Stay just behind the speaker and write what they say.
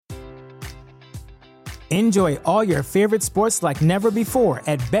Enjoy all your favorite sports like never before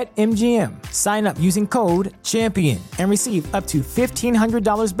at BetMGM. Sign up using code CHAMPION and receive up to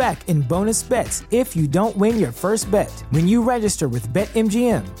 $1,500 back in bonus bets if you don't win your first bet. When you register with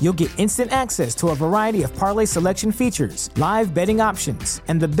BetMGM, you'll get instant access to a variety of parlay selection features, live betting options,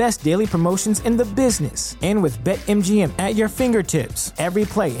 and the best daily promotions in the business. And with BetMGM at your fingertips, every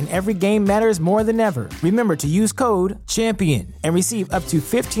play and every game matters more than ever. Remember to use code CHAMPION and receive up to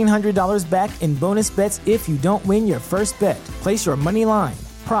 $1,500 back in bonus bets if you don't win your first bet. Place your money line,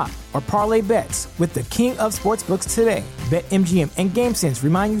 prop, or parlay bets with the king of sportsbooks today. BetMGM and GameSense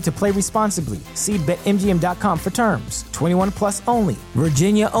remind you to play responsibly. See BetMGM.com for terms. 21 plus only.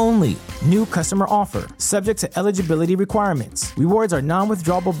 Virginia only. New customer offer. Subject to eligibility requirements. Rewards are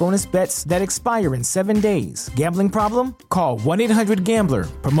non-withdrawable bonus bets that expire in 7 days. Gambling problem? Call 1-800-GAMBLER.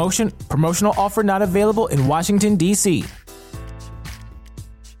 Promotional offer not available in Washington, D.C.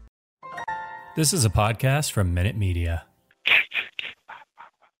 This is a podcast from Minute Media.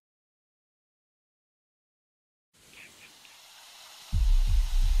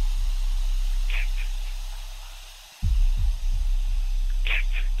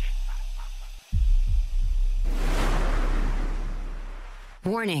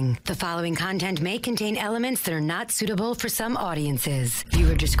 Warning, the following content may contain elements that are not suitable for some audiences.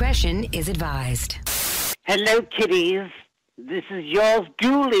 Viewer discretion is advised. Hello, kiddies. This is yours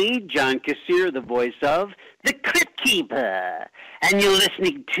duly, John Kassir, the voice of The Crypt Keeper. And you're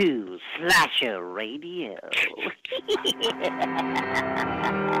listening to Slasher Radio.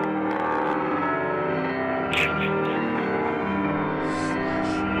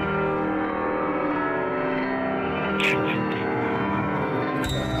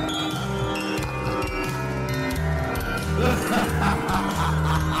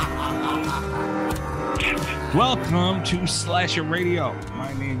 Welcome to Slasher Radio.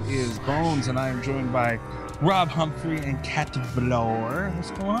 My name is Bones, and I am joined by Rob Humphrey and Kat Blower.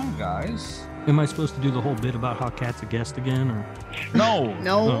 What's going on, guys? Am I supposed to do the whole bit about how Kat's a guest again, or no?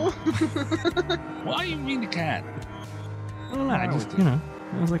 No. Why you mean the Cat? I don't know. I just, I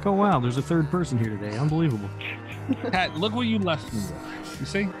was like, oh wow, there's a third person here today. Unbelievable. Kat, look what you left me with. You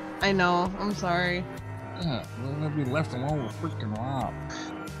see? I know. I'm sorry. Yeah, we're gonna be left alone with freaking Rob.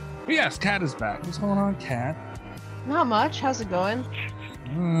 But yes, Kat is back. What's going on, Kat? Not much. How's it going?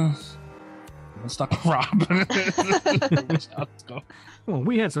 Let's talk Rob. Well,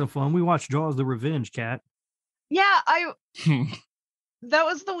 we had some fun. We watched Jaws: The Revenge, Kat. Yeah, that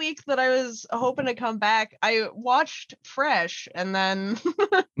was the week that I was hoping to come back. I watched Fresh, and then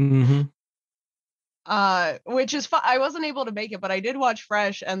which is fun. I wasn't able to make it, but I did watch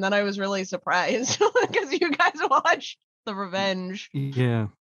Fresh, and then I was really surprised because you guys watched The Revenge. Yeah.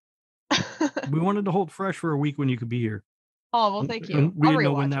 We wanted to hold Fresh for a week when you could be here. Oh, well, thank you. And we didn't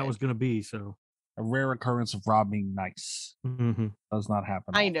know when that was going to be, so. A rare occurrence of Rob being nice. Does not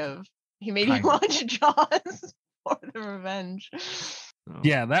happen. Kind of. He made me watch Jaws for The Revenge.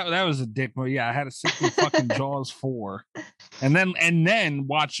 Yeah, that was a dick move. Yeah, I had to sit through fucking Jaws 4. And then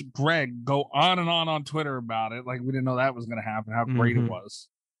watch Greg go on Twitter about it. Like we didn't know that was going to happen, how great it was.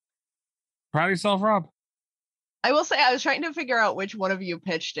 Proud of yourself, Rob? I will say I was trying to figure out which one of you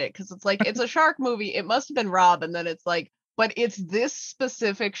pitched it, because it's like, it's a shark movie. It must have been Rob. And then it's like, but it's this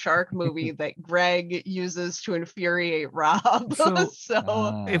specific shark movie that Greg uses to infuriate Rob.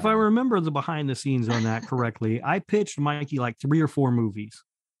 So if I remember the behind the scenes on that correctly, I pitched Mikey like 3 or 4 movies,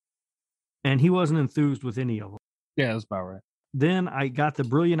 and he wasn't enthused with any of them. Yeah, that's about right. Then I got the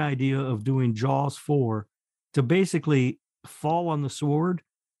brilliant idea of doing Jaws 4 to basically fall on the sword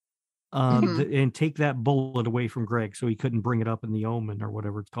and take that bullet away from Greg so he couldn't bring it up in The Omen or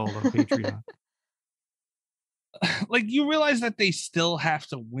whatever it's called on Patreon. Like, you realize that they still have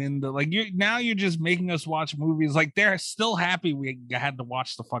to win you're just making us watch movies. Like, they're still happy we had to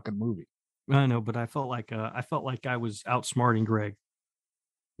watch the fucking movie. I know, but I felt like I was outsmarting Greg.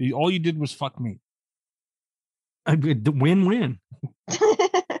 All you did was fuck me. Win-win.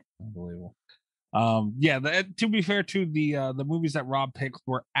 Unbelievable. To be fair, too, the movies that Rob picked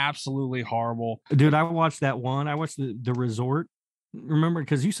were absolutely horrible. Dude, I watched that one. I watched the Resort. Remember,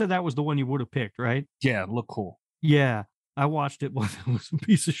 because you said that was the one you would have picked, right? Yeah, it looked cool. Yeah, I watched it. Well, it was a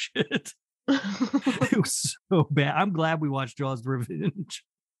piece of shit. It was so bad. I'm glad we watched Jaws: The Revenge.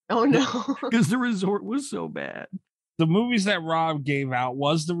 Oh no, because The Resort was so bad. The movies that Rob gave out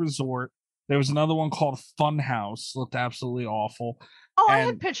was The Resort. There was another one called Funhouse. Looked absolutely awful. Oh, I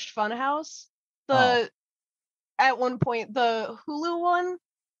had pitched Funhouse. At one point, the Hulu one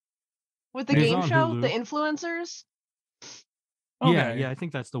with the game show, Hulu. The influencers. Okay. Yeah, I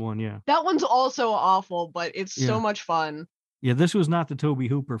think that's the one. Yeah, that one's also awful, but it's so much fun. Yeah, this was not the Toby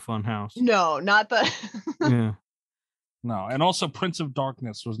Hooper Funhouse. No, not the. Yeah, No, and also Prince of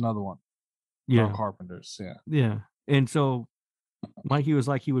Darkness was another one. yeah, John Carpenter's. Yeah. yeah. And so Mikey was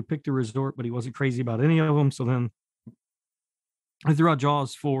like, he would pick the resort, but he wasn't crazy about any of them. So then I threw out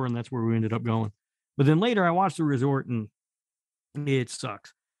Jaws 4, and that's where we ended up going. But then later I watched the resort, and it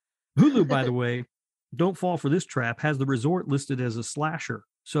sucks. Hulu, by the way, don't fall for this trap, has the resort listed as a slasher.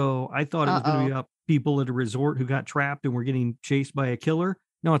 So I thought it was going to be up people at a resort who got trapped and were getting chased by a killer.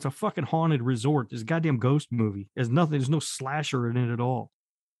 No, it's a fucking haunted resort. It's a goddamn ghost movie. There's nothing. There's no slasher in it at all.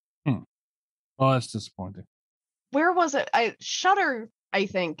 Oh, that's disappointing. Where was it? Shudder, I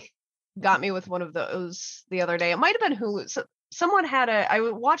think, got me with one of those the other day. It might have been Hulu. So someone had I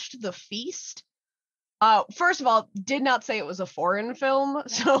watched The Feast. First of all, did not say it was a foreign film,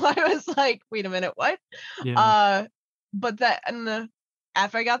 so I was like, wait a minute, what? Yeah. But that, and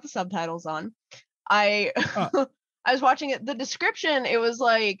after I got the subtitles on, I I was watching it. The description, it was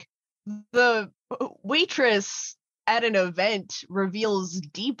like the waitress at an event reveals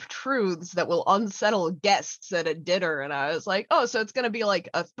deep truths that will unsettle guests at a dinner, and I was like, oh, so it's gonna be like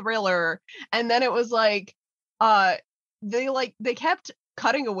a thriller. And then it was like, they kept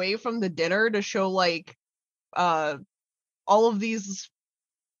cutting away from the dinner to show like all of these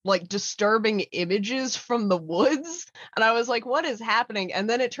like disturbing images from the woods, and I was like, what is happening? And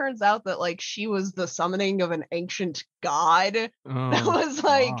then it turns out that like she was the summoning of an ancient god that was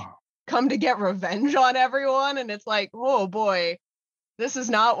like come to get revenge on everyone, and it's like, oh boy, this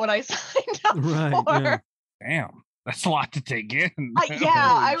is not what I signed up for. Yeah. Damn, that's a lot to take in.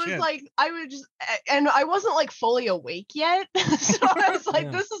 I was like, and I wasn't like fully awake yet, so I was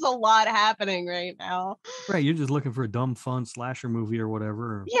like, this is a lot happening right now. Right, you're just looking for a dumb, fun slasher movie or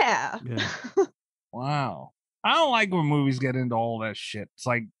whatever. Yeah. Wow. I don't like when movies get into all that shit. It's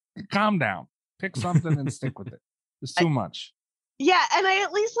like, calm down, pick something and stick with it. It's too much. Yeah, and I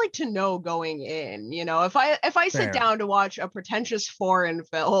at least like to know going in, you know, if I sit down to watch a pretentious foreign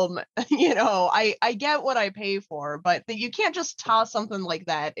film, you know, I get what I pay for, but you can't just toss something like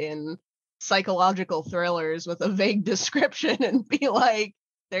that in psychological thrillers with a vague description and be like,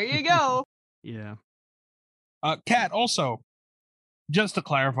 there you go. Yeah. Kat, also, just to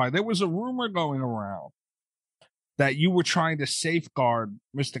clarify, there was a rumor going around that you were trying to safeguard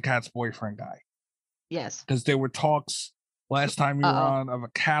Mr. Kat's boyfriend guy. Yes. Because there were talks last time you were on of a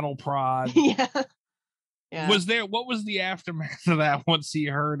cattle prod. Yeah. What was the aftermath of that once he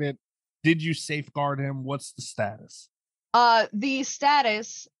heard it? Did you safeguard him? What's the status? The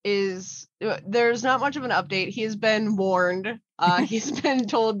status is there's not much of an update. He's been warned. He's been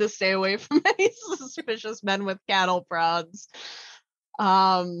told to stay away from any suspicious men with cattle prods.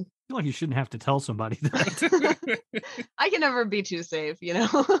 I feel like you shouldn't have to tell somebody that. I can never be too safe, you know.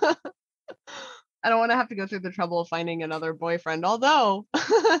 I don't want to have to go through the trouble of finding another boyfriend. Although,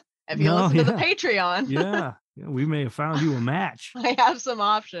 if you listen to the Patreon, yeah, we may have found you a match. I have some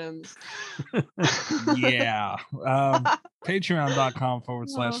options. Yeah.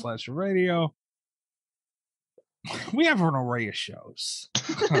 Patreon.com//radio. We have an array of shows.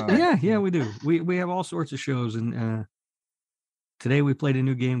 Yeah, we do. We have all sorts of shows, and today we played a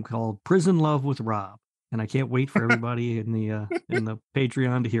new game called Prison Love with Rob, and I can't wait for everybody in the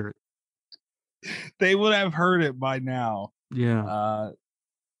Patreon to hear it. They would have heard it by now. Yeah.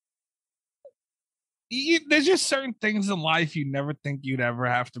 There's just certain things in life you never think you'd ever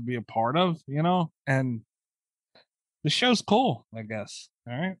have to be a part of, you know? And the show's cool, I guess.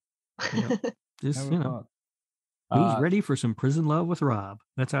 All right. Yeah. Just, you know, who's ready for some Prison Love with Rob?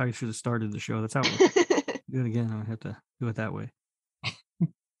 That's how I should have started the show. That's how we do it again. I have to do it that way.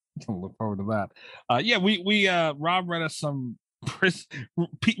 Look forward to that. Yeah, we Rob read us some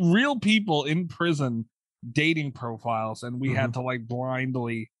real people in prison dating profiles, and we had to like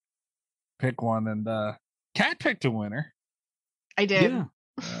blindly pick one, and Kat picked a winner. I did. Yeah.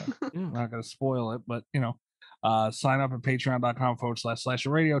 Not gonna spoil it, but you know, sign up at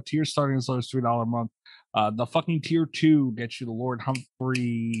patreon.com//radio. Tier starting as low as $3 a month. The fucking tier 2 gets you the Lord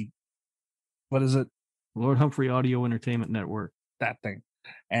Humphrey, what is it, Lord Humphrey Audio Entertainment Network, that thing.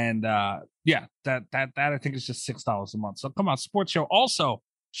 And yeah, that I think is just $6 a month. So come on, sports show. Also,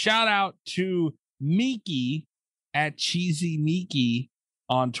 shout out to Miki at Cheesy Miki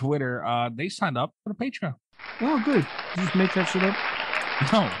on Twitter. They signed up for the Patreon. Oh, good. Did you just make that shit up?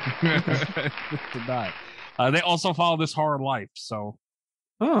 No, did not. They also follow This Hard Life. So,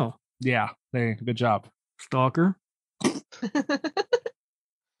 yeah, good job, stalker.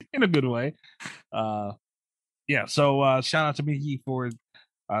 In a good way. Yeah. So shout out to Miki for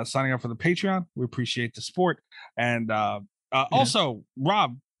signing up for the Patreon. We appreciate the support. And also,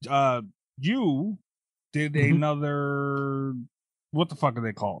 Rob, you did another, what the fuck are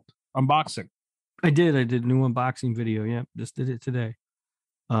they called? Unboxing. I did a new unboxing video. Yep, just did it today.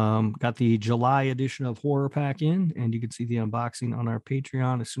 Got the July edition of Horror Pack in, and you can see the unboxing on our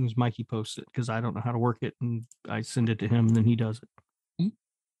Patreon as soon as Mikey posts it, because I don't know how to work it, and I send it to him, and then he does it.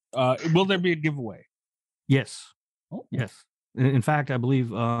 Will there be a giveaway? Yes. Oh. Yes. In fact, I believe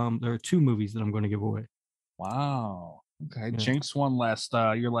there are 2 movies that I'm going to give away. Wow. Okay. Yeah. Jinx won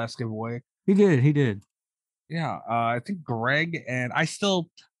your last giveaway. He did. Yeah. I think Greg and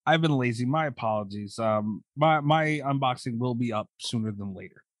I've been lazy. My apologies. My unboxing will be up sooner than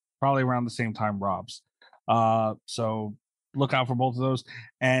later, probably around the same time Rob's. So look out for both of those.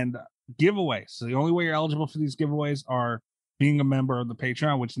 And giveaways. So the only way you're eligible for these giveaways are being a member of the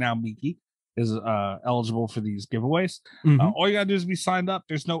Patreon, which now Miki is eligible for these giveaways. All you gotta do is be signed up.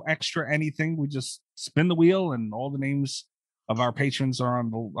 There's no extra anything. We just spin the wheel, and all the names of our patrons are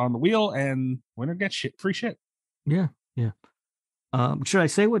on the wheel, and winner gets free shit. Yeah. Should I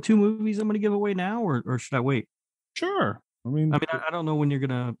say what 2 movies I'm going to give away now, or should I wait? Sure. I I don't know when you're going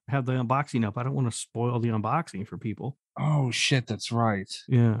to have the unboxing up. I don't want to spoil the unboxing for people. Oh shit, that's right.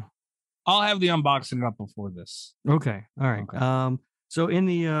 Yeah. I'll have the unboxing up before this. Okay. All right. Okay. So in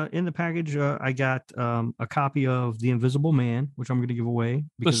the package, I got a copy of The Invisible Man, which I'm going to give away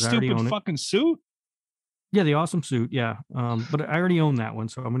because I already own it. The stupid fucking suit. Yeah, the awesome suit. Yeah. But I already own that one,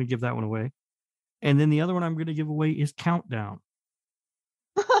 so I'm going to give that one away. And then the other one I'm going to give away is Countdown.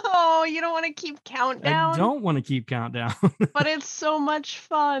 Oh, you don't want to keep Countdown? I don't want to keep Countdown. But it's so much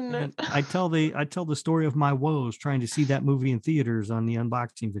fun. And I tell the story of my woes trying to see that movie in theaters on the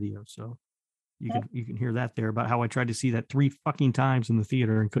unboxing video. So you can hear that there about how I tried to see that 3 fucking times in the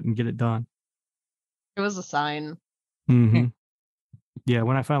theater and couldn't get it done. It was a sign. Mm-hmm. Yeah,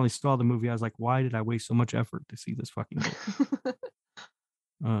 when I finally saw the movie, I was like, why did I waste so much effort to see this fucking movie?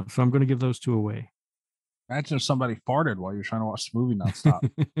 So I'm going to give those 2 away. Imagine if somebody farted while you're trying to watch the movie nonstop.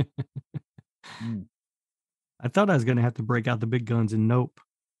 I thought I was going to have to break out the big guns in Nope.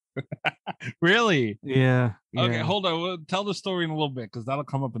 Really? Yeah. Okay, hold on. We'll tell the story in a little bit because that'll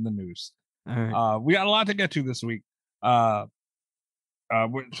come up in the news. All right. We got a lot to get to this week. We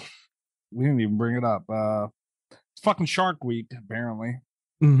didn't even bring it up. It's fucking Shark Week, apparently.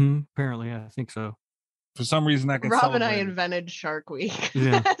 Apparently, yeah, I think so. For some reason, that gets Rob and I invented Shark Week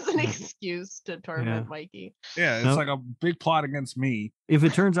as an excuse to torment Mikey. Yeah, it's like a big plot against me. If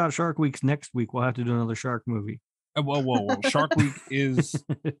it turns out Shark Week's next week, we'll have to do another shark movie. Whoa. Shark Week is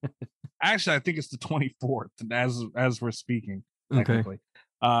actually, I think it's the 24th as we're speaking, technically.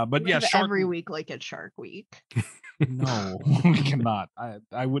 But yeah, Shark every week like it's Shark Week. No, we cannot.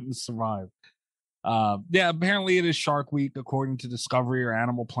 I wouldn't survive. Yeah, apparently it is Shark Week according to Discovery or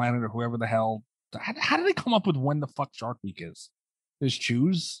Animal Planet or whoever the hell. How do they come up with when the fuck Shark Week is? Just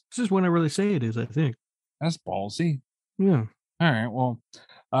choose? This is whenever they say it is, I think. That's ballsy. Yeah. All right. Well,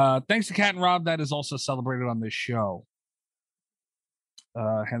 thanks to Cat and Rob. That is also celebrated on this show.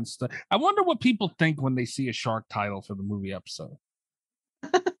 Hence, I wonder what people think when they see a shark title for the movie episode.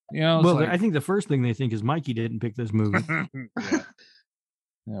 Well, I think the first thing they think is Mikey didn't pick this movie.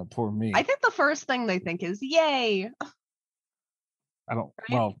 Yeah, poor me. I think the first thing they think is, yay. I don't, right?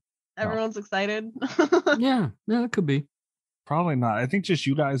 Well. Everyone's excited. Yeah, it could be. Probably not. I think just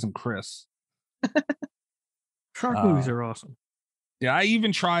you guys and Chris. Shark movies are awesome. Yeah, I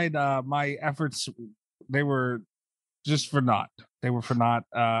even tried my efforts. They were just for naught. They were for naught.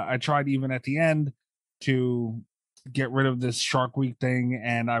 I tried even at the end to get rid of this Shark Week thing,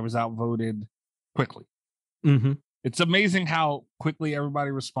 and I was outvoted quickly. It's amazing how quickly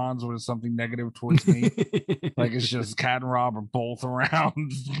everybody responds when it's something negative towards me. Like it's just Cat and Rob are both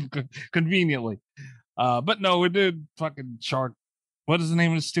around conveniently. But no, it did fucking Shark. What is the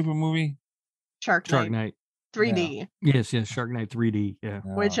name of the stupid movie? Shark Night. 3D. Yeah. Yes, Shark Night 3D. Yeah.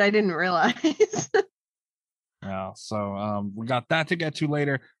 Which I didn't realize. Yeah. So we got that to get to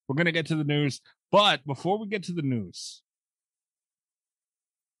later. We're gonna get to the news. But before we get to the news,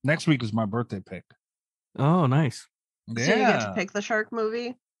 next week is my birthday pick. Oh, nice. Yeah. So you get to pick the shark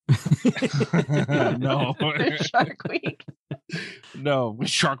movie? No. Shark Week. No,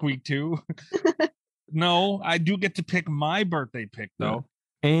 Shark Week 2. No, I do get to pick my birthday pick though.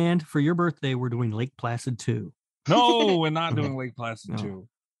 And for your birthday, we're doing Lake Placid 2. No, we're not doing Lake Placid 2.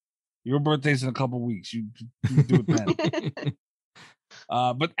 Your birthday's in a couple weeks. You do it then.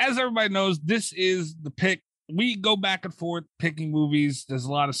 But as everybody knows, this is the pick. We go back and forth picking movies. There's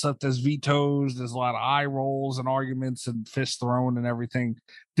a lot of stuff. There's vetoes. There's a lot of eye rolls and arguments and fists thrown and everything.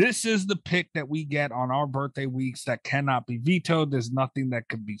 This is the pick that we get on our birthday weeks that cannot be vetoed. There's nothing that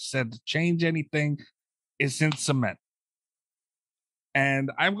could be said to change anything. It's in cement. And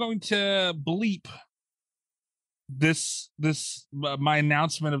I'm going to bleep my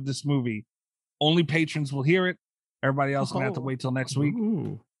announcement of this movie, only patrons will hear it. Everybody else gonna have to wait till next week.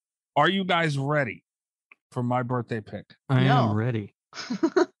 Ooh, Are you guys ready for my birthday pick? I No. am ready.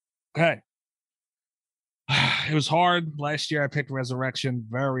 Okay. It was hard. Last year I picked Resurrection.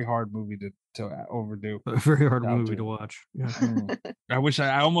 Very hard movie to overdo. A very hard I'll movie do to it. watch. Yeah. I wish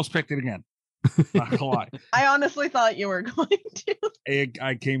I almost picked it again. Not gonna lie. I honestly thought you were going to.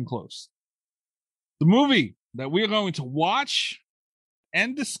 I came close. The movie that we are going to watch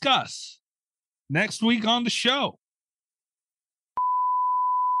and discuss next week on the show.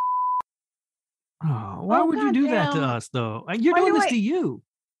 Oh, why Oh, would you do that to goddamn. us, though? You're Why doing do this I- to you.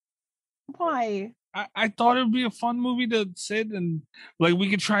 Why? I thought it would be a fun movie to sit and like we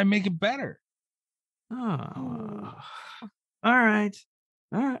could try and make it better. Oh. All right.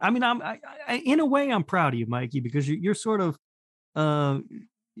 All right. I mean, in a way, I'm proud of you, Mikey, because you're sort of,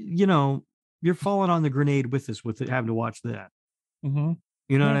 you're falling on the grenade with us with it, having to watch that. Mm-hmm.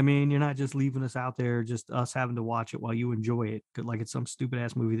 You know what Yeah. I mean? You're not just leaving us out there, just us having to watch it while you enjoy it, like it's some stupid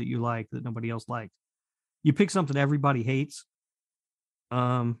ass movie that you like that nobody else likes. You pick something everybody hates.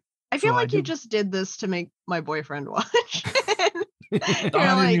 I feel So I like you do- just did this to make my boyfriend watch. You're didn't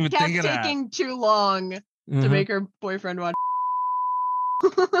like even kept think of that. taking too long to Uh-huh. make her boyfriend watch.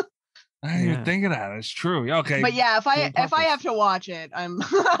 I didn't Yeah. even think of that. It's true. Okay. But yeah, if I on purpose. have to watch it, I'm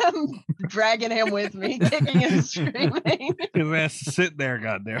dragging him with me, kicking and screaming, His ass to sit there,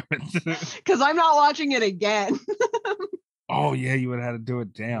 goddamn it. because I'm not watching it again. Oh yeah, you would have had to do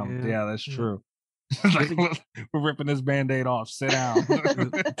it. Damn. Yeah. Yeah, that's Yeah. true. Like, we're ripping this band-aid off. Sit down.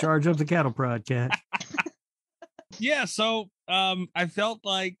 Charge up the cattle prod, cat. Yeah, so I felt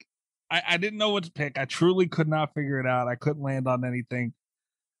like I didn't know what to pick. I truly could not figure it out. I couldn't land on anything.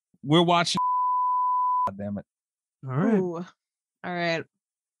 We're watching. God damn it. All right. Ooh. All right.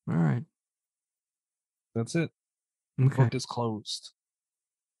 All right. That's it. Okay. Book is closed.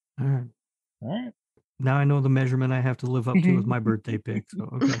 All right. All right. Now I know the measurement I have to live up to with my birthday pick. So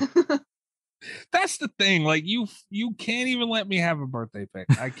okay. That's the thing. Like you can't even let me have a birthday pick.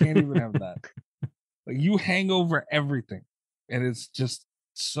 I can't even have that. Like you hang over everything. And it's just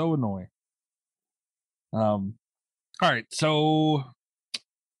so annoying. All right, so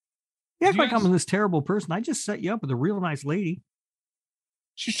You act You like I'm guys- this terrible person. I just set you up with a real nice lady.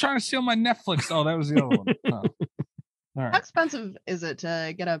 she's trying to steal my Netflix. Oh, that was the other one. Oh. All How right. expensive is it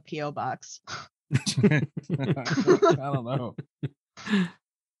to get a PO box? I don't know. I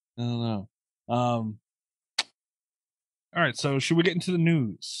don't know. All right, so should we get into the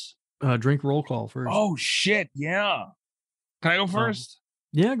news? Drink roll call first. Oh shit, yeah. Can I go first?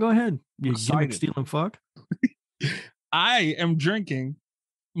 Yeah, go ahead. You Excited. gimmick stealing fuck. I am drinking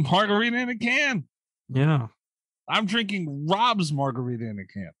margarita in a can. Yeah. I'm drinking Rob's margarita in a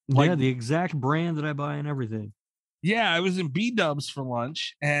can. Yeah, the exact brand that I buy and everything. Yeah, I was in B Dubs for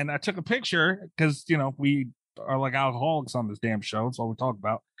lunch and I took a picture because, we are like alcoholics on this damn show. That's all we talk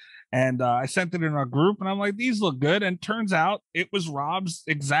about. And I sent it in our group and I'm like, these look good. And turns out it was Rob's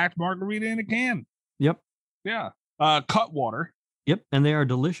exact margarita in a can. Yep. Yeah. Cut water. Yep. And they are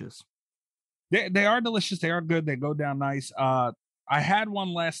delicious. They are delicious. They are good. They go down nice. I had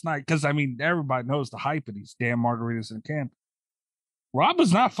one last night because, everybody knows the hype of these damn margaritas in a can. Rob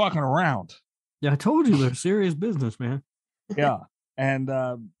is not fucking around. Yeah, I told you they're serious business, man. Yeah. And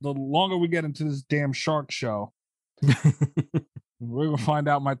the longer we get into this damn shark show, we're going to find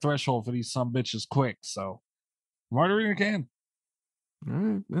out my threshold for these some bitches quick. So, margarita in a can. All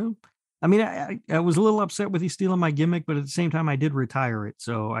right. Well, I was a little upset with you stealing my gimmick, but at the same time, I did retire it.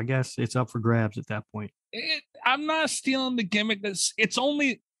 So I guess it's up for grabs at that point. I'm not stealing the gimmick. It's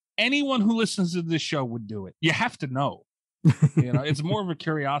only anyone who listens to this show would do it. You have to know. It's more of a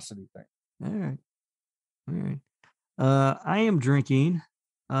curiosity thing. All right. All right. I am drinking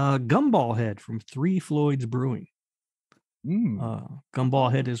Gumball Head from Three Floyds Brewing.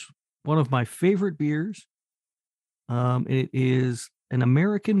 Gumball Head is one of my favorite beers. It is an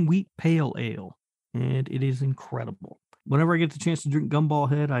American wheat pale ale, and it is incredible. Whenever I get the chance to drink Gumball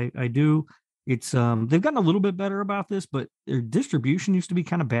Head, I do. It's they've gotten a little bit better about this, but their distribution used to be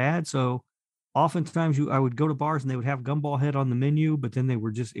kind of bad. So oftentimes I would go to bars and they would have Gumball Head on the menu, but then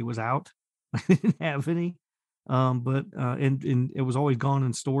it was out. I didn't have any. And it was always gone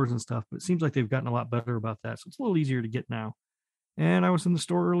in stores and stuff, but it seems like they've gotten a lot better about that. So it's a little easier to get now. And I was in the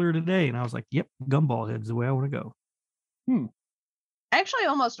store earlier today and I was like, yep, Gumball Head's the way I want to go. I actually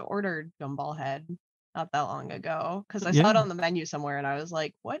almost ordered Gumball Head not that long ago because I Yeah. saw it on the menu somewhere and I was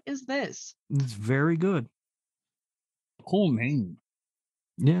like, what is this? It's very good. Cool name.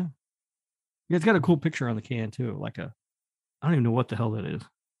 Yeah. Yeah, it's got a cool picture on the can too. I don't even know what the hell that is.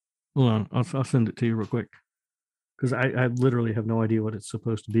 Hold on. I'll send it to you real quick. because I literally have no idea what it's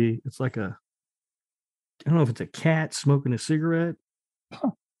supposed to be. It's like I don't know if it's a cat smoking a cigarette.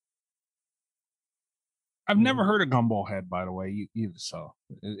 Huh. I've never heard of Gumball Head, by the way, either. So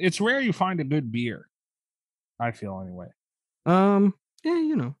it's rare you find a good beer. I feel anyway.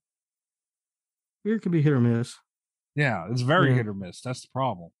 Yeah, beer can be hit or miss. Yeah, it's very hit or miss. That's the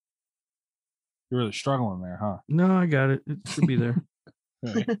problem. You're really struggling there, huh? No, I got it. It should be there.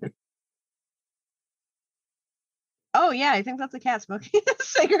 Oh yeah, I think that's a cat smoking a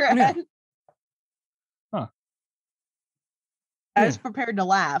cigarette. Yeah. Huh. I was prepared to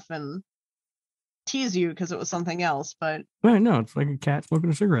laugh and tease you because it was something else, but Right, no, it's like a cat smoking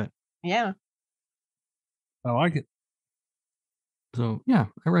a cigarette. yeah. I like it. So yeah,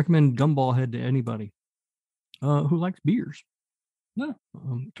 I recommend Gumball Head to anybody who likes beers. Yeah.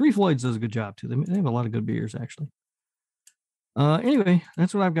 Three Floyds does a good job too. They have a lot of good beers actually. Anyway,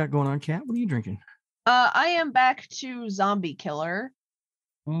 that's what I've got going on. Kat, what are you drinking? I am back to Zombie Killer.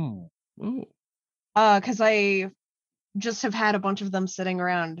 Oh. Because I just have had a bunch of them sitting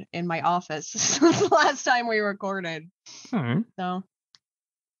around in my office since the last time we recorded. All right. So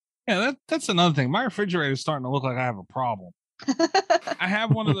Yeah, that's another thing. My refrigerator is starting to look like I have a problem. I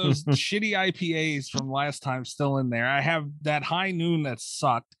have one of those shitty IPAs from last time still in there. I have that High Noon that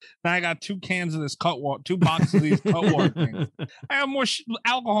sucked. Then I got 2 cans of this Cutwater, 2 boxes of these Cutwater things. I have more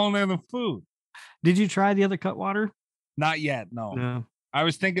alcohol in there than food. Did you try the other Cutwater? Not yet, no. No. I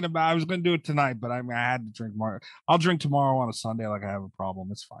was thinking about. I was going to do it tonight, but I had to drink more. I'll drink tomorrow on a Sunday, like I have a problem.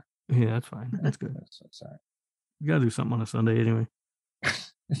 It's fine. Yeah, that's fine. That's good. That's all right. You gotta do something on a Sunday anyway.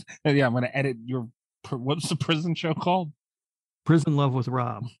 Yeah, I'm going to edit your. What's the prison show called? Prison Love with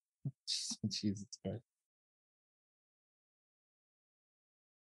Rob. Jesus Christ.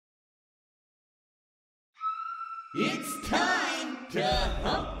 It's time to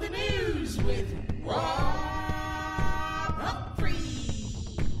hump the news with Rob Humphrey.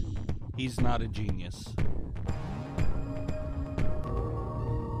 He's not a genius.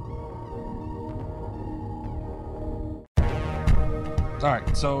 All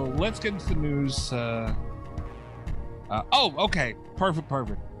right, so let's get into the news. Okay, perfect.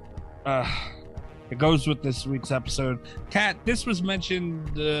 It goes with this week's episode. Kat, this was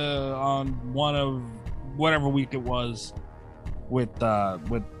mentioned on one of whatever week it was with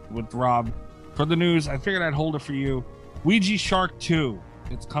Rob for the news. I figured I'd hold it for you. Ouija Shark 2,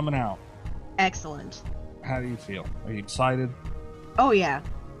 it's coming out. excellent. How do you feel? Are you excited? Oh yeah.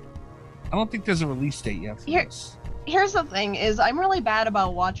 I don't think there's a release date yet for this. Here's the thing: is I'm really bad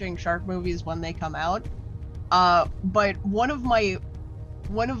about watching shark movies when they come out. But one of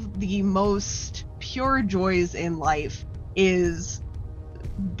the most pure joys in life is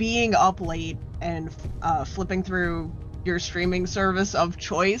being up late and flipping through your streaming service of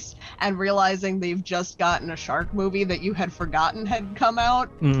choice and realizing they've just gotten a shark movie that you had forgotten had come out.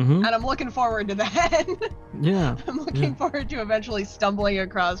 Mm-hmm. And I'm looking forward to that. Yeah. I'm looking forward to eventually stumbling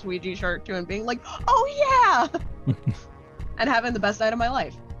across Ouija Shark 2 and being like, oh yeah! And having the best night of my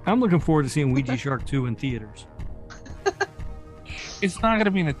life. I'm looking forward to seeing Ouija Shark 2 in theaters. It's not going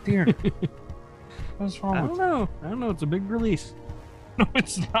to be in a theater. What's wrong I with don't know. It's a big release. No,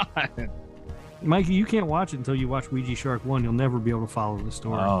 it's not. Mikey, you can't watch it until you watch Ouija Shark 1. You'll never be able to follow the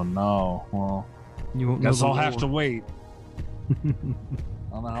story. Oh, no. Well, You won't know guess the I'll have lore. to wait. I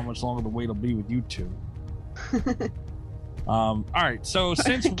don't know how much longer the wait will be with you two. All right, so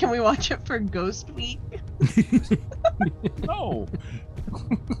since Can we watch it for Ghost Week? no.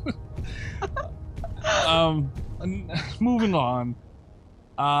 Moving on.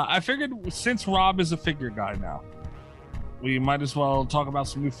 I figured since Rob is a figure guy now, we might as well talk about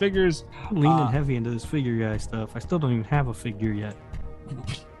some new figures. I'm leaning heavy into this figure guy stuff. I still don't even have a figure yet.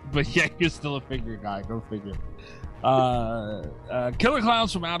 But yeah, you're still a figure guy. Go figure. Killer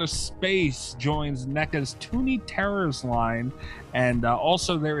Clowns from Outer Space joins NECA's Toonie Terrors line, and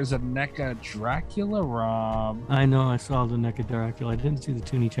also there is a NECA Dracula, Rob. I know, I saw the NECA Dracula. I didn't see the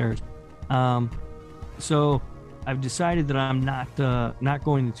Toonie Terrors. So I've decided that I'm not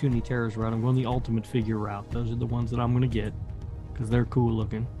going the Toonie Terrors route. I'm going the Ultimate Figure route. Those are the ones that I'm going to get because they're cool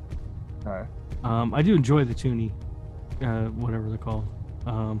looking. Okay. I do enjoy the Toonie, whatever they're called,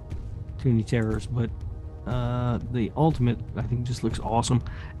 Toonie Terrors, but the Ultimate I think just looks awesome,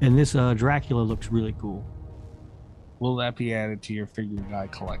 and this Dracula looks really cool. Will that be added to your figure guy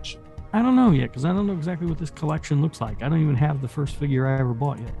collection? I don't know yet because I don't know exactly what this collection looks like. I don't even have the first figure I ever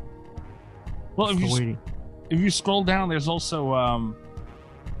bought yet. Well, Still if you scroll down, there's also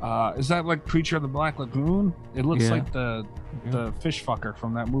is that like Creature of the Black Lagoon? It looks like the fish fucker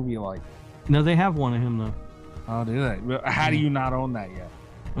from that movie. Like, no, they have one of him though. oh, do they? How do you not own that yet?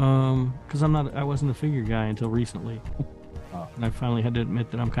 Because I wasn't a figure guy until recently. Oh. And I finally had to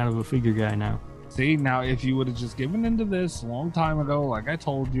admit that I'm kind of a figure guy now. See, now if you would have just given into this a long time ago, like I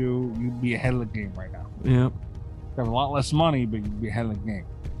told you, you'd be ahead of the game right now. Yeah. You have a lot less money, but you'd be ahead of the game.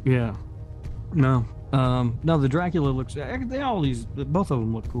 Yeah. No. No, the Dracula looks. Both of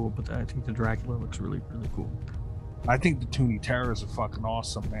them look cool, but I think the Dracula looks really, really cool. I think the Toonie Terrors are fucking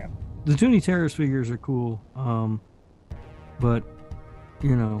awesome, man. The Toonie Terrors figures are cool. But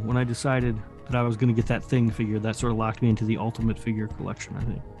you know, when I decided that I was going to get that Thing figure, that sort of locked me into the Ultimate figure collection, I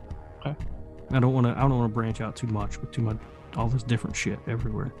think. Okay. I don't want to branch out too much with too much all this different shit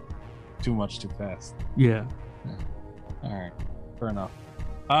everywhere. Too much too fast. Yeah. All right. Fair enough.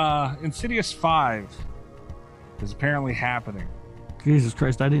 Insidious 5 is apparently happening. Jesus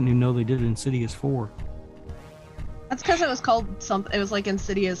Christ, I didn't even know they did Insidious 4. That's because it was called something. It was like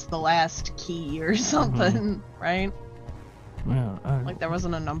Insidious: The Last Key or something, right? Yeah. Like there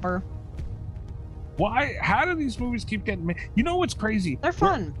wasn't a number. Why? How do these movies keep getting made? You know what's crazy? They're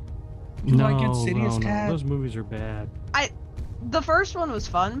fun. You like Insidious, Cat? Those movies are bad. The first one was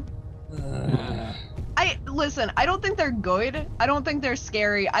fun. Listen, I don't think they're good. I don't think they're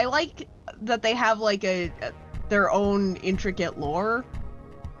scary. I like that they have like their own intricate lore.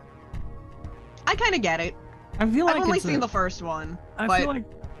 I kind of get it. I feel like I've only seen the first one. I feel like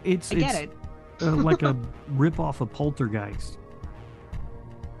I get it. Like a rip off of Poltergeist.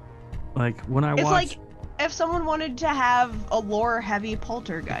 Like when I It's watch. like if someone wanted to have a lore-heavy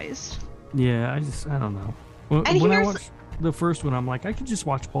Poltergeist. Yeah, I don't know. When I watched the first one, I'm like, I could just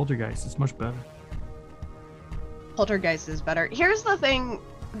watch Poltergeist. It's much better. Poltergeist is better. Here's the thing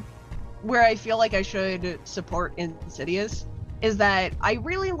where I feel like I should support Insidious is that I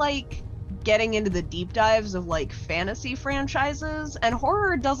really like getting into the deep dives of like fantasy franchises, and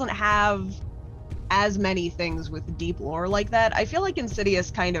horror doesn't have as many things with deep lore like that. I feel like Insidious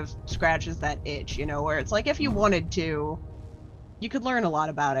kind of scratches that itch, you know, where it's like if you wanted to, you could learn a lot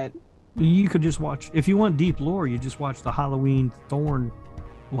about it. You could just watch, if you want deep lore, you just watch the Halloween Thorn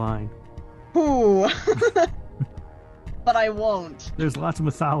line. Ooh. But I won't. There's lots of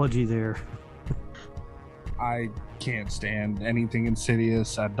mythology there. I can't stand anything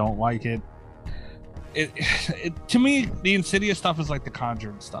Insidious. I don't like it. It to me, the Insidious stuff is like the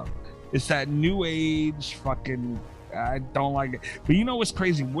Conjuring stuff. It's that new age fucking. I don't like it. But you know what's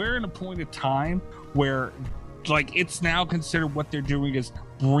crazy? We're in a point of time where, like, it's now considered what they're doing is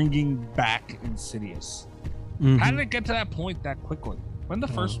bringing back Insidious. Mm-hmm. How did it get to that point that quickly? When did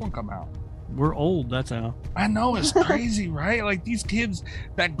the first one come out? We're old, that's how. I know, it's crazy, right? Like these kids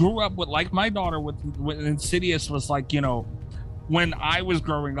that grew up with, like my daughter with Insidious was like, you know, when I was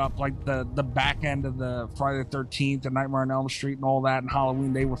growing up, like the back end of the Friday the 13th and Nightmare on Elm Street and all that and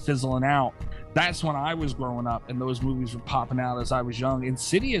Halloween, they were fizzling out. That's when I was growing up and those movies were popping out as I was young.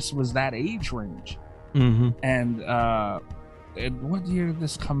 Insidious was that age range. Mm-hmm. And what year did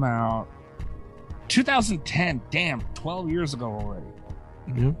this come out? 2010. Damn, 12 years ago already.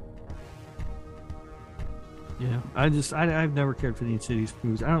 Yeah. Yeah, I've never cared for the Insidious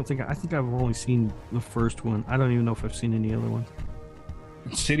movies. I think I've only seen the first one. I don't even know if I've seen any other ones.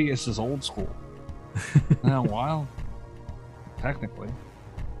 Insidious is old school. Now, wild. Technically.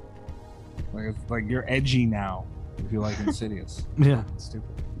 Like it's like you're edgy now if you like Insidious. Yeah. It's stupid.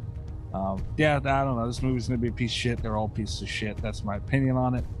 Yeah, I don't know. This movie's gonna be a piece of shit. They're all pieces of shit. That's my opinion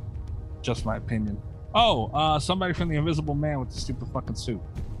on it. Just my opinion. Oh, somebody from the Invisible Man with the stupid fucking suit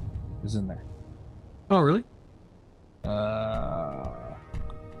is in there. Oh, really?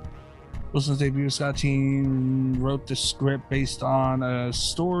 Wilson's debut, Scott Team wrote the script based on a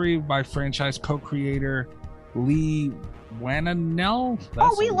story by franchise co-creator Lee Whannell.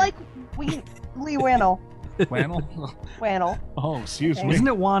 Lee Whannell. Whannell? Whannell. Oh, excuse Okay. me. Isn't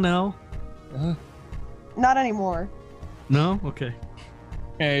it Whannell? Not anymore. No? Okay.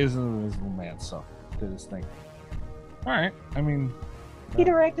 Yeah, he's an Invisible Man, so did his thing. All right. I mean, He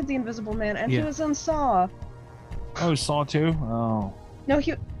directed The Invisible Man, and he Yeah. was in Saw. oh, Saw too. Oh, No,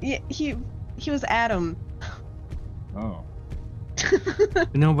 he was Adam. oh.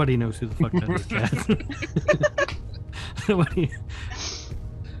 Nobody knows who the fuck that is. Nobody.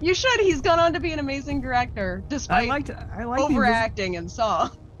 You should. He's gone on to be an amazing director, I despite like overacting in Saw.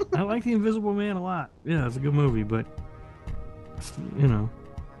 I like the Invisible Man a lot. Yeah, it's a good movie, but you know,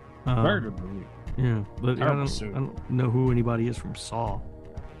 Very good movie. yeah. But I Terrible suit. don't know who anybody is from Saw.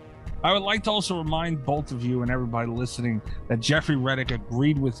 I would like to also remind both of you and everybody listening that Jeffrey Reddick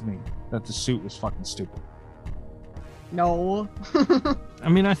agreed with me that the suit was fucking stupid. No. I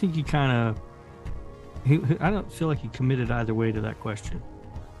mean, I think he kind of. I don't feel like he committed either way to that question.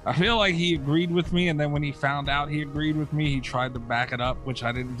 I feel like he agreed with me, and then when he found out he agreed with me, he tried to back it up, which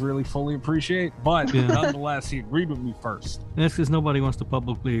I didn't really fully appreciate. But nonetheless, he agreed with me first. That's because nobody wants to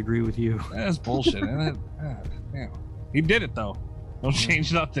publicly agree with you. That's bullshit. He did it though. Don't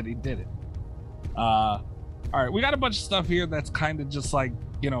change nothing. He did it. All right, we got a bunch of stuff here that's kind of just like,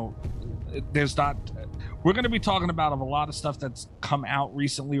 there's not. We're going to be talking about a lot of stuff that's come out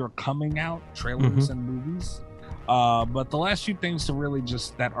recently or coming out, trailers and movies. But the last few things to really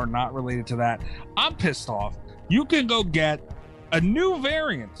just that are not related to that, I'm pissed off. You can go get a new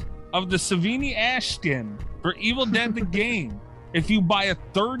variant of the Savini Ash skin for Evil Dead the game if you buy a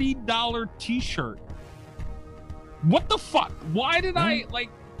 $30 t-shirt. What the fuck? Why did I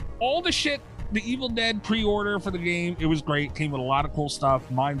all the shit? The Evil Dead pre-order for the game, it was great. Came with a lot of cool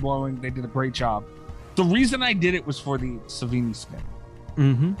stuff, mind-blowing. They did a great job. The reason I did it was for the Savini skin.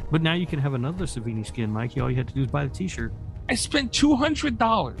 But now you can have another Savini skin, Mikey. All you had to do is buy the t-shirt. I spent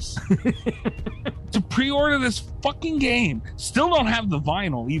 $200 to pre-order this fucking game. Still don't have the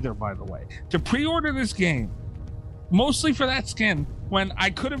vinyl either, by the way. To pre-order this game, mostly for that skin, when I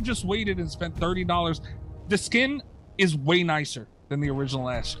could have just waited and spent $30. The skin is way nicer than the original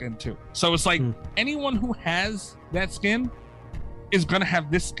Ash skin too. So it's like anyone who has that skin is gonna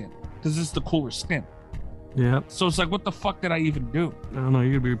have this skin because it's the cooler skin. Yeah. So it's like, what the fuck did I even do? I don't know.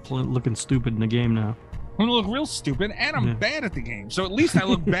 You're gonna be looking stupid in the game now. I'm gonna look real stupid, and I'm bad at the game. So at least I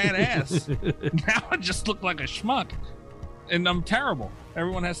look badass. Now I just look like a schmuck, and I'm terrible.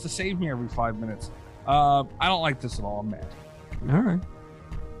 Everyone has to save me every 5 minutes. I don't like this at all. I'm mad. All right.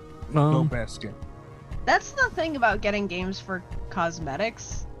 No bad skin. That's the thing about getting games for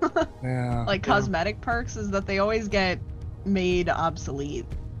cosmetics. Cosmetic perks is that they always get made obsolete.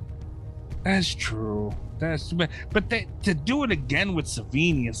 That's true. But to do it again with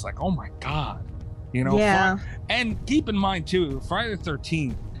Savini, it's like, oh my god, Yeah. And keep in mind too, Friday the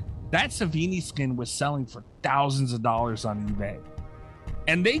 13th, that Savini skin was selling for thousands of dollars on eBay,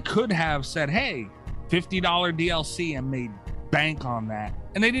 and they could have said, "Hey, $50 DLC," and made bank on that,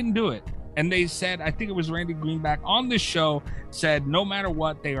 and they didn't do it. And they said, I think it was Randy Greenback on this show said, no matter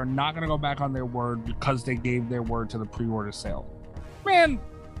what, they are not going to go back on their word because they gave their word to the pre-order sale. Man,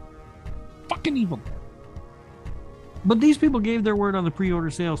 fucking Evil Dead. But these people gave their word on the pre-order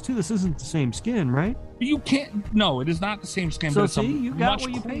sales too. This isn't the same skin, right? You can't. No, it is not the same skin. So but see, you got much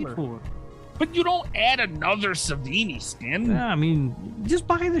what you cooler. paid for. But you don't add another Savini skin. Yeah, I mean, just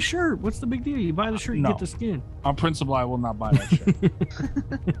buy the shirt. What's the big deal? You buy the shirt, you get the skin. On principle, I will not buy that shirt.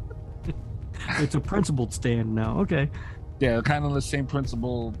 It's a principled stand now. Okay. Yeah, kind of the same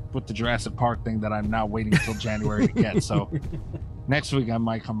principle with the Jurassic Park thing that I'm now waiting until January to get. So next week I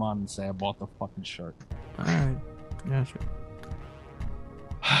might come on and say I bought the fucking shirt. All right. Gotcha.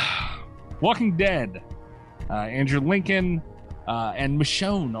 Walking Dead. Andrew Lincoln and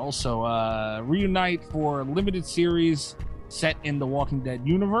Michonne also reunite for a limited series set in the Walking Dead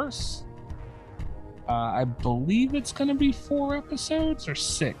universe. I believe it's going to be 4 episodes or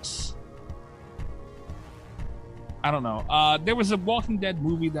 6. I don't know. There was a Walking Dead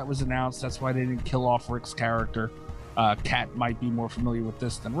movie that was announced. That's why they didn't kill off Rick's character. Kat might be more familiar with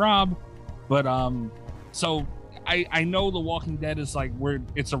this than Rob. But so I know the Walking Dead is like where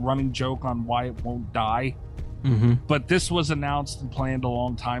it's a running joke on why it won't die. But this was announced and planned a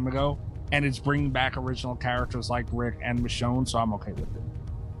long time ago. And it's bringing back original characters like Rick and Michonne. So I'm okay with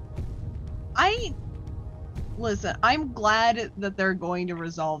it. Listen, I'm glad that they're going to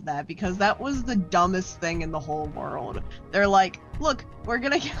resolve that because that was the dumbest thing in the whole world. They're like, look, we're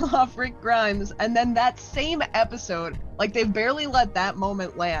gonna kill off Rick Grimes, and then that same episode, like they barely let that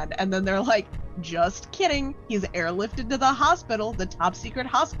moment land, and then they're like, just kidding, he's airlifted to the hospital, the top secret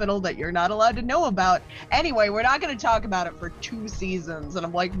hospital that you're not allowed to know about. Anyway, we're not gonna talk about it for 2 seasons. And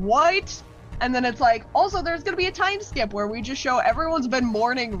I'm like, what? And then it's like, also there's gonna be a time skip where we just show everyone's been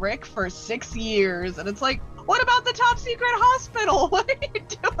mourning Rick for 6 years, and it's like, what about the top secret hospital? What are you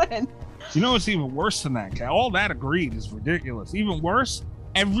doing? You know what's even worse than that, Kat? All that agreed is ridiculous. Even worse,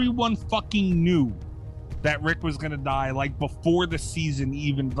 everyone fucking knew that Rick was gonna die like before the season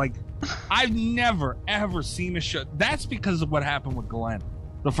even. Like, I've never ever seen a show. That's because of what happened with Glenn.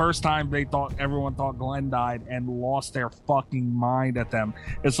 The first time everyone thought Glenn died and lost their fucking mind at them.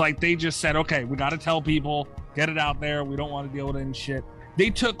 It's like they just said, okay, we got to tell people, get it out there. We don't want to deal with any shit.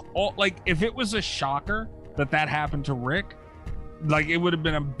 They took all, like, if it was a shocker that happened to Rick, like it would have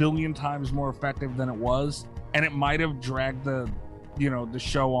been a billion times more effective than it was, and it might have dragged the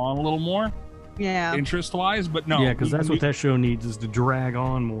show on a little more, interest wise. But no, because that's what that show needs, is to drag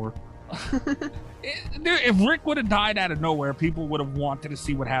on more. If Rick would have died out of nowhere, people would have wanted to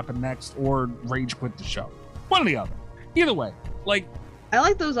see what happened next or rage quit the show. One or the other. Either way, like, I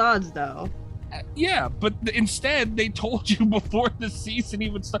like those odds though. Yeah, but instead they told you before the season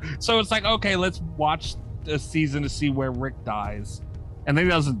even started. So it's like, okay, let's watch the season to see where Rick dies, and then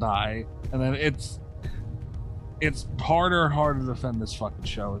he doesn't die, and then it's harder and harder to defend this fucking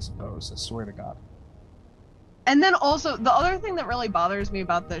show as opposed. I swear to God. And then also the other thing that really bothers me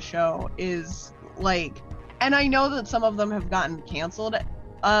about this show is like, and I know that some of them have gotten canceled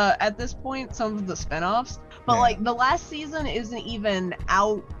at this point, some of the spinoffs, but like the last season isn't even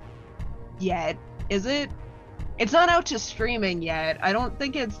out yet, is it? It's not out to streaming yet. I don't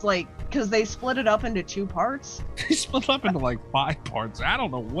think it's like, because they split it up into 2 parts. They split up into like 5 parts. I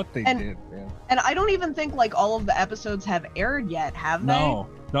don't know what they did, man. And I don't even think like all of the episodes have aired yet, have they?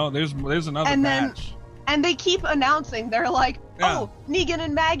 No, there's another batch. And they keep announcing, they're like, oh, Negan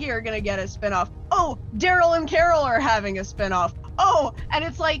and Maggie are gonna get a spinoff. Oh, Daryl and Carol are having a spinoff. Oh, and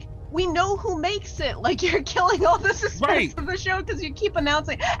it's like, we know who makes it. Like, you're killing all the suspense of the show because you keep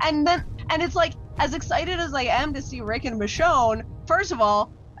announcing. And it's like, as excited as I am to see Rick and Michonne, first of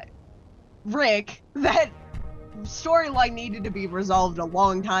all, Rick, that storyline needed to be resolved a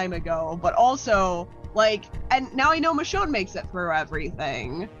long time ago, but also, like, and now I know Michonne makes it through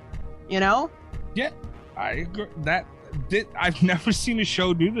everything, you know? Yeah, I agree. I've never seen a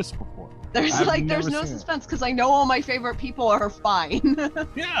show do this before. There's no suspense because I know all my favorite people are fine.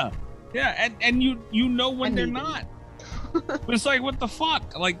 Yeah, and you know when they're not. But it's like, what the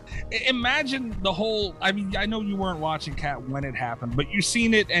fuck? Like, imagine the whole. I mean, I know you weren't watching Cat when it happened, but you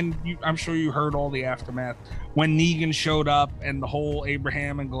seen it, and I'm sure you heard all the aftermath when Negan showed up and the whole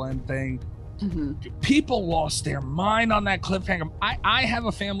Abraham and Glenn thing. Mm-hmm. People lost their mind on that cliffhanger. I have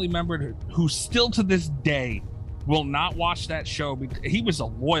a family member who still to this day will not watch that show because he was a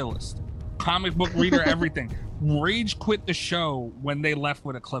loyalist, comic book reader, everything. Rage quit the show when they left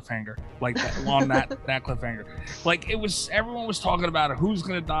with a cliffhanger like that on that cliffhanger. Like, it was, everyone was talking about it. Who's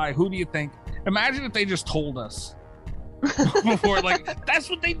gonna die? Who do you think? Imagine if they just told us before. Like,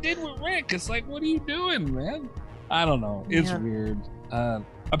 that's what they did with Rick. It's like, what are you doing, man? I don't know. It's weird.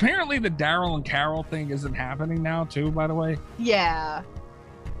 Apparently the Daryl and Carol thing isn't happening now too, by the way. Yeah.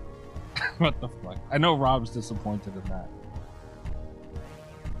 What the fuck? I know Rob's disappointed in that.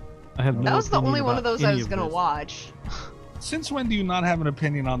 I have that was the only one of those I was gonna watch. Since when do you not have an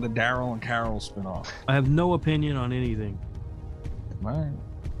opinion on the Daryl and Carol spinoff? I have no opinion on anything. All right.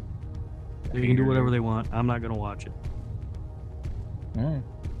 They can do whatever they want. I'm not gonna watch it. All right.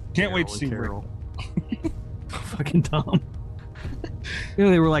 Can't wait to see Carol. Fucking Tom. You know,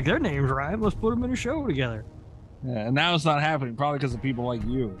 they were like, their names rhyme. Let's put them in a show together. Yeah, and now it's not happening, probably because of people like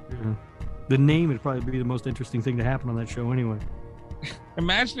you. Yeah. The name would probably be the most interesting thing to happen on that show anyway.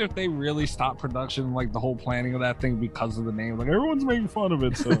 Imagine if they really stopped production, like the whole planning of that thing, because of the name. Like, everyone's making fun of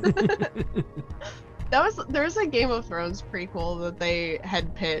it. So there's a Game of Thrones prequel that they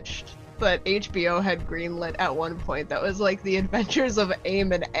had pitched that HBO had greenlit at one point. That was like the Adventures of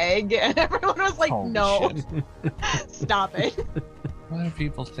Aim and Egg, and everyone was like, holy "No, shit. stop it." What are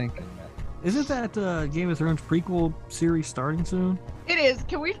people thinking, man? Isn't that Game of Thrones prequel series starting soon? It is.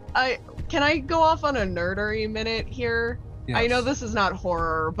 Can I go off on a nerdery minute here? Yes. I know this is not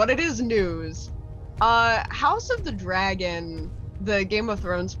horror, but it is news. House of the Dragon, the Game of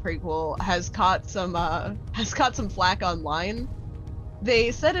Thrones prequel, has caught some flack online.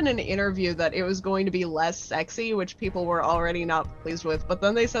 They said in an interview that it was going to be less sexy, which people were already not pleased with, but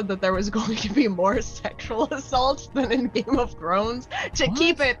then they said that there was going to be more sexual assault than in Game of Thrones to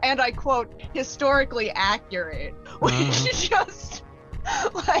keep it, and I quote, historically accurate, which is just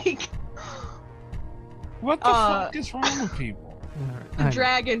like, what the fuck is wrong with people? The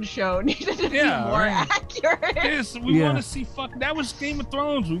Dragon show needed to be more accurate. Yes, we want to see that was Game of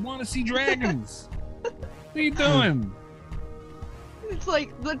Thrones. We want to see dragons. What are you doing? It's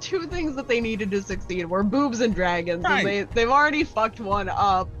like the two things that they needed to succeed were boobs and dragons. Right. And they've already fucked one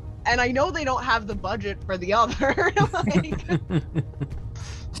up, and I know they don't have the budget for the other. Like,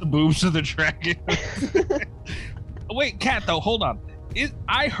 the boobs of the dragon. Wait, Kat, though, hold on.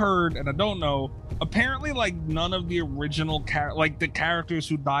 I heard, and I don't know, apparently, like, none of the original the characters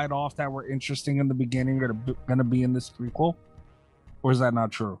who died off that were interesting in the beginning are gonna be in this prequel, or is that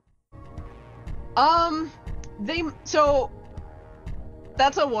not true?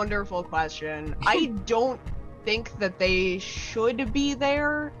 That's a wonderful question. I don't think that they should be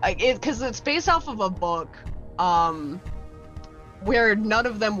there, because it's based off of a book, where none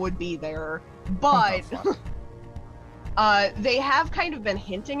of them would be there. But they have kind of been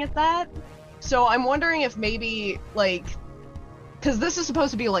hinting at that. So I'm wondering if maybe, like, because this is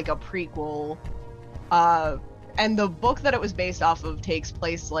supposed to be like a prequel, and the book that it was based off of takes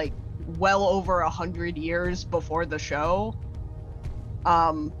place like well over 100 years before the show.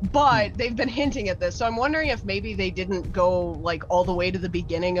 But they've been hinting at this, so I'm wondering if maybe they didn't go like all the way to the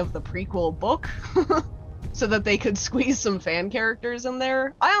beginning of the prequel book so that they could squeeze some fan characters in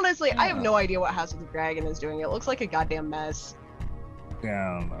there. I have no idea what House of the Dragon is doing. It looks like a goddamn mess.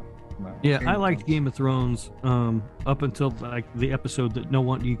 Yeah, I don't know. No. Yeah, I liked Game of Thrones up until like the episode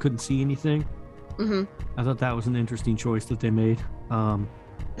that you couldn't see anything. Mm-hmm. I thought that was an interesting choice that they made. And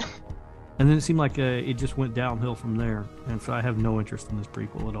then it seemed like it just went downhill from there. And so I have no interest in this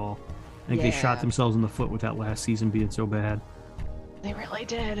prequel at all. I think they shot themselves in the foot with that last season being so bad. They really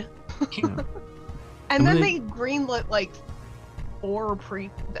did. Yeah. And then they greenlit like 4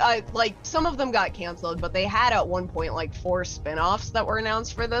 like some of them got canceled, but they had at one point like 4 spin-offs that were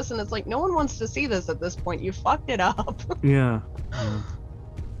announced for this, and it's like no one wants to see this at this point. You fucked it up. Yeah.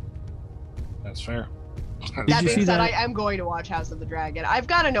 That's fair. That being said, I am going to watch House of the Dragon. I've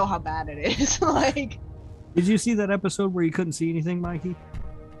got to know how bad it is. Like, did you see that episode where you couldn't see anything, Mikey?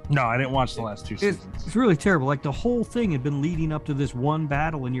 No, I didn't watch the last 2 seasons. It's really terrible. Like the whole thing had been leading up to this one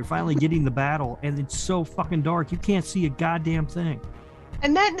battle, and you're finally getting the battle, and it's so fucking dark you can't see a goddamn thing.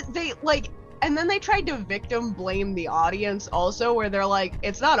 And then they tried to victim blame the audience also, where they're like,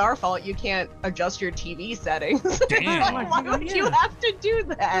 it's not our fault you can't adjust your TV settings. Damn. Like, why would you have to do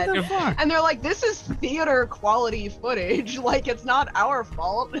that? What the fuck? And they're like, this is theater quality footage. Like, it's not our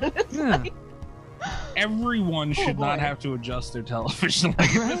fault. It's like, Everyone should not have to adjust their television.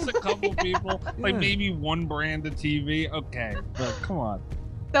 Like, if it's a couple people, like Yeah. maybe one brand of TV, okay. But come on.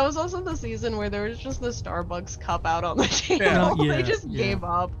 that was also the season where there was just the Starbucks cup out on the table. Yeah, They just gave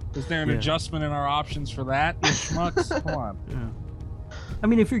up. Is there an adjustment in our options for that? You schmucks? Come on. Yeah. I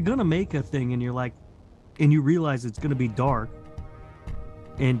mean, if you're gonna make a thing and you realize it's gonna be dark,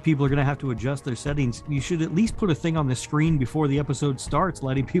 and people are gonna have to adjust their settings, you should at least put a thing on the screen before the episode starts,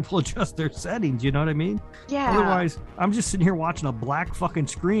 letting people adjust their settings. You know what I mean? Yeah. Otherwise, I'm just sitting here watching a black fucking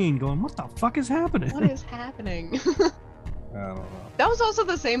screen, going, "What the fuck is happening?" What is happening? I don't know. That was also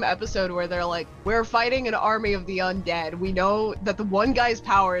the same episode where they're like, we're fighting an army of the undead. We know that the one guy's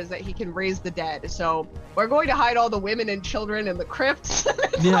power is that he can raise the dead. So we're going to hide all the women and children in the crypts.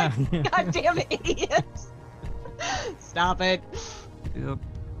 It's Yeah, like, yeah. goddamn idiots. Stop it. Yep.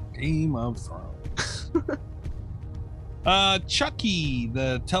 Game of Thrones. Chucky,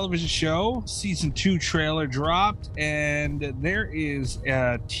 the television show, season 2 trailer dropped, and there is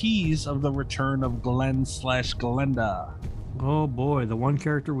a tease of the return of Glenn/Glenda. Oh boy, the one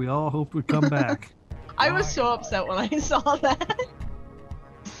character we all hoped would come back. I was so upset when I saw that.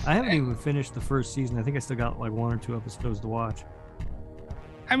 I haven't even finished the first season. I think I still got like 1 or 2 episodes to watch.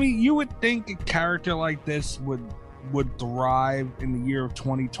 I mean, you would think a character like this would thrive in the year of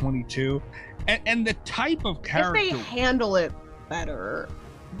 2022, and the type of character. If they handle it better.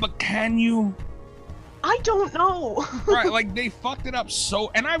 But can you? I don't know. Right, like they fucked it up so,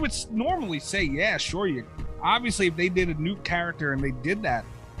 and I would normally say, yeah, sure, you obviously if they did a new character and they did that,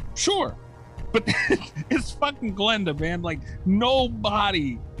 sure, but it's fucking Glenda, man. Like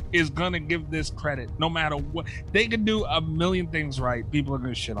nobody is gonna give this credit, no matter what. They could do a million things right, people are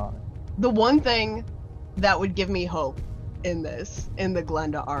gonna shit on it. The one thing that would give me hope in the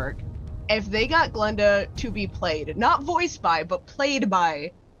Glenda arc, if they got Glenda to be played, not voiced by, but played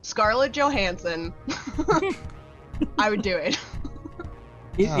by Scarlett Johansson, I would do it.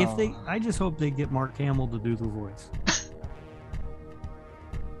 If they, I just hope they get Mark Hamill to do the voice.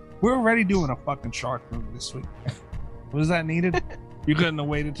 We're already doing a fucking shark movie this week. Was that needed? You couldn't have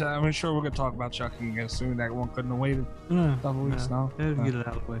waited till, I'm sure we're gonna talk about Chucky again soon. That one couldn't have waited couple weeks now. Get it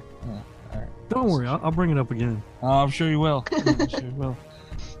out of the way. Yeah. All right. Don't worry, I'll bring it up again. I'm sure you will. I'm sure you will.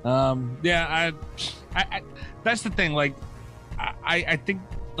 Yeah, I that's the thing. Like, I think,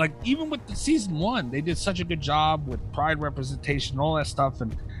 like, even with the season 1, they did such a good job with pride representation, all that stuff,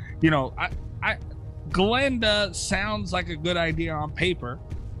 and you know, Glenda sounds like a good idea on paper,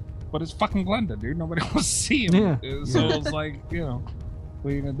 but it's fucking Glenda, dude. Nobody wants to see him. Yeah. So it's like, you know,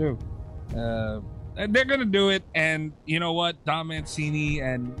 what are you gonna do? And they're gonna do it, and you know what, Don Mancini,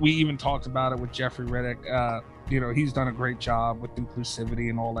 and we even talked about it with Jeffrey Reddick. You know, he's done a great job with inclusivity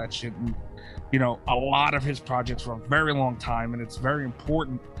and all that shit, and you know, a lot of his projects for a very long time, and it's very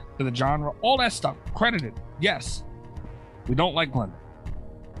important to the genre. All that stuff, credited. Yes, we don't like Glenda.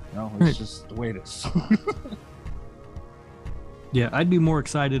 No, it's just the way it is. Yeah, I'd be more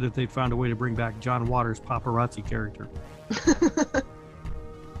excited if they found a way to bring back John Waters' paparazzi character.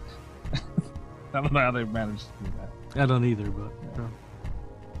 I don't know how they've managed to do that. I don't either, but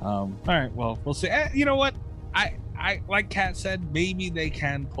all right, well, we'll see. You know what? I like Kat said, maybe they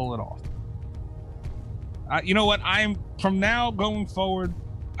can pull it off. You know what? I'm from now going forward,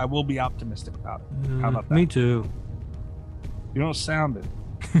 I will be optimistic about it. How about that? Me too. You don't sound it.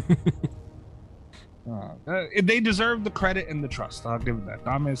 They deserve the credit and the trust. I'll give it that.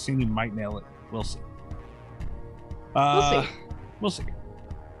 Don Mancini might nail it. We'll see. We'll see.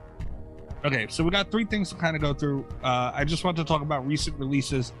 Okay, so we got 3 things to kind of go through. I just want to talk about recent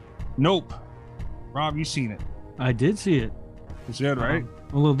releases. Nope. Rob, you seen it? I did see it. It's good, right?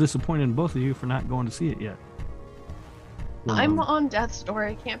 I'm a little disappointed in both of you for not going to see it yet. I'm on death's door.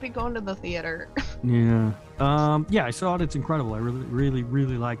 I can't be going to the theater. Yeah. Yeah, I saw it. It's incredible. I really, really,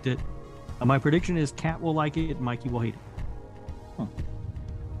 really liked it. My prediction is Kat will like it, Mikey will hate it.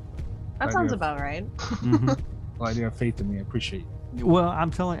 That sounds about right. Mm-hmm. Well, you have faith in me. I appreciate you. Well, I'll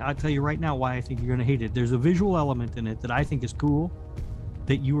tell you right now why I think you're going to hate it. There's a visual element in it that I think is cool,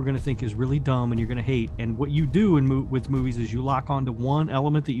 that you are going to think is really dumb and you're going to hate. And what you do with movies is you lock onto one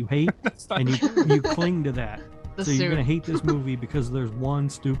element that you hate and you cling to that. So you're going to hate this movie because there's one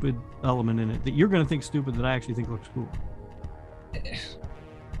stupid element in it that you're going to think stupid that I actually think looks cool.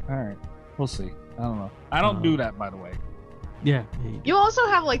 All right. We'll see. I don't know. I don't do that, by the way. Yeah. You also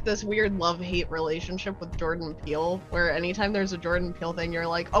have like this weird love-hate relationship with Jordan Peele, where anytime there's a Jordan Peele thing, you're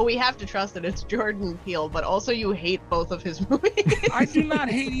like, oh, we have to trust that it's Jordan Peele, but also you hate both of his movies. I do not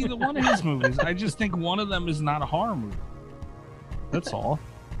hate either one of his movies. I just think one of them is not a horror movie. That's all.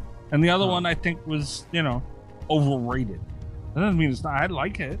 And the other one I think was, overrated. That doesn't mean it's not. I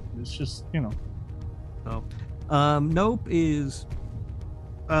like it. It's just, Nope is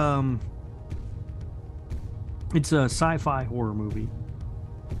it's a sci-fi horror movie.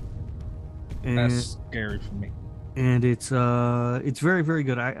 And, that's scary for me. And it's very, very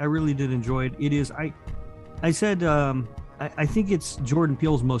good. I really did enjoy it. It is I said I think it's Jordan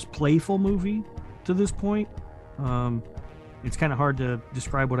Peele's most playful movie to this point. It's kind of hard to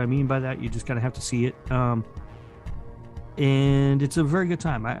describe what I mean by that. You just kind of have to see it. And it's a very good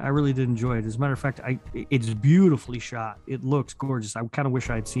time. I really did enjoy it. As a matter of fact, it's beautifully shot. It looks gorgeous. I kind of wish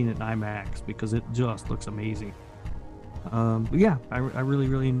I had seen it in IMAX because it just looks amazing. But yeah, I really,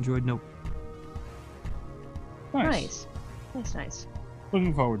 really enjoyed Nope. Nice.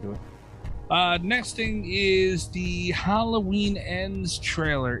 Looking forward to it. Next thing is the Halloween Ends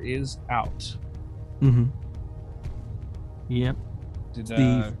trailer is out. Mm-hmm. Yep.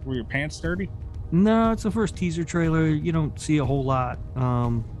 Were your pants dirty? No, it's the first teaser trailer. You don't see a whole lot.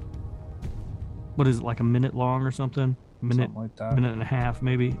 What is it, like a minute long or something? Something like that. Minute and a half,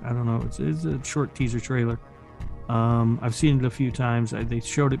 maybe. I don't know. It's a short teaser trailer. I've seen it a few times. They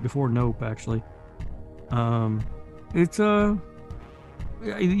showed it before Nope, actually. It's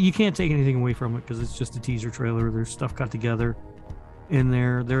you can't take anything away from it because it's just a teaser trailer. There's stuff cut together in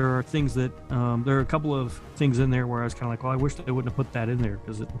there. There are things that there are a couple of things in there where I was kind of like, well, I wish they wouldn't have put that in there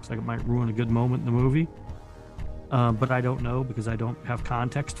because it looks like it might ruin a good moment in the movie. But I don't know because I don't have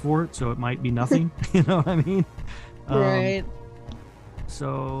context for it, so it might be nothing. You know what I mean? Right.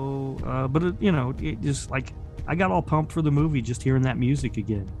 So, but it just like I got all pumped for the movie just hearing that music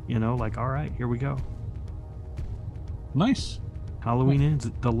again. Like, all right, here we go. Nice. Halloween Ends,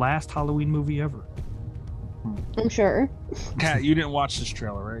 the last Halloween movie ever. I'm sure. Kat, you didn't watch this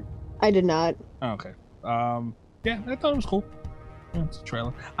trailer, right? I did not. Oh, okay. Yeah, I thought it was cool. Yeah, it's a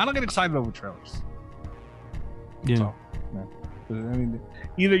trailer. I don't get excited over trailers. Yeah. So, I mean,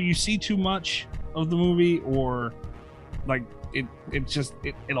 either you see too much of the movie, or like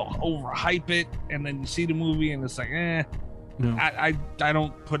it'll overhype it, and then you see the movie and it's like, No. I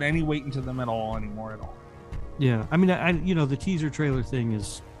don't put any weight into them at all anymore at all. Yeah, I mean, the teaser trailer thing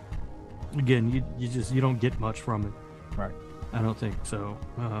is, again, you don't get much from it, right? I don't think so.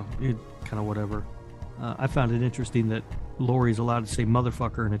 It kind of whatever. I found it interesting that Lori's allowed to say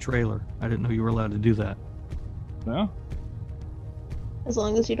motherfucker in a trailer. I didn't know you were allowed to do that. No. As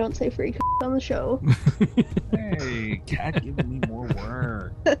long as you don't say freak on the show. Hey, Kat, giving me more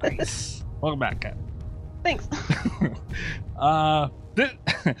work. Nice. Welcome back, Kat. Thanks.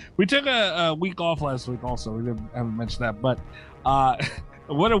 We took a week off last week also. We haven't mentioned that, but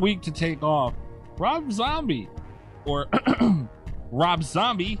what a week to take off. Rob Zombie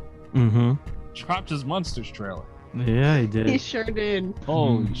dropped his Monsters trailer. Yeah, he did. He sure did.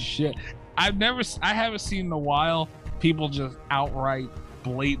 Holy shit. I haven't seen in a while people just outright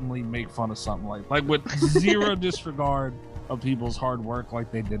blatantly make fun of something like with zero disregard of people's hard work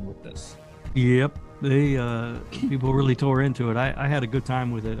like they did with this. Yep. They people really tore into it. I had a good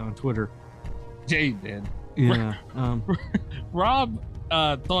time with it on Twitter. Jay did. Yeah. Rob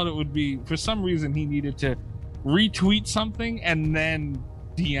thought it would be, for some reason he needed to retweet something and then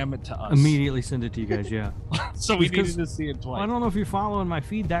DM it to us. Immediately send it to you guys, yeah. So we needed to see it twice. I don't know if you're following my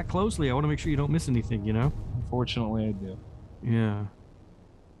feed that closely. I want to make sure you don't miss anything, Unfortunately, I do. Yeah.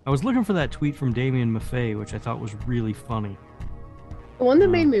 I was looking for that tweet from Damien Maffei, which I thought was really funny. The one that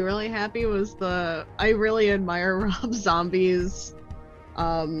made me really happy was I really admire Rob Zombie's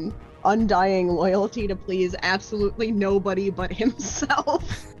undying loyalty to please absolutely nobody but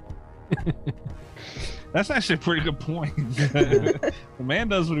himself. That's actually a pretty good point. The man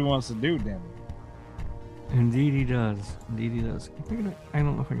does what he wants to do, damn it. Indeed he does. Indeed he does. I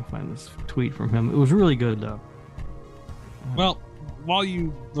don't know if I can find this tweet from him. It was really good, though. Well, while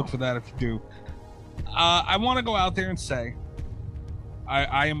you look for that, if you do, I want to go out there and say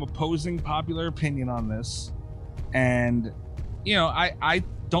I am opposing popular opinion on this. And, you know, I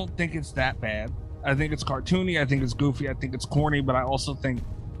don't think it's that bad. I think it's cartoony. I think it's goofy. I think it's corny. But I also think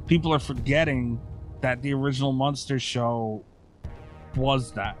people are forgetting that the original Monsters show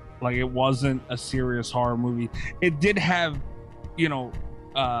was that. Like, it wasn't a serious horror movie. It did have, you know,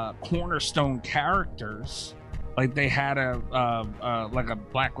 cornerstone characters. Like, they had like a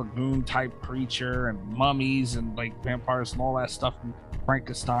Black Lagoon type creature and mummies and like vampires and all that stuff and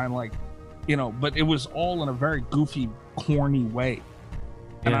Frankenstein, like, you know, but it was all in a very goofy, corny way.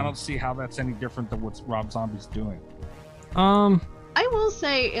 And I don't see how that's any different than what Rob Zombie's doing. I will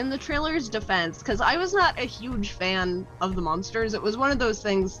say, in the trailer's defense, because I was not a huge fan of the Monsters, it was one of those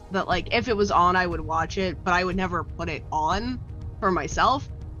things that, like, if it was on, I would watch it, but I would never put it on for myself.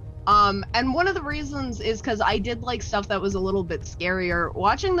 And one of the reasons is because I did like stuff that was a little bit scarier.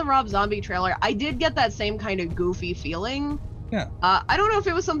 Watching the Rob Zombie trailer, I did get that same kind of goofy feeling. Yeah. I don't know if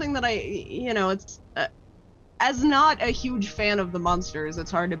it was something that it's... as not a huge fan of the Monsters,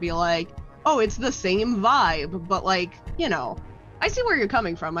 it's hard to be like, oh, it's the same vibe, but, like, you know... I see where you're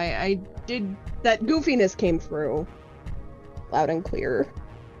coming from. I did, that goofiness came through loud and clear.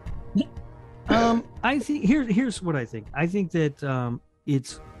 I think here's what I think. I think that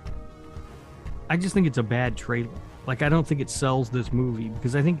I just think it's a bad trailer. Like, I don't think it sells this movie,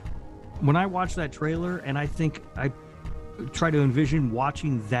 because I think when I watch that trailer and I think I try to envision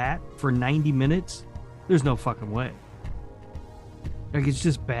watching that for 90 minutes, there's no fucking way. Like, it's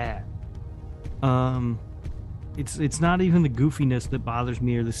just bad. It's not even the goofiness that bothers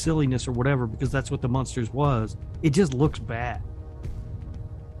me or the silliness or whatever, because that's what the Monsters was. It just looks bad.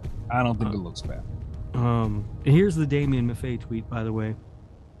 I don't think it looks bad. Here's the Damien Maffei tweet, by the way.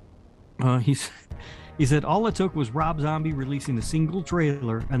 He said, all it took was Rob Zombie releasing a single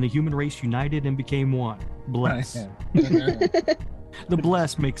trailer and the human race united and became one. Bless. The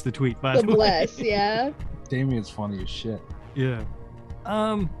bless makes the tweet, by the way. The bless, yeah. Damien's funny as shit. Yeah.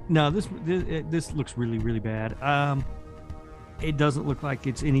 No, this looks really, really bad. It doesn't look like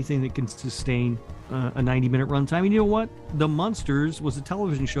it's anything that can sustain a 90-minute runtime. And you know what? The Monsters was a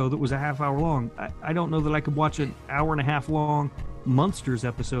television show that was a half hour long. I don't know that I could watch an hour and a half long Monsters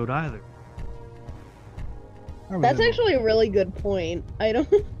episode either. That's actually a really good point. I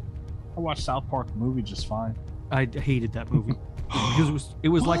watched South Park the movie just fine. I hated that movie because it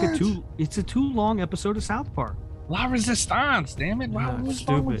was like it's a too long episode of South Park. La Resistance, damn it. Wow, what's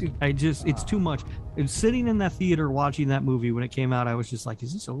wrong with you? It's too much. And sitting in that theater watching that movie when it came out, I was just like,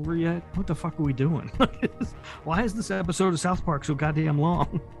 is this over yet? What the fuck are we doing? Why is this episode of South Park so goddamn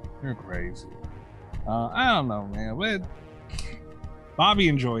long? You're crazy. I don't know, man. But Bobby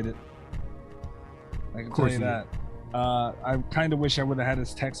enjoyed it. I can tell you that. I kind of wish I would have had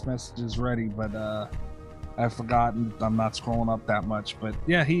his text messages ready, but I've forgotten. I'm not scrolling up that much. But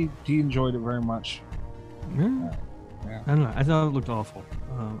yeah, he enjoyed it very much. Yeah. I don't know. I thought it looked awful.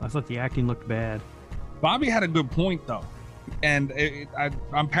 I thought the acting looked bad. Bobby had a good point, though. And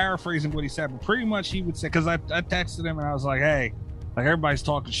I'm paraphrasing what he said, but pretty much he would say, because I texted him and I was like, hey, like, everybody's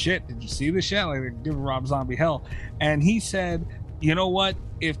talking shit. Did you see this shit? Like, they're giving Rob Zombie hell. And he said, you know what?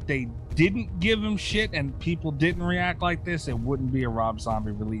 If they didn't give him shit and people didn't react like this, it wouldn't be a Rob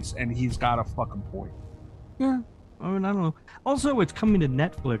Zombie release. And he's got a fucking point. Yeah. I mean, I don't know. Also, it's coming to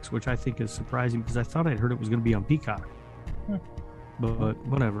Netflix, which I think is surprising because I thought I'd heard it was going to be on Peacock. But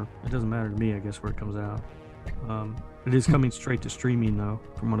whatever. It doesn't matter to me, I guess, where it comes out. It is coming straight to streaming, though,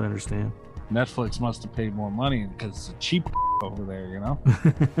 from what I understand. Netflix must have paid more money because it's a cheap over there, you know?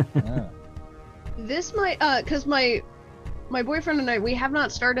 Yeah. This might, because my boyfriend and I, we have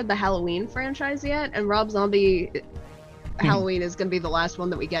not started the Halloween franchise yet, and Rob Zombie Halloween is going to be the last one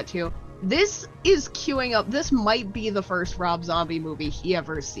that we get to. This is queuing up. This might be the first Rob Zombie movie he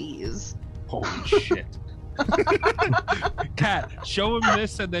ever sees. Holy shit. Kat, show him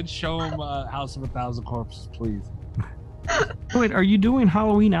this and then show him House of a Thousand Corpses, please. Wait, are you doing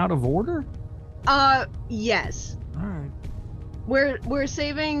Halloween out of order? Yes. All right. We're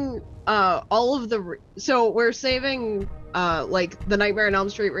saving all of the we're saving like the Nightmare on Elm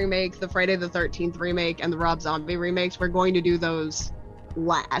Street remake, the Friday the 13th remake, and the Rob Zombie remakes. We're going to do those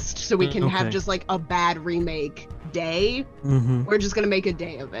last, so we can have just like a bad remake day. We're just gonna make a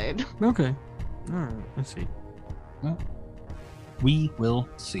day of it. Okay. All right. Let's see. Well, we will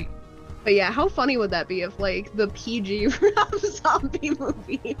see. But yeah, how funny would that be if like the PG Rob Zombie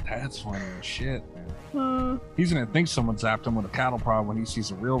movie? That's funny as shit, man. He's gonna think someone zapped him with a cattle prod when he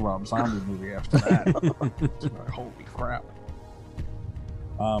sees a real Rob Zombie movie after that. Like, holy crap.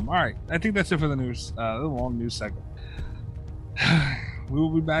 All right, I think that's it for the news. A long news segment. We will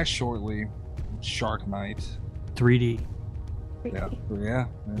be back shortly. Shark Night. 3D. Yeah, it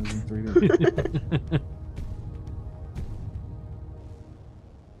was in 3D.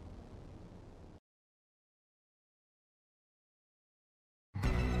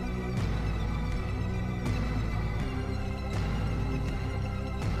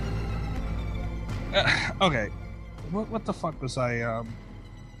 Okay, what the fuck was I?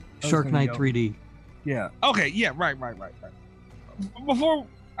 Shark Night 3D. Yeah. Okay. Yeah. Right. Before,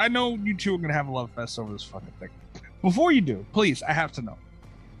 I know you two are gonna have a love fest over this fucking thing. Before you do, please, I have to know,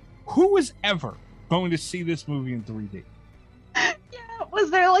 who is ever going to see this movie in 3D? Yeah. Was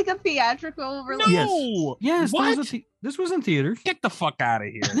there like a theatrical release? No. Yes. What? This was in theaters. Get the fuck out of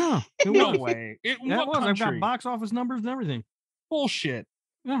here. No. No way. That was. I've got Country? box office numbers and everything. Bullshit.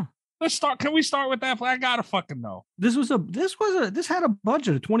 Yeah. Let's start. Can we start with that? I gotta fucking know. This had a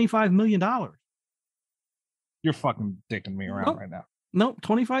budget of $25 million. You're fucking dicking me around right now. Nope,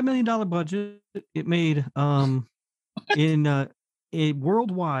 $25 million budget. It made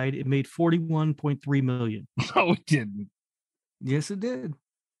worldwide it made $41.3 million. No, it didn't. Yes, it did.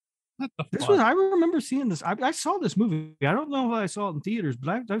 What the This fuck? was. I remember seeing this. I saw this movie. I don't know if I saw it in theaters,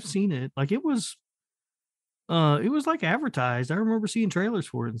 but I've seen it. Like it was like advertised. I remember seeing trailers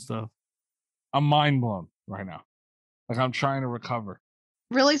for it and stuff. I'm mind blown right now. Like I'm trying to recover.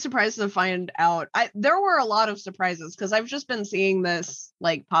 Really surprised to find out. There were a lot of surprises because I've just been seeing this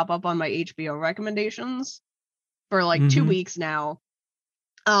like pop up on my HBO recommendations for like 2 weeks now.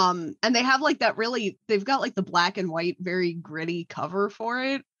 And they have like they've got like the black and white, very gritty cover for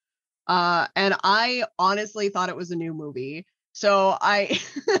it. And I honestly thought it was a new movie. So I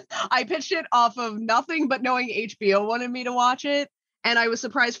pitched it off of nothing but knowing HBO wanted me to watch it. And I was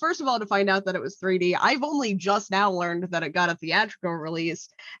surprised, first of all, to find out that it was 3D. I've only just now learned that it got a theatrical release.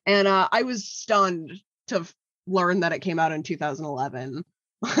 And I was stunned to learn that it came out in 2011.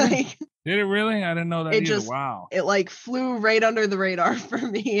 Like, did it really? I didn't know that either. Wow. It like flew right under the radar for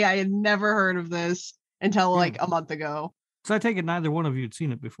me. I had never heard of this until like a month ago. So I take it neither one of you had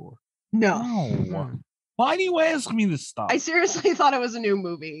seen it before. No. Why do you ask me this stuff? I seriously thought it was a new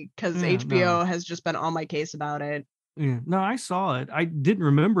movie because HBO has just been on my case about it. Yeah, no, I saw it. I didn't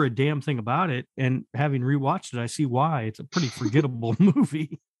remember a damn thing about it, and having rewatched it, I see why. It's a pretty forgettable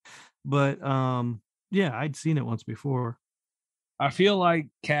movie. But yeah, I'd seen it once before. I feel like,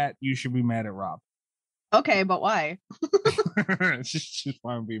 Kat, you should be mad at Rob. Okay, but why? just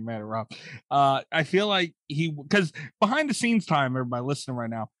why I'm being mad at Rob. I feel like because behind the scenes time, everybody listening right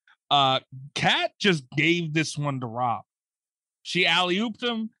now, Kat just gave this one to Rob. She alley-ooped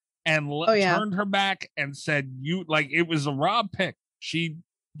him and turned her back and said, it was a Rob pick. She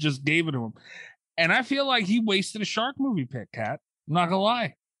just gave it to him. And I feel like he wasted a shark movie pick, Kat. I'm not gonna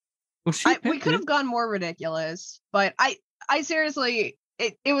lie. Well, we could have gone more ridiculous, but I seriously,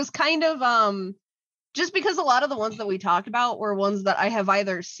 it was kind of just because a lot of the ones that we talked about were ones that I have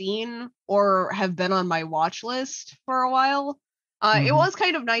either seen or have been on my watch list for a while. It was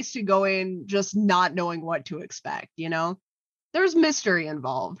kind of nice to go in just not knowing what to expect, you know? There's mystery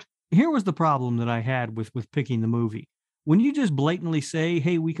involved. Here was the problem that I had with picking the movie. When you just blatantly say,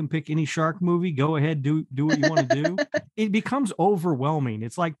 hey, we can pick any shark movie, go ahead, do what you want to do, it becomes overwhelming.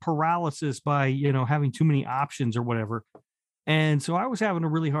 It's like paralysis by, having too many options or whatever. And so I was having a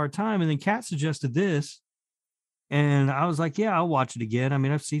really hard time. And then Kat suggested this. And I was like, yeah, I'll watch it again. I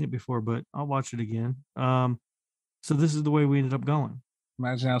mean, I've seen it before, but I'll watch it again. So this is the way we ended up going.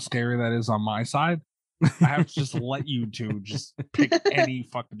 Imagine how scary that is on my side. I have to just let you two just pick any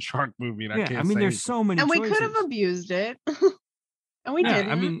fucking shark movie. And I mean, there's so many and choices. We could have abused it. And we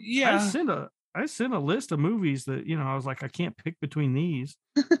didn't. I mean, I sent a list of movies that, I was like, I can't pick between these.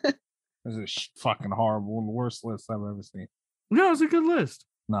 This is fucking horrible. One of the worst lists I've ever seen. No, it was a good list.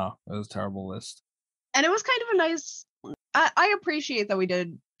 No, it was a terrible list. And it was kind of a nice, I appreciate that we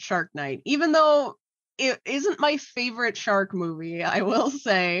did Shark Night, even though it isn't my favorite shark movie, I will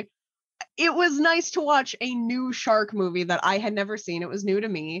say. It was nice to watch a new shark movie that I had never seen. It was new to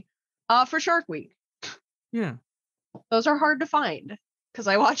me for Shark Week. Yeah. Those are hard to find because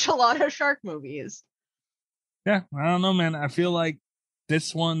I watch a lot of shark movies. Yeah, I don't know, man. I feel like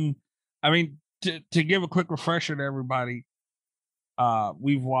this one, I mean, to give a quick refresher to everybody,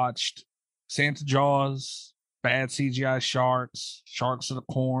 We've watched Santa Jaws, bad CGI sharks, Sharks of the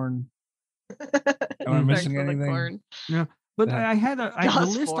Corn. Am I missing anything? Yeah, but Yeah. I had the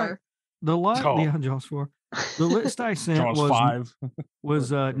Jaws list. 4. Yeah, Jaws 4. The list I sent Jaws 5.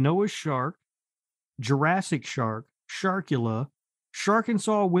 was Noah's Shark, Jurassic Shark, Sharkula,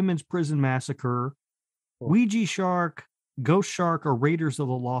 Sharkensaw Women's Prison Massacre, Ouija Shark, Ghost Shark, or Raiders of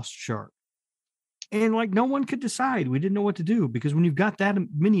the Lost Shark. And like no one could decide. We didn't know what to do because when you've got that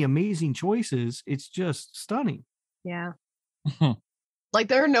many amazing choices, it's just stunning. Yeah. Like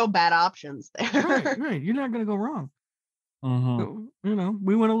there are no bad options there. Right. You're not going to go wrong. Mhm. So, you know,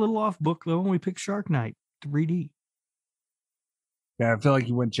 we went a little off book though, and we picked Shark Night 3D. Yeah, I feel like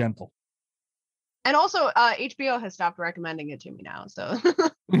you went gentle. And also, HBO has stopped recommending it to me now. So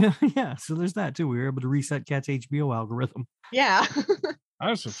Yeah, so there's that too. We were able to reset Cat's HBO algorithm. yeah. I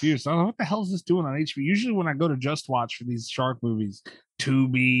was confused. I don't know what the hell is this doing on HBO. Usually when I go to Just Watch for these shark movies,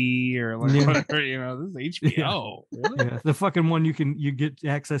 Tubi or like Yeah. whatever, you know, this is HBO. Really? Yeah, the fucking one you get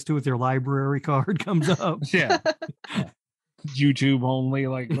access to with your library card comes up. Yeah. YouTube only.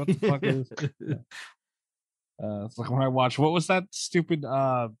 Like what the fuck is? It's like when I watch. What was that stupid?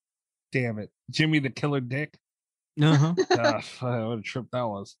 Damn it, Jimmy the Killer Dick. Uh-huh. What a trip that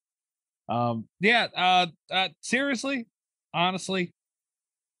was. Seriously, honestly,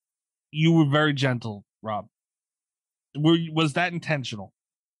 you were very gentle, Rob. Was that intentional?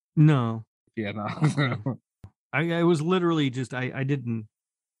 No. Yeah, no. I was literally just I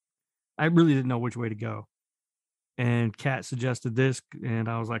really didn't know which way to go. And Kat suggested this, and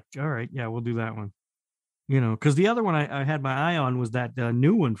I was like, all right, yeah, we'll do that one. You know, because the other one I had my eye on was that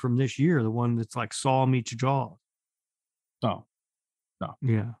new one from this year, the one that's like Saw meets Jaws. No.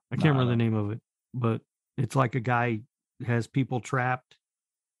 Yeah, I can't remember the name of it, but it's like a guy has people trapped,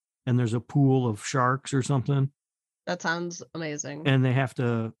 and there's a pool of sharks or something, That sounds amazing. and they have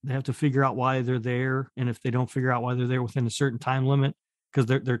to figure out why they're there, and if they don't figure out why they're there within a certain time limit, because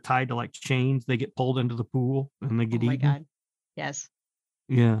they're tied to like chains, they get pulled into the pool and they get Oh my eaten. god. Yes.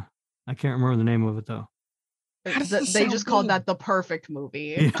 Yeah, I can't remember the name of it though. They just called that the perfect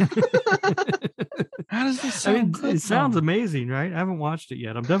movie. How does this I sound mean, good, it sounds though? amazing, right? I haven't watched it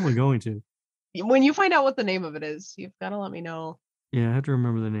yet. I'm definitely going to. When you find out what the name of it is, you've got to let me know. Yeah, I have to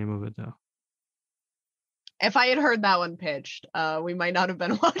remember the name of it though. If I had heard that one pitched, we might not have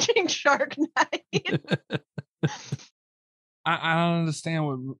been watching Shark Night. I don't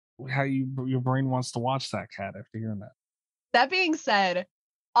understand how your brain wants to watch that, Cat, after hearing that. That being said,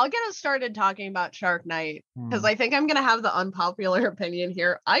 I'll get us started talking about Shark Night because I think I'm going to have the unpopular opinion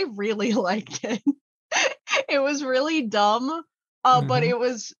here. I really liked it. It was really dumb, but it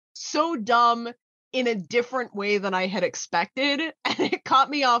was so dumb in a different way than I had expected, and it caught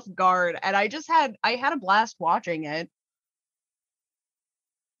me off guard. And I had a blast watching it.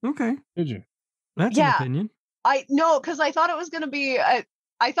 Okay. Did you? That's Yeah. an opinion. I no, because I thought it was going to be.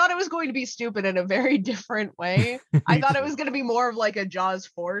 I thought it was going to be stupid in a very different way. I thought it was going to be more of like a Jaws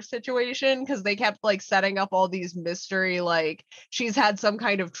 4 situation because they kept like setting up all these mystery, like she's had some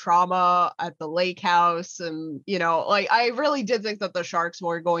kind of trauma at the lake house. And, you know, like I really did think that the sharks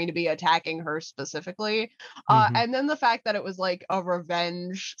were going to be attacking her specifically. And then the fact that it was like a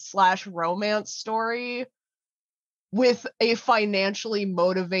revenge / romance story with a financially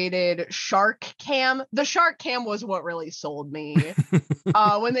motivated shark cam. The shark cam was what really sold me.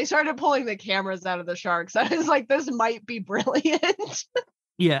 When they started pulling the cameras out of the sharks, I was like, this might be brilliant.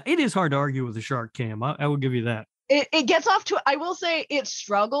 Yeah, it is hard to argue with the shark cam. I will give you that. It gets off to, I will say it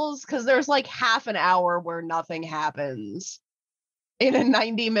struggles because there's like half an hour where nothing happens in a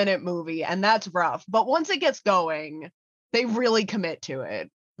 90-minute movie, and that's rough. But once it gets going, they really commit to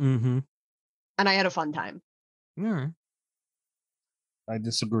it. Mm-hmm. And I had a fun time. All right. I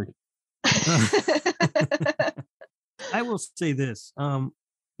disagree. I will say this.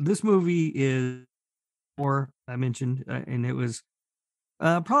 This movie is, or I mentioned, and it was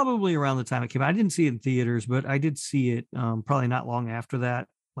probably around the time it came out. I didn't see it in theaters, but I did see it probably not long after that,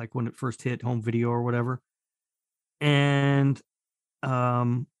 like when it first hit home video or whatever. And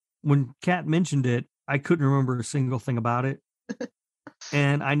when Kat mentioned it, I couldn't remember a single thing about it.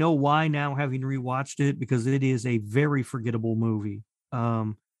 And I know why now, having rewatched it, because it is a very forgettable movie.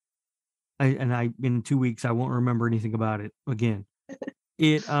 In 2 weeks I won't remember anything about it again.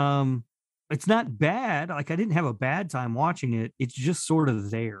 It's not bad. Like I didn't have a bad time watching it. It's just sort of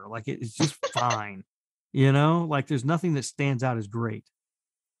there. Like it's just fine. You know, like there's nothing that stands out as great.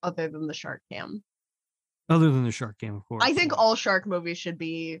 Other than the shark cam. Other than the shark cam, of course. I think all shark movies should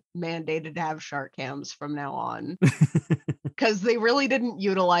be mandated to have shark cams from now on. because they really didn't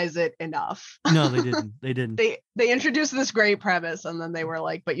utilize it enough. No, they didn't. They didn't. They introduced this great premise, and then they were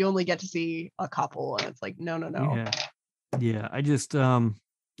like, "But you only get to see a couple," and it's like, no. Yeah. I just Going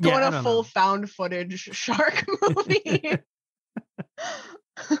a full found footage shark movie.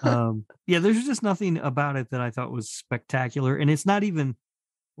 There's just nothing about it that I thought was spectacular, and it's not even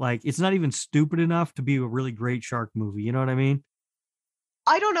stupid enough to be a really great shark movie. You know what I mean?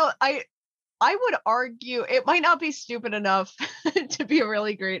 I don't know. I would argue it might not be stupid enough to be a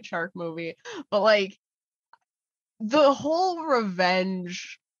really great shark movie, but like the whole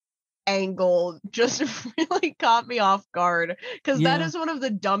revenge angle just really caught me off guard, because that is one of the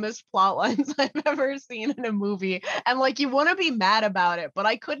dumbest plot lines I've ever seen in a movie. And like, you want to be mad about it, but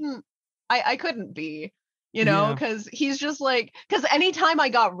I couldn't be, because he's just like, because anytime I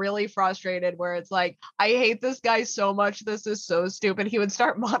got really frustrated where it's like, I hate this guy so much, this is so stupid, he would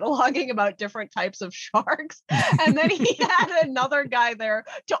start monologuing about different types of sharks. And then he had another guy there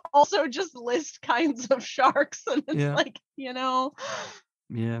to also just list kinds of sharks. And it's like,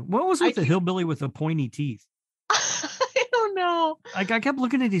 Yeah. What was with the hillbilly with the pointy teeth? I don't know. Like, I kept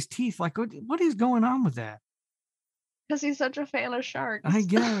looking at his teeth like, what is going on with that? Because he's such a fan of sharks. I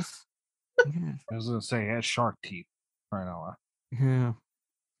guess. I was gonna say, he has shark teeth right now. Yeah.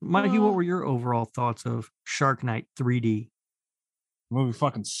 Mikey, what were your overall thoughts of Shark Night 3D? The movie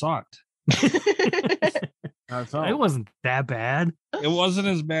fucking sucked. It wasn't that bad. It wasn't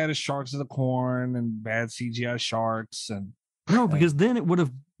as bad as Sharks of the Corn and bad CGI sharks. And no, because then it would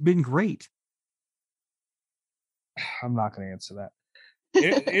have been great. I'm not going to answer that.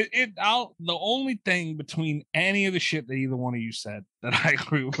 The only thing between any of the shit that either one of you said that I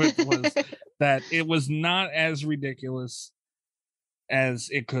agree with was that it was not as ridiculous as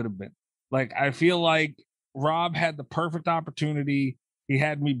it could have been. Like, I feel like Rob had the perfect opportunity. He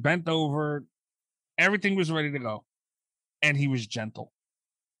had me bent over. Everything was ready to go. And he was gentle,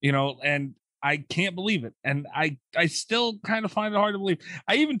 and I can't believe it. And I still kind of find it hard to believe.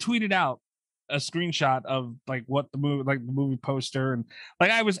 I even tweeted out a screenshot of like what the movie poster, and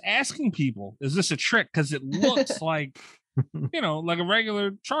like I was asking people, is this a trick? Because it looks like like a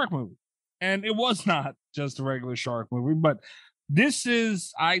regular shark movie, and it was not just a regular shark movie. But this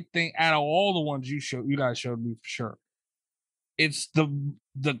is, I think, out of all the ones you guys showed me, for sure, it's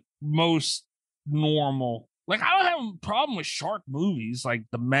the most normal. Like, I don't have a problem with shark movies like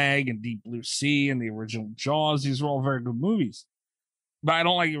The Meg and Deep Blue Sea and the original Jaws. These are all very good movies. But I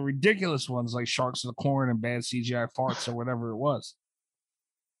don't like the ridiculous ones like Sharks of the Corn and bad CGI farts or whatever it was.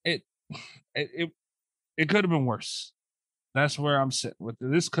 It could have been worse. That's where I'm sitting with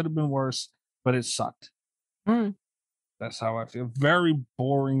it. This could have been worse, but it sucked. That's how I feel. Very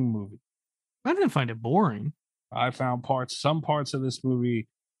boring movie. I didn't find it boring. I found some parts of this movie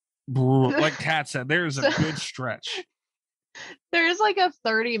brutal. Like Kat said, there's a good stretch. There's like a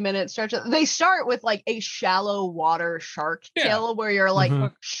 30-minute stretch. They start with like a shallow water shark kill where you're like,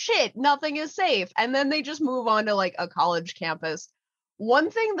 shit, nothing is safe. And then they just move on to like a college campus.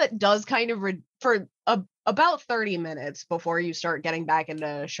 One thing that does kind of for about 30 minutes before you start getting back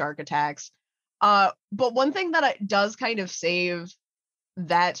into shark attacks. But one thing that does kind of save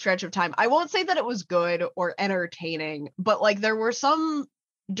that stretch of time, I won't say that it was good or entertaining, but like there were some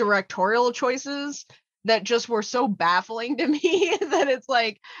directorial choices that just were so baffling to me that it's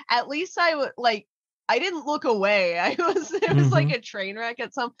like, at least I didn't look away. It was like a train wreck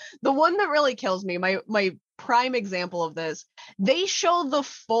at the one that really kills me. My prime example of this, they show the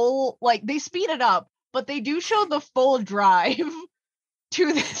full, like they speed it up, but they do show the full drive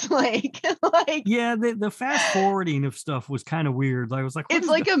to this lake. Like, yeah, the fast forwarding of stuff was kind of weird. I was like, it's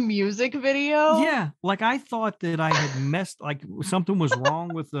like a music video. Yeah, like I thought that I had like something was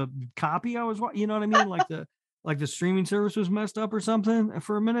wrong with the copy I was watching. You know what I mean? Like the streaming service was messed up or something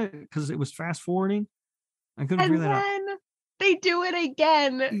for a minute because it was fast forwarding. I couldn't figure that out. And then they do it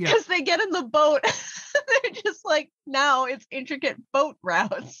again because they get in the boat. They're just like, now it's intricate boat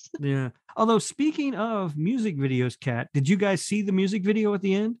routes. Yeah. Although, speaking of music videos, Kat, did you guys see the music video at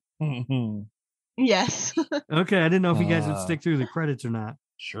the end? Yes. Okay, I didn't know if you guys would stick through the credits or not.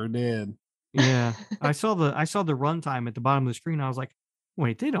 Sure did. Yeah, I saw the runtime at the bottom of the screen. I was like,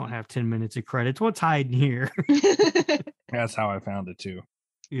 wait, they don't have 10 minutes of credits. What's hiding here? That's how I found it too.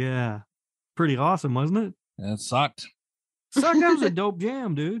 Yeah, pretty awesome, wasn't it? It sucked. That was a dope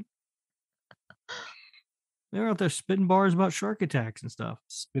jam, dude. They're out there spitting bars about shark attacks and stuff.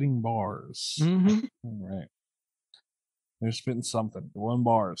 Spitting bars. Mm-hmm. All right. They're spitting something. They're one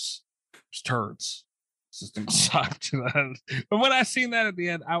bars. It's turds. This thing sucked. But when I seen that at the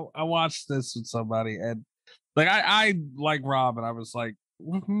end, I watched this with somebody, and like I like Rob, and I was like,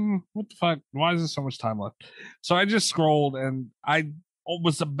 what the fuck? Why is there so much time left? So I just scrolled and I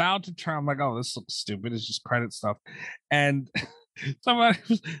was about to turn. I'm like, oh, this looks stupid. It's just credit stuff. And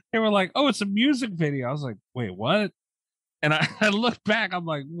they were like, oh, it's a music video. I was like, wait, what? And I looked back. I'm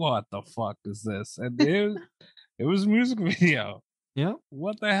like, what the fuck is this? And it was a music video. Yeah.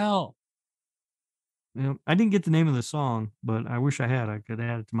 What the hell? Yeah. I didn't get the name of the song, but I wish I had. I could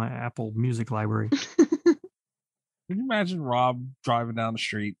add it to my Apple Music library. Can you imagine Rob driving down the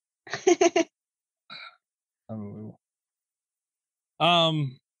street? Unbelievable.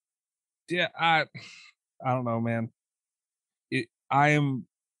 Yeah, I don't know, man.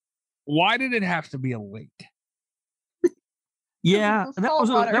 Why did it have to be a lake? Yeah, that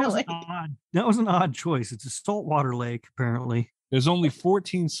was an odd choice. It's a saltwater lake, apparently. There's only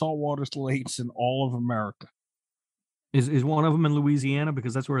 14 saltwater lakes in all of America. Is one of them in Louisiana?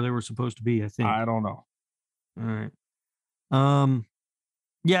 Because that's where they were supposed to be, I think. I don't know. All right.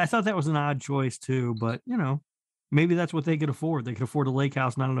 Yeah, I thought that was an odd choice too, but maybe that's what they could afford. They could afford a lake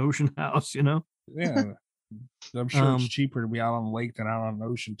house, not an ocean house, Yeah. I'm sure it's cheaper to be out on the lake than out on the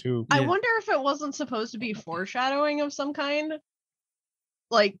ocean too. I wonder if it wasn't supposed to be foreshadowing of some kind.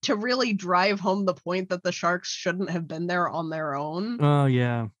 Like to really drive home the point that the sharks shouldn't have been there on their own. Oh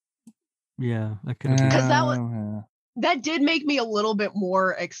yeah. Yeah, that could have been. Because that did make me a little bit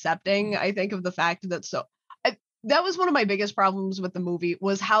more accepting, I think, of the fact that that was one of my biggest problems with the movie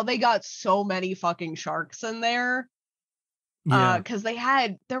was how they got so many fucking sharks in there. Yeah. Because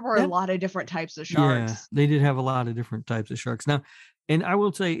there were a lot of different types of sharks. Yeah, they did have a lot of different types of sharks. Now, and I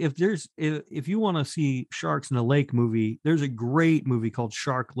will say, if you want to see sharks in a lake movie, there's a great movie called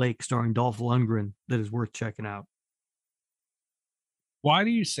Shark Lake starring Dolph Lundgren that is worth checking out. Why do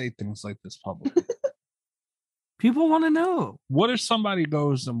you say things like this publicly? People want to know. What if somebody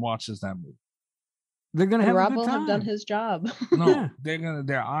goes and watches that movie? They're gonna have Rob a good will time. have done his job. No,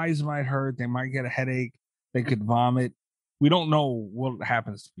 their eyes might hurt. They might get a headache. They could vomit. We don't know what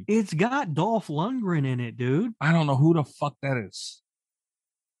happens to people. It's got Dolph Lundgren in it, dude. I don't know who the fuck that is.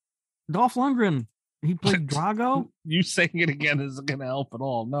 Dolph Lundgren. He played Drago. You saying it again isn't going to help at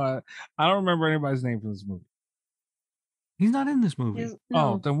all. No, I don't remember anybody's name from this movie. He's not in this movie.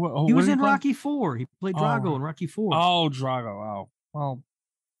 Oh, then what? He was in Rocky IV. He played Drago in Rocky IV. Oh, Drago. Oh, well.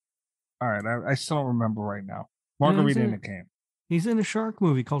 All right. I still don't remember right now. Margarita in a can. He's in a shark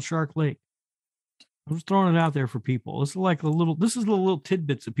movie called Shark Lake. I'm just throwing it out there for people. This is the little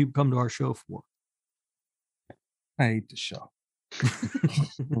tidbits that people come to our show for. I hate the show.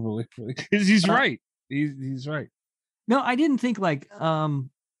 Really. He's right. He's right. No, I didn't think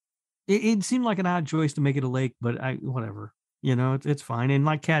it seemed like an odd choice to make it a lake, but whatever. It's fine. And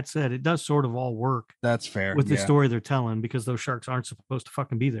like Kat said, it does sort of all work. That's fair. With the story they're telling, because those sharks aren't supposed to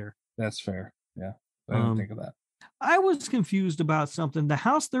fucking be there. That's fair. Yeah. I didn't think of that. I was confused about something. The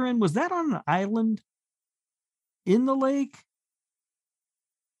house they're in, was that on an island in the lake?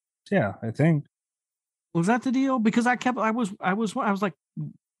 Yeah, I think. Was that the deal? Because I was like,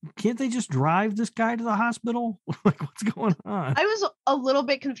 can't they just drive this guy to the hospital? Like, what's going on? I was a little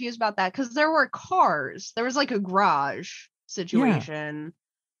bit confused about that because there were cars. There was like a garage situation.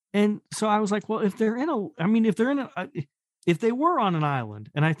 Yeah. And so I was like, well, if they were on an island,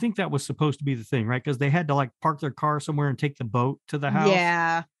 and I think that was supposed to be the thing, right? Because they had to like park their car somewhere and take the boat to the house.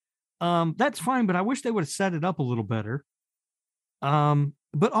 Yeah. That's fine, but I wish they would have set it up a little better.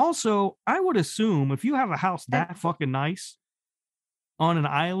 But also, I would assume if you have a house that fucking nice on an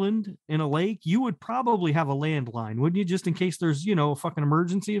island in a lake, you would probably have a landline, wouldn't you? Just in case there's, a fucking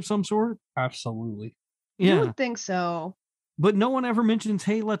emergency of some sort. Absolutely. Yeah. You would think so. But no one ever mentions,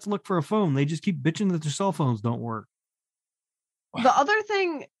 hey, let's look for a phone. They just keep bitching that their cell phones don't work. The other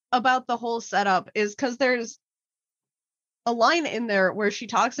thing about the whole setup is because there's a line in there where she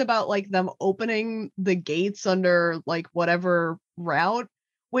talks about like them opening the gates under like whatever route,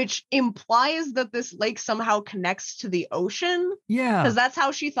 which implies that this lake somehow connects to the ocean. Yeah. Because that's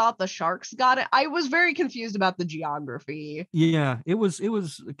how she thought the sharks got it. I was very confused about the geography. Yeah, it was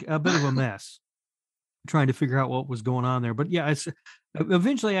a bit of a mess trying to figure out what was going on there. But yeah,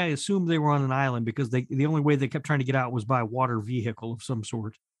 eventually I assumed they were on an island because the only way they kept trying to get out was by a water vehicle of some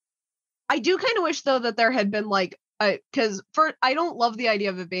sort. I do kind of wish though that there had been like, because I don't love the idea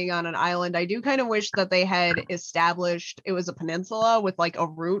of it being on an island. I do kind of wish that they had established it was a peninsula with like a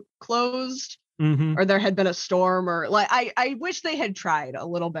route closed, or there had been a storm, or like I wish they had tried a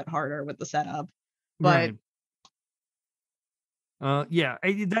little bit harder with the setup. But yeah,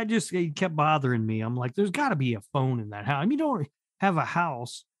 that just kept bothering me. I'm like, there's got to be a phone in that house. I mean, you don't have a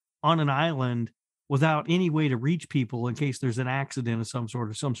house on an island without any way to reach people in case there's an accident of some sort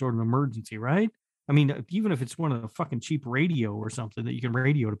of emergency, right? I mean, even if it's one of the fucking cheap radio or something that you can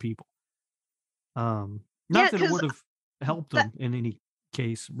radio to people. Not that it would have helped them in any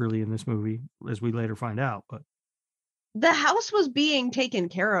case, really, in this movie, as we later find out. But the house was being taken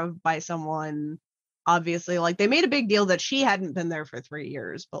care of by someone. Obviously, like they made a big deal that she hadn't been there for 3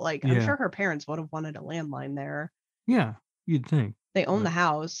 years, but like I'm sure her parents would have wanted a landline there. Yeah, you'd think they own the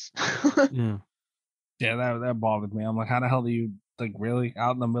house. Yeah, that bothered me. I'm like, how the hell do you like really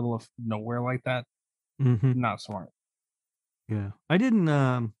out in the middle of nowhere like that? Not smart. Yeah, I didn't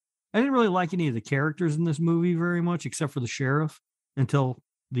really like any of the characters in this movie very much, except for the sheriff until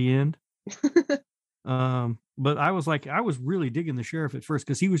the end. But I was really digging the sheriff at first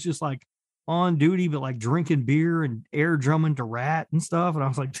because he was just like on duty, but like drinking beer and air drumming to Rat and stuff. And I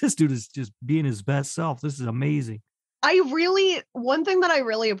was like, this dude is just being his best self. This is amazing. One thing that I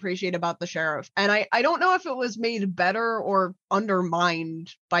really appreciate about the sheriff, and I don't know if it was made better or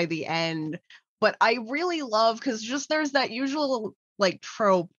undermined by the end, but I really love, because just there's that usual like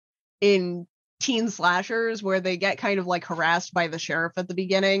trope in teen slashers where they get kind of like harassed by the sheriff at the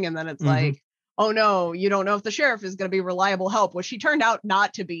beginning, and then it's like, oh no, you don't know if the sheriff is going to be reliable help, which he turned out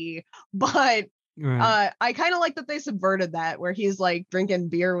not to be. But I kind of like that they subverted that, where he's like drinking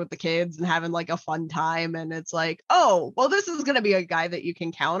beer with the kids and having like a fun time, and it's like, oh well, this is going to be a guy that you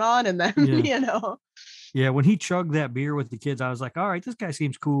can count on. And then when he chugged that beer with the kids, I was like, all right, this guy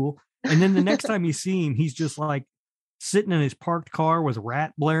seems cool. And then the next time you see him, he's just like sitting in his parked car with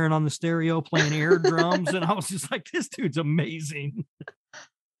Rat blaring on the stereo, playing air drums. And I was just like, this dude's amazing.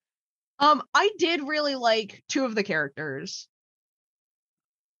 I did really like two of the characters.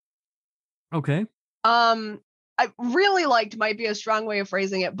 Okay. I really liked, might be a strong way of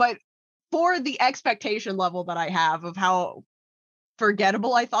phrasing it, but for the expectation level that I have of how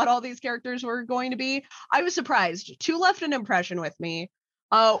forgettable I thought all these characters were going to be, I was surprised. Two left an impression with me.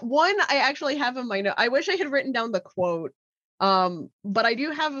 One I actually have in my note. I wish I had written down the quote, but I do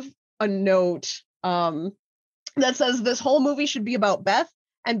have a note that says this whole movie should be about Beth,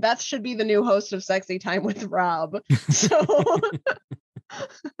 and Beth should be the new host of Sexy Time with Rob. So,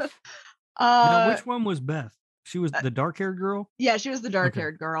 now, which one was Beth? She was the dark-haired girl? Yeah, she was the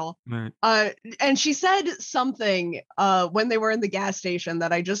dark-haired girl. Right. And she said something when they were in the gas station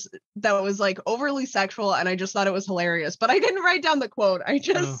that was like overly sexual, and I just thought it was hilarious. But I didn't write down the quote. I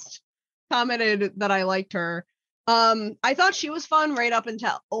just commented that I liked her. I thought she was fun right up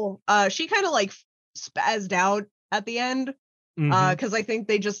until she kind of like spazzed out at the end. Because I think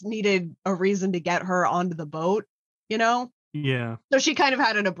they just needed a reason to get her onto the boat, you know? Yeah. So she kind of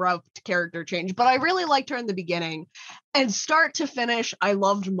had an abrupt character change, but I really liked her in the beginning. And start to finish, I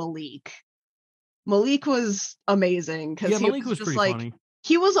loved Malik. Malik was amazing because Malik was just like funny.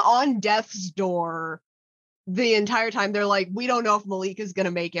 He was on death's door the entire time. They're like, we don't know if Malik is going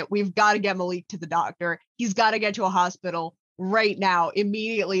to make it. We've got to get Malik to the doctor. He's got to get to a hospital right now,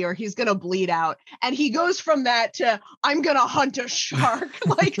 immediately, or he's gonna bleed out. And he goes from that to I'm gonna hunt a shark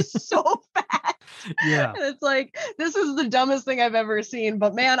like so fast. Yeah. And it's like, this is the dumbest thing I've ever seen,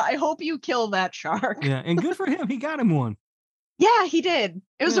 but man, I hope you kill that shark. Yeah, and good for him. He got him one. Yeah, he did.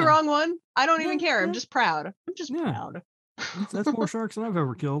 It was the wrong one. I don't even care. I'm just proud. I'm just proud. That's more sharks than I've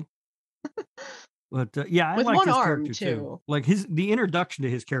ever killed. But I with like one his arm character too. Like the introduction to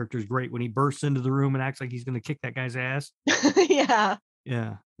his character is great when he bursts into the room and acts like he's going to kick that guy's ass. Yeah,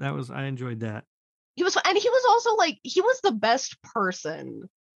 I enjoyed that. He was also like, he was the best person,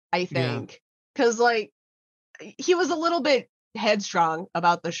 I think, because like he was a little bit headstrong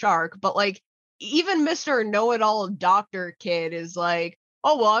about the shark, but like even Mr. Know-It-All Doctor Kid is like,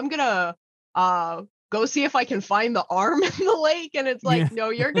 oh well, I'm gonna go see if I can find the arm in the lake. And it's like,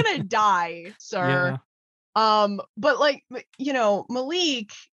 no, you're going to die, sir. Yeah. But like, you know,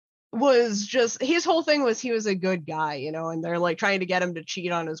 Malik was just, his whole thing was he was a good guy, you know, and they're like trying to get him to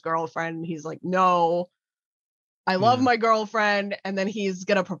cheat on his girlfriend. And he's like, no, I love my girlfriend. And then he's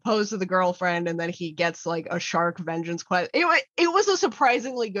going to propose to the girlfriend. And then he gets like a shark vengeance quest. It was a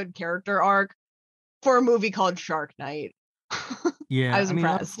surprisingly good character arc for a movie called Shark Night. Yeah. I was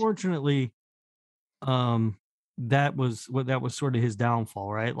impressed. Unfortunately, that was sort of his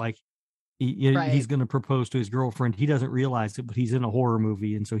downfall, right? Like he's going to propose to his girlfriend. He doesn't realize it, but he's in a horror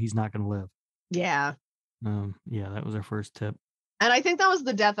movie, and so he's not going to live. Yeah. That was our first tip. And I think that was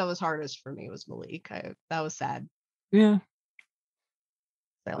the death that was hardest for me, was Malik. That was sad. Yeah.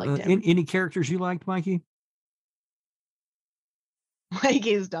 I liked him. Any characters you liked, Mikey?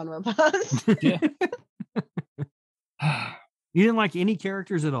 Mikey's done with us. Yeah. You didn't like any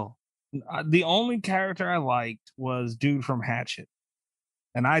characters at all? The only character I liked was dude from Hatchet,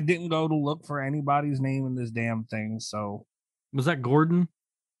 and I didn't go to look for anybody's name in this damn thing. So was that Gordon?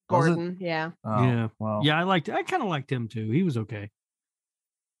 Gordon, yeah. Oh, yeah. Well. Yeah, I kind of liked him too. He was okay.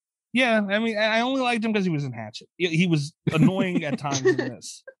 Yeah, I mean, I only liked him because he was in Hatchet. He was annoying at times in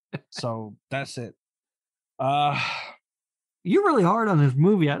this. So that's it. You're really hard on this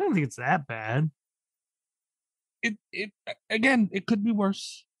movie. I don't think it's that bad. It again, it could be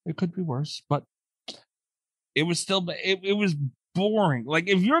worse. It could be worse, but it was still it was boring. Like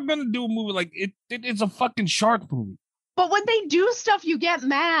if you're gonna do a movie like it's a fucking shark movie. But when they do stuff, you get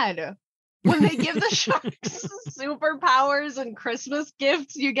mad. When they give the sharks superpowers and Christmas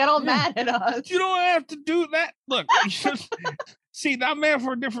gifts, you get all mad at us. You don't have to do that. Look, see, not mad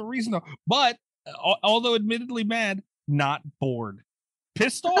for a different reason though. But although admittedly mad, not bored.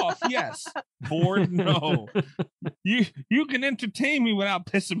 Pissed off, yes. Bored, no. You can entertain me without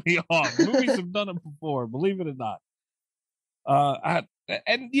pissing me off. Movies have done it before, believe it or not.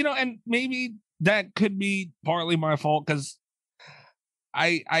 And maybe that could be partly my fault because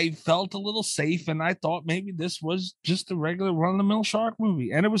I felt a little safe and I thought maybe this was just a regular run-of-the-mill shark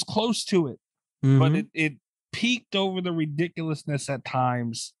movie, and it was close to it, but it peaked over the ridiculousness at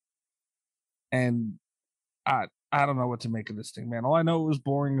times, and I don't know what to make of this thing, man. All I know it was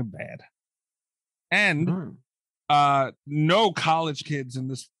boring and bad. And no college kids in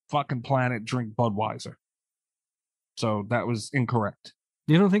this fucking planet drink Budweiser. So that was incorrect.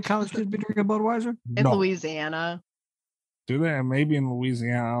 You don't think college kids be drinking Budweiser? In Louisiana. Do they? Maybe in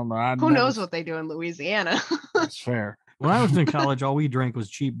Louisiana. I don't know. Who knows what they do in Louisiana? That's fair. When I was in college, all we drank was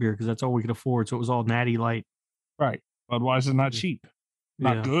cheap beer because that's all we could afford. So it was all Natty Light. Right. Budweiser's not cheap.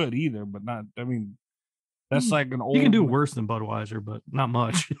 Not good either, but not, I mean, that's like an old. You can do worse than Budweiser, but not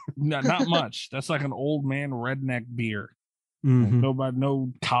much. Not much. That's like an old man redneck beer. Mm-hmm.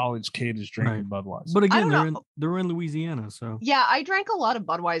 No college kid is drinking Budweiser. But again, they're in Louisiana, so yeah, I drank a lot of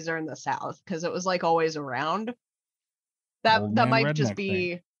Budweiser in the South because it was like always around. That might just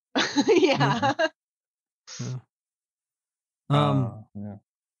be, yeah. How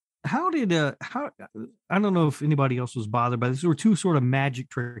did I don't know if anybody else was bothered by this. There were two sort of magic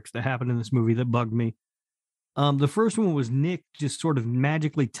tricks that happened in this movie that bugged me. The first one was Nick just sort of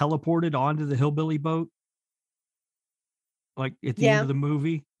magically teleported onto the hillbilly boat. Like at the end of the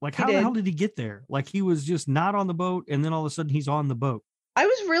movie. Like how the hell did he get there? Like he was just not on the boat and then all of a sudden he's on the boat. I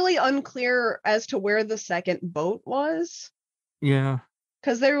was really unclear as to where the second boat was. Yeah.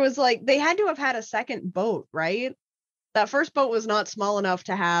 Because there was like, they had to have had a second boat, right? That first boat was not small enough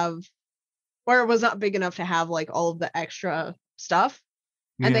to have, or it was not big enough to have like all of the extra stuff.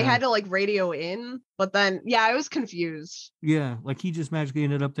 And they had to like radio in, but then, I was confused. Yeah, like he just magically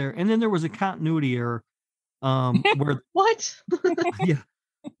ended up there. And then there was a continuity error where what?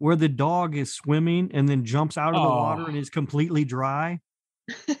 where the dog is swimming and then jumps out of the water and is completely dry.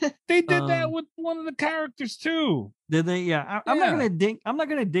 They did that with one of the characters too. Did they? Yeah. I'm not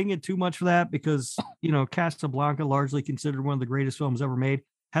gonna ding it too much for that because Casablanca, largely considered one of the greatest films ever made,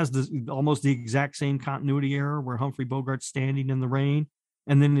 has almost the exact same continuity error where Humphrey Bogart's standing in the rain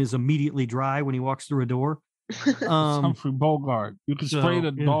and then is immediately dry when he walks through a door. Humphrey Bogart. You can spray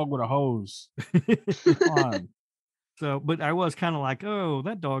the dog with a hose. Come on. So, but I was kind of like, oh,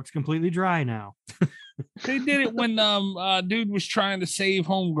 that dog's completely dry now. They did it when dude was trying to save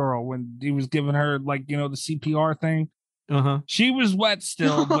homegirl when he was giving her like the CPR thing. She was wet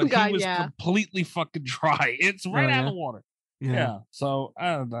still, but he was completely fucking dry. It's right out of the water. Yeah. So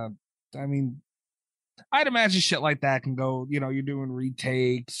I don't know. I mean, I'd imagine shit like that can go. You're doing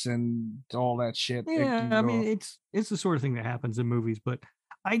retakes and all that shit. Yeah, I mean, it's the sort of thing that happens in movies. But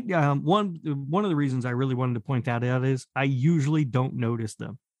I one of the reasons I really wanted to point that out is I usually don't notice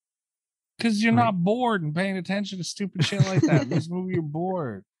them. Because you're not bored and paying attention to stupid shit like that. This movie, you're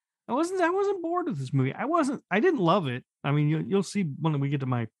bored. I wasn't bored with this movie. I didn't love it. I mean, you'll see when we get to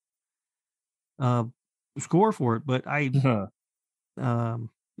my score for it, but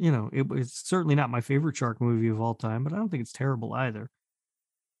it's certainly not my favorite shark movie of all time, but I don't think it's terrible either.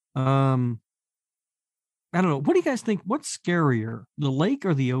 I don't know. What do you guys think? What's scarier, the lake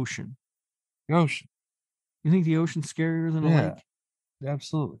or the ocean? The ocean. You think the ocean's scarier than the lake?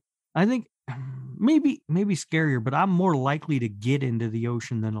 Absolutely. I think maybe scarier, but I'm more likely to get into the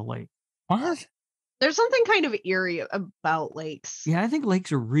ocean than a lake. What? There's something kind of eerie about lakes. Yeah, I think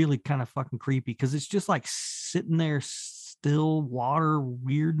lakes are really kind of fucking creepy because it's just like sitting there, still water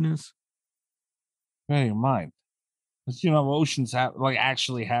weirdness. Hey, your mind. Oceans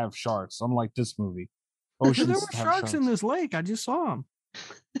actually have sharks, unlike this movie. Oceans there were sharks in this lake. I just saw them.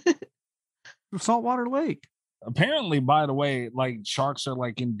 Saltwater lake. Apparently, by the way, like sharks are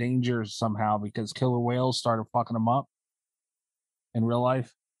like in danger somehow because killer whales started fucking them up in real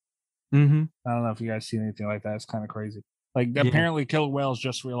life. Mm-hmm. I don't know if you guys see anything like that. It's kind of crazy. Like Yeah. apparently killer whales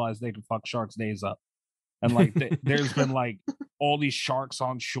just realized they could fuck sharks' days up. And like there's been like all these sharks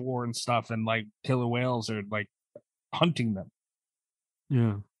on shore and stuff, and like killer whales are like hunting them.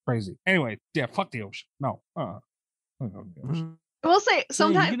 Yeah. Crazy. Anyway, yeah, fuck the ocean. No. Mm. I will say So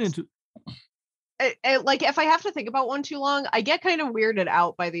you sometimes get into like if I have to think about one too long, I get kind of weirded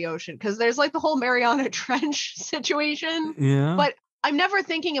out by the ocean because there's like the whole Mariana Trench situation. yeah. But I'm never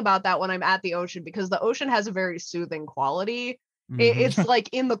thinking about that when I'm at the ocean because the ocean has a very soothing quality. Mhm. It's like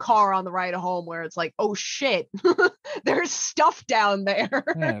in the car on the ride home where it's like, oh shit, there's stuff down there.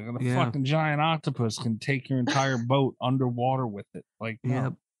 Yeah, the Yeah. fucking giant octopus can take your entire boat underwater with it. Like, no, Yeah,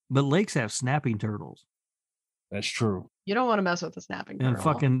 but lakes have snapping turtles that's true. You don't want to mess with the snapping and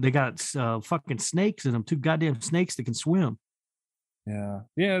turtle. they got fucking snakes in them. 2 goddamn snakes that can swim. Yeah,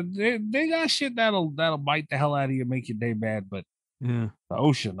 they got shit that'll bite the hell out of you, make your day bad. But Yeah. the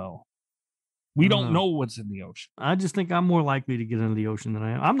ocean, though, we I don't don't know. know what's in the ocean. I just think I'm more likely to get into the ocean than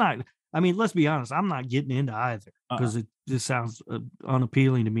I am. I'm not. I mean, let's be honest. I'm not getting into either because it just sounds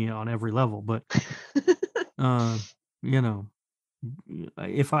unappealing to me on every level. But you know,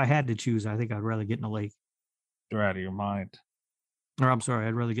 if I had to choose, I think I'd rather get in a lake. You're out of your mind. Or I'm sorry,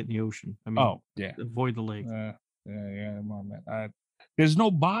 I'd rather get in the ocean. I mean, Oh yeah, avoid the lake. yeah. Come on, man. There's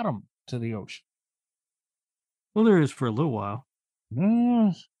no bottom to the ocean. Well, there is for a little while.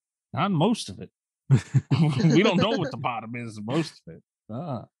 Not most of it. We don't know what the bottom is. Most of it.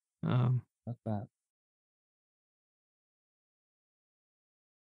 Not that.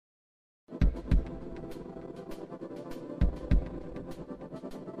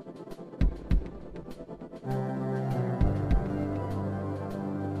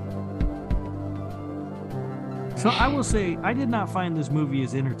 So I will say, I did not find this movie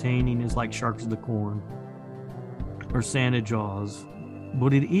as entertaining as like Sharks of the Corn or Santa Jaws,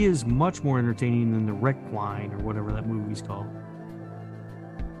 but it is much more entertaining than the Wreckline or whatever that movie's called.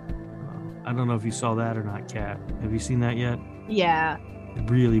 I don't know if you saw that or not, Kat. Have you seen that yet? Yeah,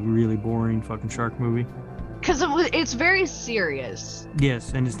 Really, really boring fucking shark movie. because it's very serious.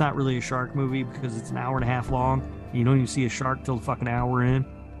 Yes, and it's not really a shark movie because it's an hour and a half long. You don't even see a shark till the fucking hour in.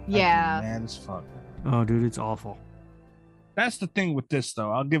 Yeah, Man, as fuck. Oh, dude, it's awful. That's the thing with this,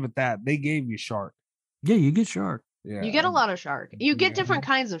 though. I'll give it that. They gave you shark. Yeah, you get shark. Yeah. you get a lot of shark. You get Yeah. different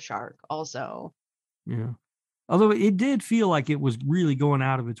kinds of shark also. Yeah. Although it did feel like it was really going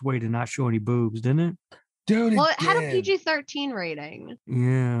out of its way to not show any boobs, didn't it? Dude, Well, it had a did. PG-13 rating.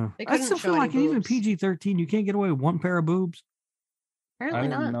 Yeah. They I couldn't still show feel any like even boobs. PG-13, you can't get away with one pair of boobs. I Apparently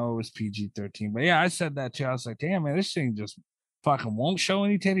didn't not. know it was PG-13, but yeah, I said that too. I was like, damn, man, this thing just fucking won't show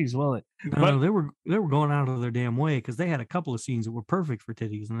any titties, will it? No, But- they were going out of their damn way because they had a couple of scenes that were perfect for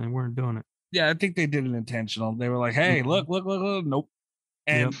titties and they weren't doing it. Yeah, I think they did it intentional. They were like, hey, Mhm. look. Nope.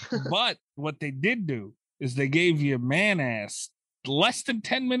 And, but what they did do is they gave you man ass less than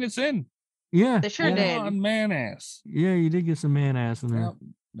 10 minutes in. Yeah. They sure yeah. did. On man ass. Yeah, you did get some man ass in there.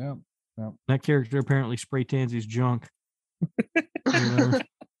 Yep. That character apparently spray tans his junk. Yeah.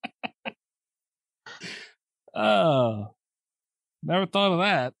 Oh, never thought of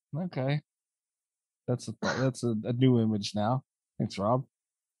that. Okay. That's a new image now. Thanks, Rob.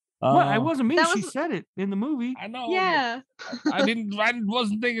 What? I wasn't me. That She was- said it in the movie. I know. Yeah. I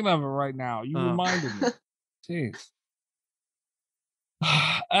wasn't thinking of it right now. You reminded me. Jeez.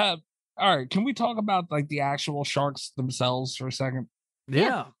 All right. Can we talk about like the actual sharks themselves for a second?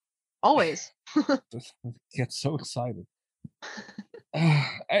 Yeah. Always. Get so excited.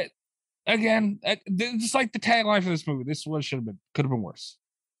 Again, just like the tagline for this movie, this was could have been worse.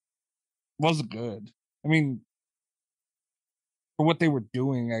 Wasn't good. I mean, for what they were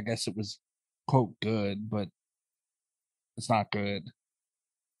doing, I guess it was quote good, but it's not good.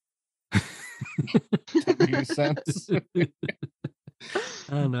 That makes sense. I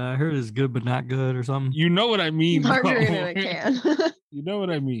don't know. I heard it's good but not good or something. You know what I mean. Margarita though. in a can. You know what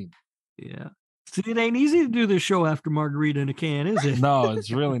I mean. Yeah. See, it ain't easy to do this show after margarita in a can, is it? No, it's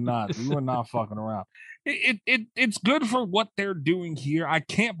really not. You are not fucking around. It's good for what they're doing here. I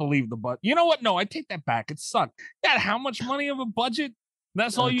can't believe the budget. You know what? No, I take that back. It sucked. Got how much money of a budget?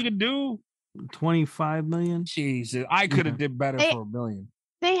 That's all you can do. 25 million. Jesus, I could have did better Hey. for $1 million.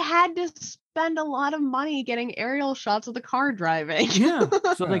 They had to spend a lot of money getting aerial shots of the car driving. Yeah,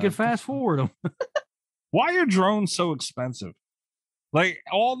 so they could fast forward them. Why are drones so expensive? Like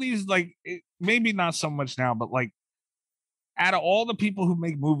all these, like maybe not so much now, but like out of all the people who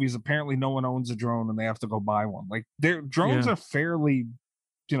make movies, apparently no one owns a drone and they have to go buy one. Like their drones Yeah. are fairly,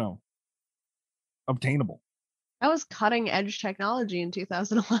 obtainable. That was cutting edge technology in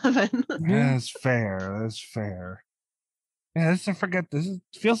 2011. That's fair. That's fair. Yeah, let's not forget this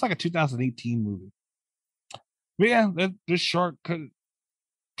feels like a 2018 movie. But yeah, this shark could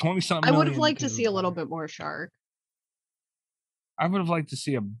 20-something. I would have liked to see a little bit more shark. I would have liked to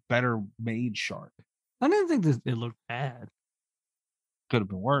see a better made shark. I didn't think it looked bad. Could have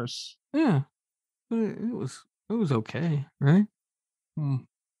been worse. Yeah, but it was okay, right? Hmm.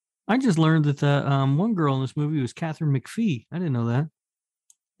 I just learned that the one girl in this movie was Catherine McPhee. I didn't know that.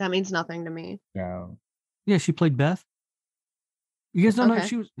 That means nothing to me. Yeah. Yeah, she played Beth. You guys don't know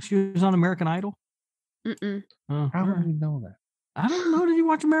Okay. she was on American Idol? Mm-mm. Oh, How all would right. we know that? I don't know. Did you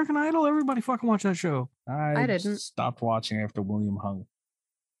watch American Idol? Everybody fucking watch that show. I didn't. Stopped watching after William hung.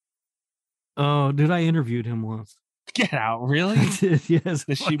 Oh, I interviewed him once. Get out, really? I did, yes.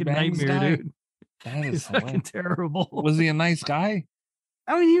 The she Fucking bangs nightmare, guy? dude. That is It's fucking hilarious. terrible. Was he a nice guy?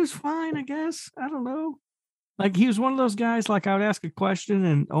 I mean, he was fine, I guess. I don't know. Like, he was one of those guys, like, I would ask a question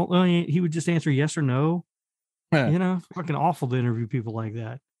and only he would just answer yes or no. You know, it's fucking awful to interview people like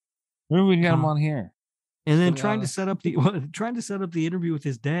that. Maybe we can get him on here. And then To be trying to honest. set up the interview with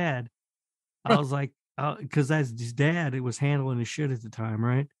his dad. I was like, because that's his dad, it was handling his shit at the time,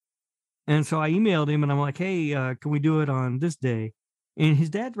 right? And so I emailed him and I'm like, hey, can we do it on this day? And his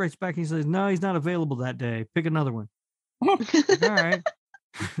dad writes back and he says, no, he's not available that day. Pick another one. Like, all right.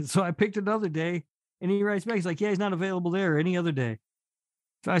 So I picked another day and he writes back. He's like, yeah, he's not available there any other day.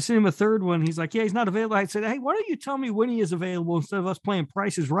 So I sent him a third one. He's like, yeah, he's not available. I said, hey, why don't you tell me when he is available instead of us playing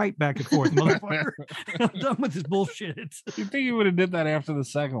Price is Right back and forth, motherfucker? I'm done with this bullshit. You think you would have did that after the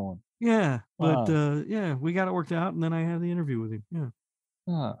second one? Yeah. But Wow. yeah, we got it worked out. And then I had the interview with him. Yeah.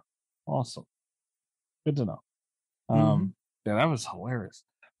 Ah, awesome. Good to know. Mhm. Yeah, that was hilarious.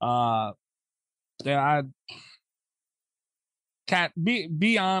 Yeah, Kat,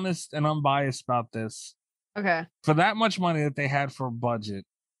 be honest and unbiased about this. Okay. For that much money that they had for a budget,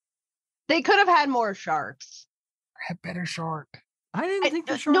 They could have had more sharks. had better shark. I didn't think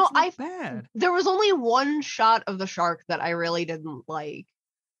the sharks no, looked bad. There was only one shot of the shark that I really didn't like.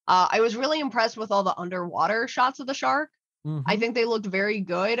 I was really impressed with all the underwater shots of the shark. I think they looked very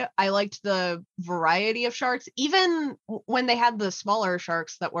good. I liked the variety of sharks. Even when they had the smaller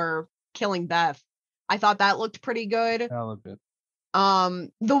sharks that were killing Beth, I thought that looked pretty good. That looked good.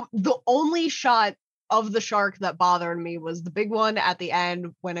 The only shot of the shark that bothered me was the big one at the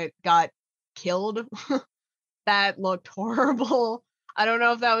end when it got killed. That looked horrible. I don't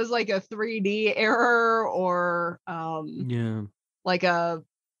know if that was like a 3D error or Yeah. like a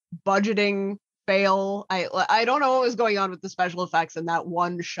budgeting fail. I don't know what was going on with the special effects in that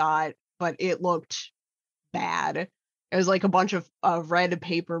one shot, but it looked bad. It was like a bunch of red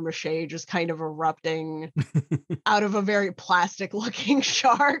paper mache just kind of erupting out of a very plastic looking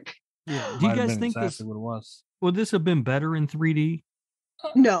shark. Yeah. Do you guys think exactly what it was? Would this have been better in 3D?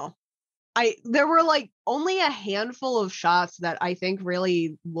 No. There were like only a handful of shots that I think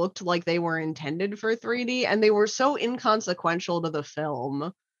really looked like they were intended for 3D, and they were so inconsequential to the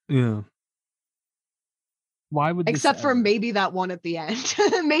film. Yeah. Why would this Except for ever- maybe that one at the end.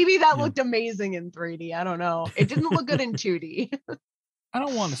 Maybe that looked amazing in 3D. I don't know. It didn't look good in 2D. I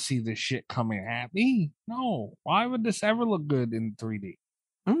don't want to see this shit coming at me. No. Why would this ever look good in 3D?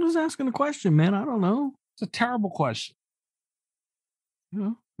 I'm just asking a question, man. I don't know. It's a terrible question. You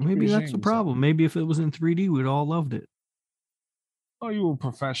know, maybe You're that's the saying problem. Maybe if it was in 3D, we'd all loved it. Oh, you were a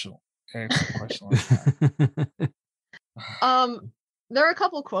professional. Ask a question like that. There are a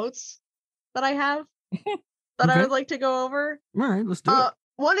couple quotes that I have that I Okay. would like to go over. All right, let's do it.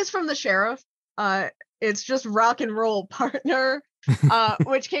 One is from the sheriff. It's just rock and roll partner,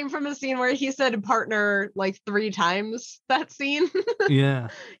 which came from a scene where he said partner like 3 times that scene. Yeah.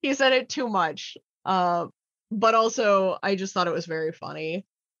 He said it too much. But also I just thought it was very funny.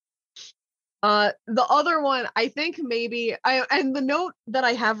 The other one, I think maybe and the note that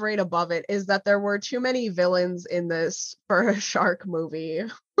I have right above it is that there were too many villains in this for a shark movie.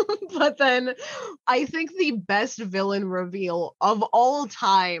 But then I think the best villain reveal of all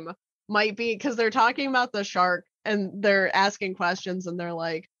time might be because they're talking about the shark and they're asking questions and they're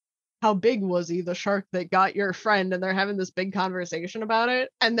like, how big was he, the shark that got your friend? And they're having this big conversation about it.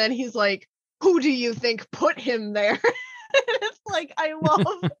 And then he's like, who do you think put him there? It's like I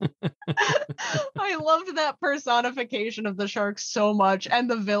loved that personification of the shark so much, and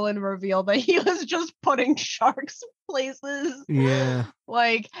the villain reveal that he was just putting sharks places. Yeah.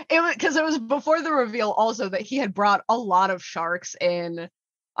 Like it was because it was before the reveal also that he had brought a lot of sharks in.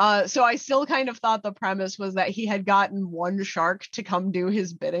 So I still kind of thought the premise was that he had gotten one shark to come do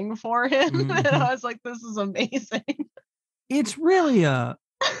his bidding for him. And I was like, this is amazing. It's really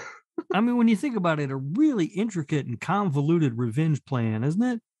I mean, when you think about it, a really intricate and convoluted revenge plan, isn't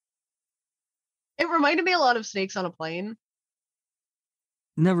it? It reminded me a lot of Snakes on a Plane.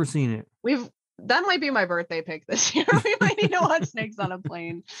 Never seen it. That might be my birthday pick this year. We might need to watch Snakes on a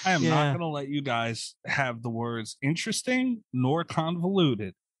Plane. I am not going to let you guys have the words interesting nor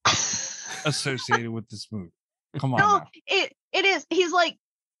convoluted associated with this movie. Come on. No, now. it is. He's like,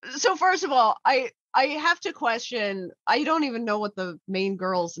 so first of all, I have to question. I don't even know what the main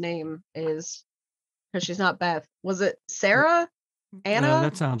girl's name is because she's not Beth. Was it Sarah? Anna?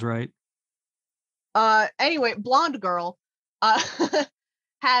 That sounds right. Anyway, blonde girl.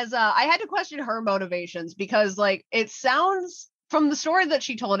 Has I had to question her motivations because like it sounds from the story that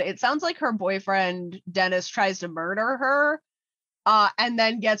she told, it sounds like her boyfriend Dennis tries to murder her, and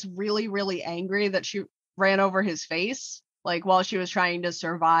then gets really, really angry that she ran over his face, like while she was trying to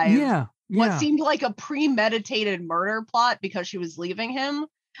survive. Yeah. What seemed like a premeditated murder plot because she was leaving him.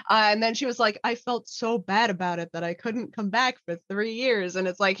 And then she was like, I felt so bad about it that I couldn't come back for 3 years. And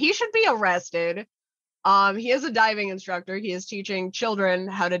it's like, he should be arrested. He is a diving instructor. He is teaching children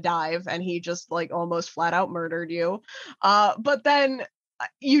how to dive, and he just like almost flat out murdered you. But then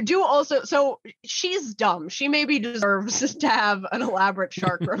you do also, so she's dumb. She maybe deserves to have an elaborate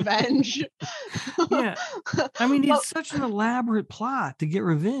shark revenge. Yeah. I mean, it's such an elaborate plot to get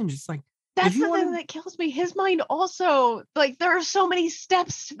revenge. It's like, that's the thing that kills me. His mind also, like, there are so many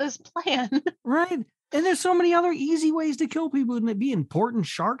steps to this plan. Right. And there's so many other easy ways to kill people. Wouldn't it be importing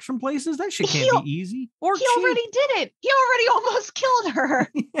sharks from places? That shit can't be easy. Or he already did it. He already almost killed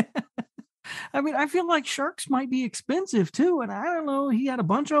her. Yeah. I mean, I feel like sharks might be expensive too. And I don't know. He had a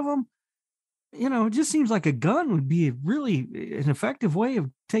bunch of them. You know, it just seems like a gun would be really an effective way of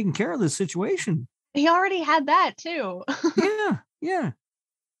taking care of this situation. He already had that too. Yeah. Yeah.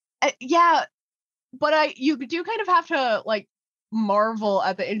 Yeah. But you do kind of have to like marvel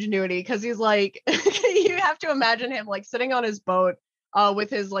at the ingenuity because he's like, you have to imagine him like sitting on his boat with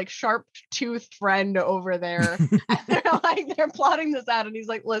his like sharp toothed friend over there. And they're plotting this out, and he's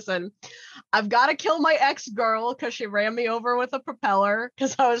like, listen, I've got to kill my ex-girl because she ran me over with a propeller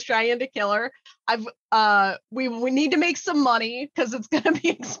because I was trying to kill her. We need to make some money because it's gonna be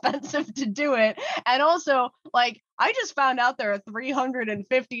expensive to do it. And also, like, I just found out there are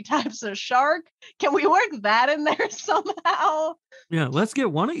 350 types of shark. Can we work that in there somehow? Yeah, let's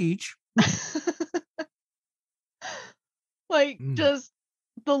get one of each. Like, just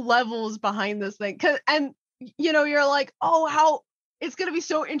the levels behind this thing. And, you know, you're like, oh, how it's going to be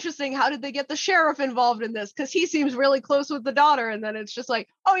so interesting. How did they get the sheriff involved in this? Because he seems really close with the daughter. And then it's just like,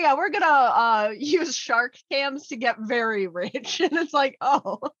 oh, yeah, we're going to use shark cams to get very rich. And it's like,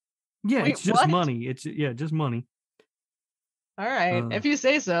 oh. Yeah, wait, it's just what? money. It's just money. All right, if you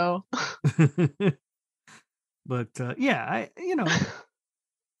say so. But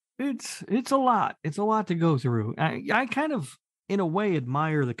it's a lot. It's a lot to go through. I kind of, in a way,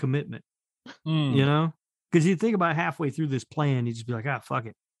 admire the commitment. You know, because you think about halfway through this plan, you just be like, fuck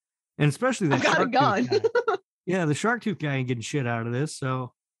it. And especially that I've got a gun. Yeah, the shark tooth guy ain't getting shit out of this.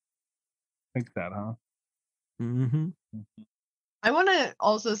 So think that, huh? Mm-hmm. I want to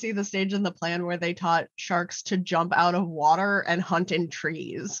also see the stage in the plan where they taught sharks to jump out of water and hunt in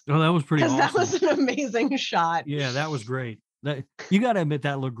trees. Oh, that was pretty awesome. That was an amazing shot. Yeah, that was great. You got to admit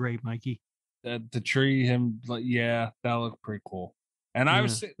that looked great, Mikey. The tree, him, like, yeah, that looked pretty cool. And I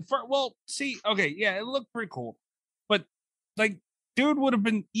was, it looked pretty cool. But, like, dude would have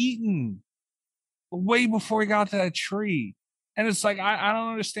been eaten way before he got to that tree. And it's like, I don't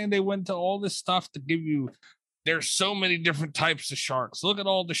understand. They went to all this stuff to give you, there's so many different types of sharks. Look at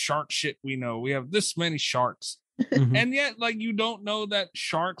all the shark shit we know. We have this many sharks. Mm-hmm. And yet, like, you don't know that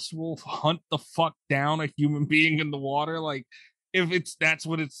sharks will hunt the fuck down a human being in the water. Like, if that's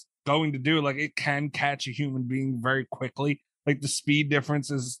what it's going to do, like, it can catch a human being very quickly. Like, the speed difference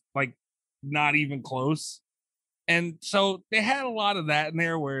is, like, not even close. And so they had a lot of that in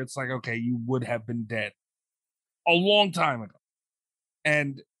there where it's like, okay, you would have been dead a long time ago.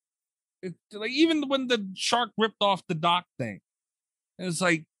 And like, even when the shark ripped off the dock thing, it's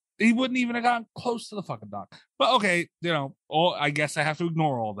like, he wouldn't even have gotten close to the fucking dock. But okay, you know, I guess I have to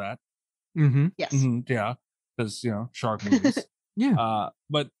ignore all that. Mm-hmm. Yes. Mm-hmm, yeah, because, you know, shark movies. Yeah.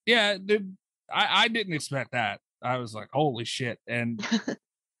 But yeah, dude, I didn't expect that. I was like, holy shit. And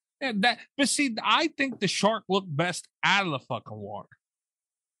but see, I think the shark looked best out of the fucking water.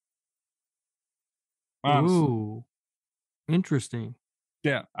 Honestly. Ooh, interesting.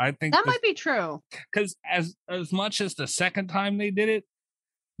 Yeah, I think that might be true. Because as much as the second time they did it,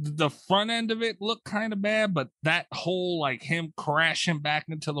 the front end of it looked kind of bad, but that whole, like, him crashing back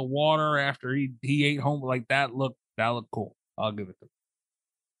into the water after he ate home, like, that looked cool. I'll give it to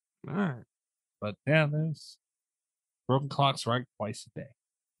him. All right. But yeah, there's broken clocks right twice a day.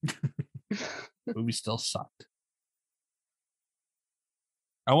 Movie still sucked.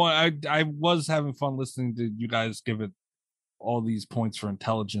 I was having fun listening to you guys give it all these points for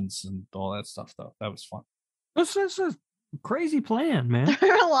intelligence and all that stuff, though. That was fun. That's a crazy plan, man.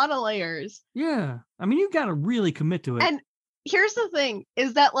 There are a lot of layers. Yeah. I mean, you got to really commit to it. And here's the thing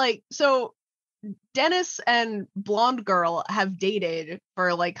is that, like, so Dennis and Blonde Girl have dated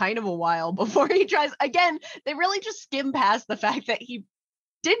for like kind of a while before he tries. Again, they really just skim past the fact that he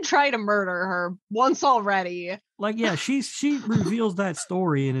did try to murder her once already. Like, yeah, she reveals that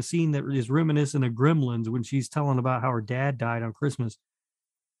story in a scene that is reminiscent of Gremlins when she's telling about how her dad died on Christmas.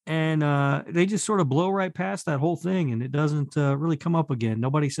 And they just sort of blow right past that whole thing, and it doesn't really come up again.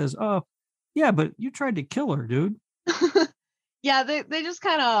 Nobody says, oh, yeah, but you tried to kill her, dude. Yeah, they just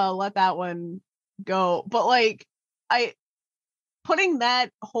kind of let that one go. But like, putting that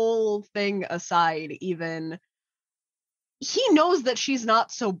whole thing aside, even, he knows that she's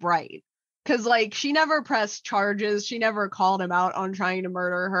not so bright. Because, like, she never pressed charges. She never called him out on trying to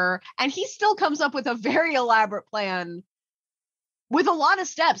murder her. And he still comes up with a very elaborate plan with a lot of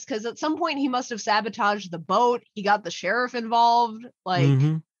steps. Because at some point, he must have sabotaged the boat. He got the sheriff involved. Like,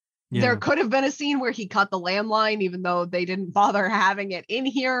 there could have been a scene where he cut the landline, even though they didn't bother having it in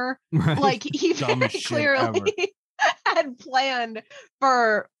here. Right. Like, he very clearly had planned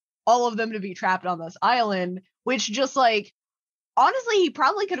for all of them to be trapped on this island, which just, like, honestly, he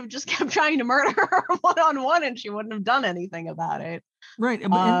probably could have just kept trying to murder her one-on-one and she wouldn't have done anything about it. Right.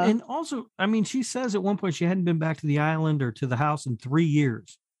 And also, I mean, she says at one point she hadn't been back to the island or to the house in 3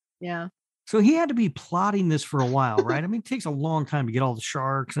 years. Yeah. So he had to be plotting this for a while, right? I mean, it takes a long time to get all the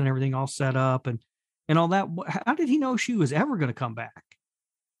sharks and everything all set up and all that. How did he know she was ever going to come back?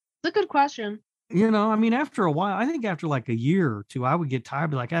 It's a good question. You know, I mean, after a while, I think after like a year or two, I would get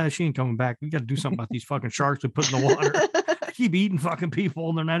tired, be like, she ain't coming back. We got to do something about these fucking sharks we put in the water. Keep eating fucking people,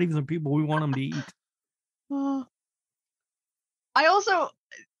 and they're not even the people we want them to eat. I also,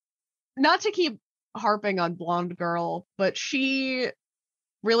 not to keep harping on Blonde Girl, but she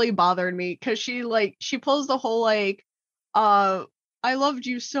really bothered me because she pulls the whole like, I loved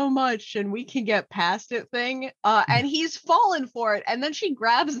you so much and we can get past it thing. And he's fallen for it. And then she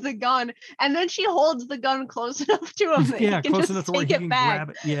grabs the gun and then she holds the gun close enough to him that he can close just enough to where take he it can back. grab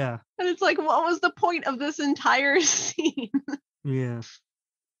it. Yeah. And it's like, what was the point of this entire scene? Yeah.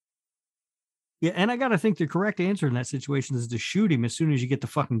 Yeah, and I gotta think the correct answer in that situation is to shoot him as soon as you get the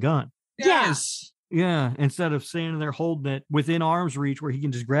fucking gun. Yes. Yeah, instead of standing there holding it within arm's reach where he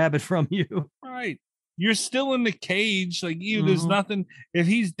can just grab it from you. Right. You're still in the cage. Like, there's nothing. If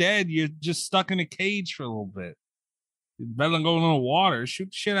he's dead, you're just stuck in a cage for a little bit. Better than going in the water. Shoot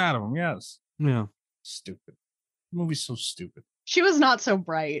the shit out of him. Yes. Yeah. Stupid. The movie's so stupid. She was not so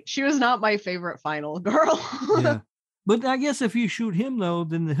bright. She was not my favorite final girl. Yeah. But I guess if you shoot him, though,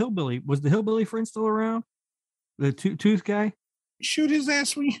 then the hillbilly, was the hillbilly friend still around? The tooth guy? Shoot his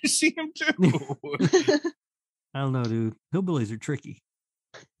ass when you see him, too. I don't know, dude. Hillbillies are tricky.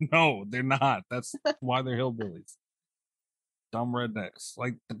 No, they're not. That's why they're hillbillies. Dumb rednecks.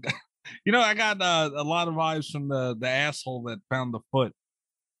 Like, I got a lot of vibes from the asshole that found the foot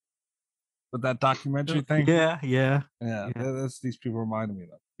with that documentary thing. Yeah. That's these people reminded me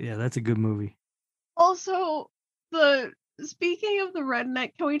of. Yeah, that's a good movie. Also, speaking of the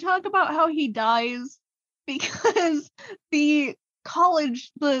redneck, can we talk about how he dies? Because the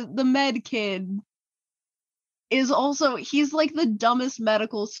college, the med kid is also, he's like the dumbest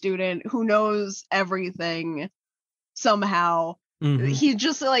medical student who knows everything somehow. Mm-hmm. He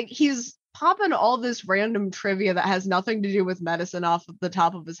just like, he's popping all this random trivia that has nothing to do with medicine off of the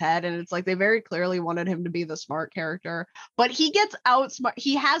top of his head. And it's like, they very clearly wanted him to be the smart character, but he gets outsmart.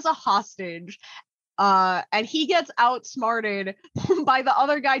 He has a hostage. And he gets outsmarted by the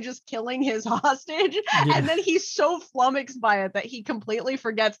other guy just killing his hostage. Yeah. And then he's so flummoxed by it that he completely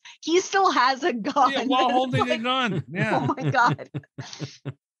forgets he still has a gun. Yeah, while holding a gun. Yeah. Oh my God.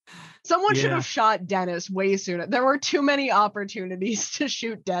 Someone should have shot Dennis way sooner. There were too many opportunities to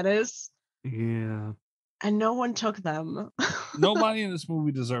shoot Dennis. Yeah. And no one took them. Nobody in this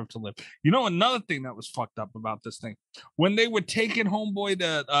movie deserved to live. Another thing that was fucked up about this thing, when they were taking homeboy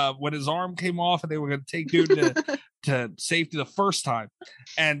to when his arm came off and they were going to take dude to safety the first time,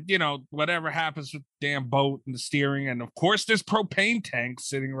 and whatever happens with the damn boat and the steering, and of course there's propane tanks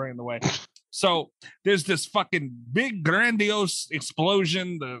sitting right in the way. So there's this fucking big grandiose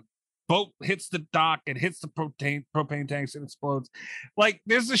explosion. The boat hits the dock, it hits the propane tanks and explodes. Like,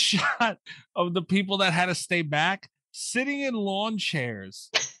 there's a shot of the people that had to stay back sitting in lawn chairs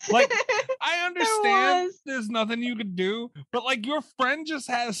Like, I understand was. there's nothing you could do, but like your friend just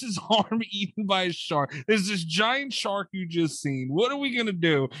has his arm eaten by a shark. There's this giant shark you just seen. What are we gonna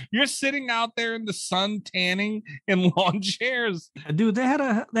do? You're sitting out there in the sun tanning in lawn chairs. Dude, they had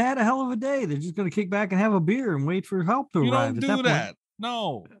a hell of a day. They're just gonna kick back and have a beer and wait for help to You arrive. don't At do that that. point,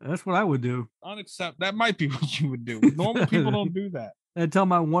 No, that's what I would do. unacceptable. That might be what you would do. Normal people don't do that. I'd tell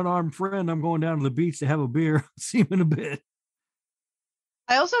my one-armed friend I'm going down to the beach to have a beer. See him in a bit.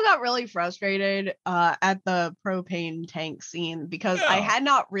 I also got really frustrated at the propane tank scene because I Yeah. had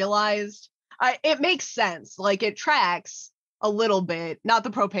not realized it makes sense. Like it tracks a little bit, not the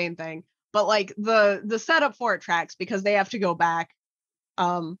propane thing, but like the setup for it tracks because they have to go back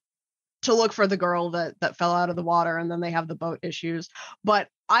to look for the girl that fell out of the water, and then they have the boat issues. But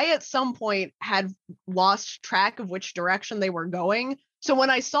I at some point had lost track of which direction they were going. So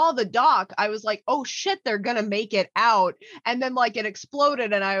when I saw the dock, I was like, oh shit, they're gonna make it out. And then like it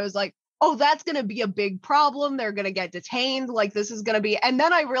exploded, and I was like, oh, that's gonna be a big problem. They're gonna get detained. Like this is gonna be. And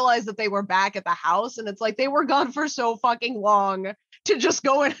then I realized that they were back at the house, and it's like they were gone for so fucking long to just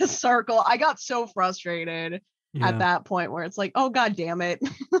go in a circle. I got so frustrated at that point where it's like, oh god damn it.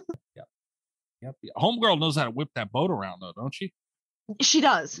 Yep. Homegirl knows how to whip that boat around though, don't she? She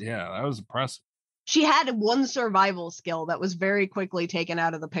does. Yeah, that was impressive. She had one survival skill that was very quickly taken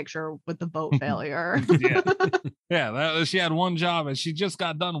out of the picture with the boat failure. Yeah, she had one job, and she just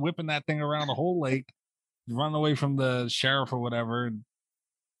got done whipping that thing around the whole lake, running away from the sheriff or whatever. And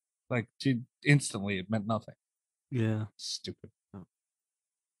like she instantly, it meant nothing. Yeah. Stupid.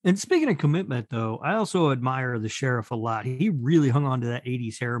 And speaking of commitment, though, I also admire the sheriff a lot. He really hung on to that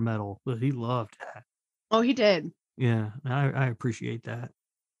 80s hair metal, but he loved that. Oh, he did. Yeah, I appreciate that.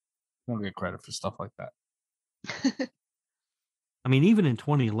 Don't get credit for stuff like that. I mean, even in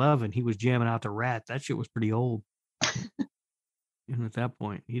 2011, he was jamming out the Rat. That shit was pretty old. And at that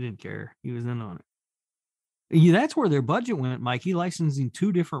point, he didn't care. He was in on it. Yeah, that's where their budget went, Mike. He licensing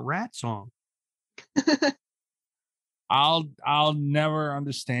 2 different Rat songs. I'll never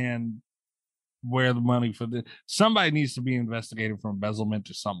understand where the money for this. Somebody needs to be investigated for embezzlement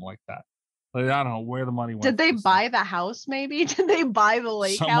or something like that. Like, I don't know where the money went. Did they buy the house? Maybe did they buy the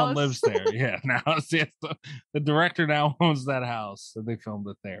lake Someone house? lives there. Yeah, now the director now owns that house, so they filmed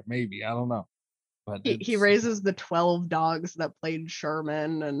it there. Maybe, I don't know. But He raises the 12 dogs that played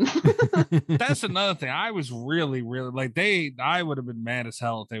Sherman, and that's another thing. I was really like I would have been mad as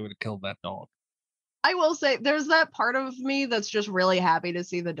hell if they would have killed that dog. I will say there's that part of me that's just really happy to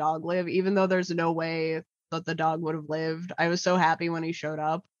see the dog live, even though there's no way that the dog would have lived. I was so happy when he showed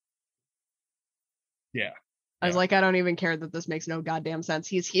up. Yeah. I was like, I don't even care that this makes no goddamn sense.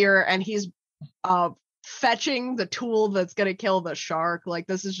 He's here and he's fetching the tool that's gonna kill the shark. Like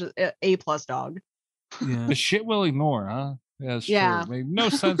this is just A+ dog. Yeah. The shit we'll ignore, huh? Yeah, that's Yeah. true. Made no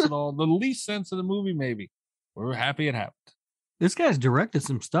sense at all. The least sense of the movie, maybe. We're happy it happened. This guy's directed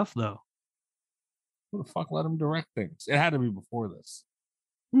some stuff, though. Who the fuck let him direct things? It had to be before this.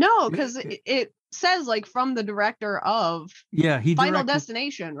 No, because it says like from the director of Yeah, he Final directed,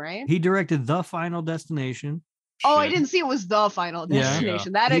 Destination, right? He directed The Final Destination. Oh, I didn't see it was the Final Yeah.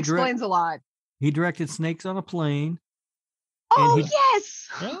 Destination. That He explains a lot. He directed Snakes on a Plane. Oh he- yes.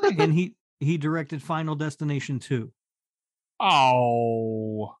 Really? And he directed Final Destination 2.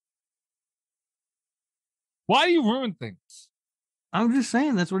 Oh. Why do you ruin things? I'm just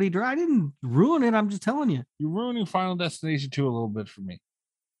saying that's what he directed. I didn't ruin it. I'm just telling you. You're ruining Final Destination 2 a little bit for me.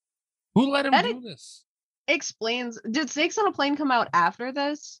 Who let him That do this? Explains. Did Snakes on a Plane come out after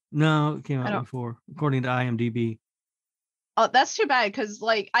this? No, it came I out don't- before, according to IMDb. Oh, that's too bad because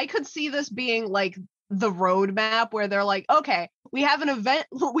like I could see this being like the roadmap where they're like, okay, we have an event,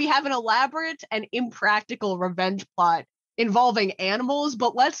 we have an elaborate and impractical revenge plot involving animals,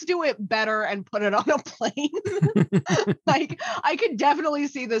 but let's do it better and put it on a plane. Like I could definitely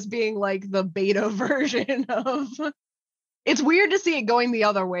see this being like the beta version of. It's weird to see it going the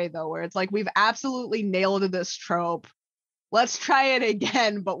other way though, where it's like we've absolutely nailed this trope. Let's try it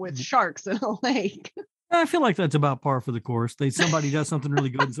again, but with sharks in a lake. I feel like that's about par for the course. Somebody does something really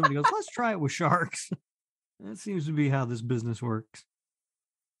good and somebody goes, let's try it with sharks. That seems to be how this business works.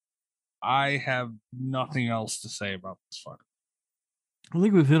 I have nothing else to say about this fucker. I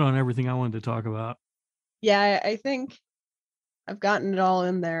think we've hit on everything I wanted to talk about. Yeah, I think I've gotten it all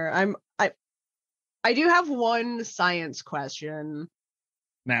in there. I do have one science question.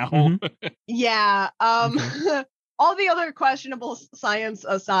 Now, Mm-hmm. Yeah, all the other questionable science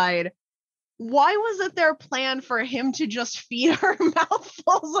aside, why was it their plan for him to just feed her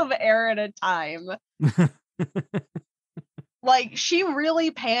mouthfuls of air at a time? Like, she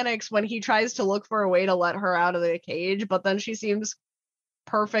really panics when he tries to look for a way to let her out of the cage, but then she seems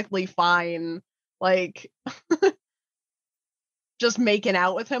perfectly fine, like just making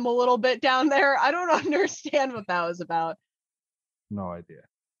out with him a little bit down there. I don't understand what that was about. No idea.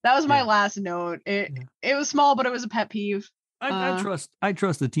 That was my last note. It was small, but it was a pet peeve. I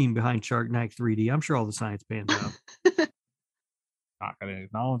trust the team behind Sharknado 3D. I'm sure all the science pans out. Not going to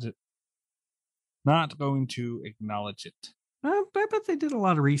acknowledge it. Not going to acknowledge it. I bet they did a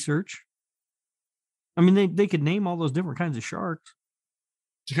lot of research. I mean, they could name all those different kinds of sharks.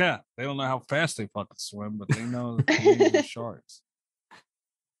 Yeah, they don't know how fast they fucking swim, but they know the names of sharks.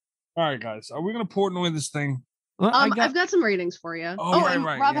 All right, guys, are we going to Portnoy this thing? Well, I've got some ratings for you.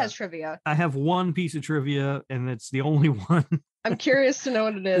 Right, Rob has trivia. I have one piece of trivia, and it's the only one. I'm curious to know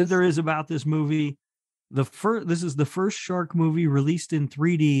what it is. There is about this movie. This is the first shark movie released in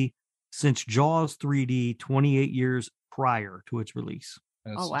 3D since Jaws 3D 28 years prior to its release.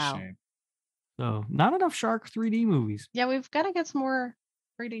 That's a shame. So not enough shark 3D movies. Yeah, we've got to get some more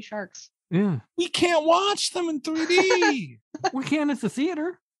 3D sharks. Yeah. We can't watch them in 3D. We can at the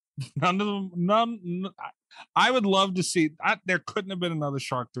theater. None of them. I would love to see. There couldn't have been another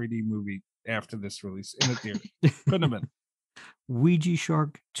Shark 3D movie after this release in the theater. Couldn't have been. Ouija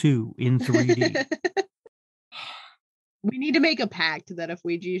Shark 2 in 3D. We need to make a pact that if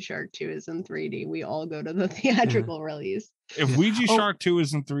Ouija Shark 2 is in 3D, we all go to the theatrical release. If Ouija Shark 2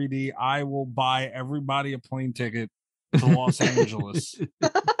 is in 3D, I will buy everybody a plane ticket to Los Angeles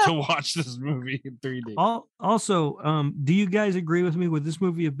to watch this movie in 3D. Also, do you guys agree with me? Would this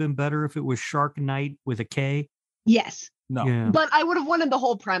movie have been better if it was Shark Night with a K? Yes. No. Yeah. But I would have wanted the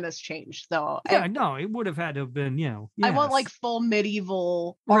whole premise changed, though. Yeah, no, it would have had to have been, I want like full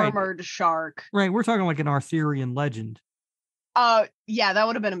medieval armored shark. Right. We're talking like an Arthurian legend. Yeah, that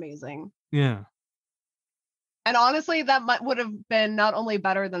would have been amazing. Yeah. And honestly, that would have been not only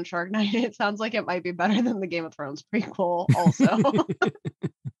better than Shark Night, it sounds like it might be better than the Game of Thrones prequel also.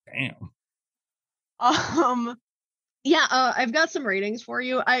 Damn. Yeah, I've got some ratings for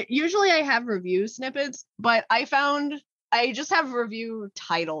you. I have review snippets, but I just have review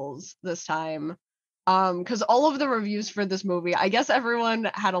titles this time. Because all of the reviews for this movie, I guess everyone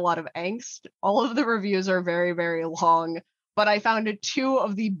had a lot of angst. All of the reviews are very, very long, but I found two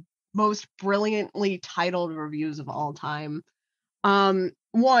of the most brilliantly titled reviews of all time.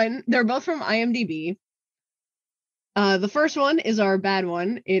 One, they're both from IMDb. The first one is our bad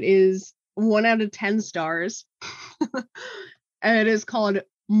one. It is 1 out of 10 stars. And it is called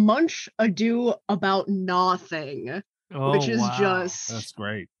Munch Ado About Nothing, which is just... That's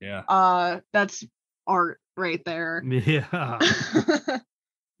great, yeah. That's art right there. Yeah.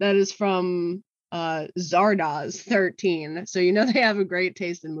 That is from Zardoz 13. So they have a great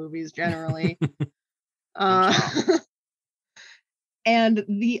taste in movies generally. And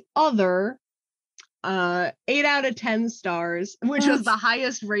the other 8 out of 10 stars, which was the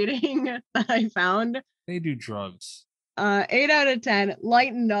highest rating that I found. They do drugs. 8 out of 10.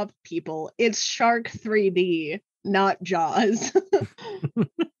 Lighten up, people. It's Shark 3D, not Jaws.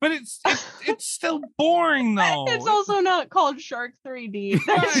 But it's still boring though. It's also not called Shark 3D.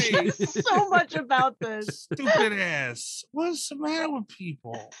 There's just so much about this. Stupid ass. What's the matter with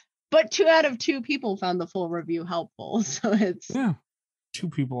people? But 2 out of 2 people found the full review helpful. So it's 2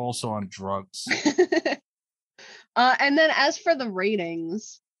 people also on drugs. And then as for the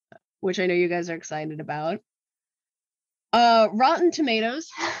ratings, which I know you guys are excited about, Rotten Tomatoes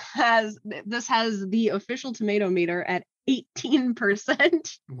has the official tomato meter at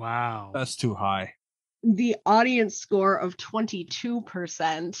 18%. Wow. That's too high. The audience score of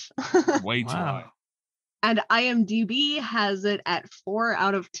 22%. Way too high. And IMDb has it at 4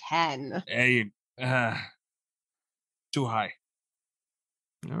 out of 10. Hey, too high.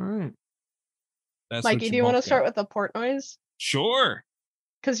 All right. That's Mikey, do you want to start with the Portnoys? Sure.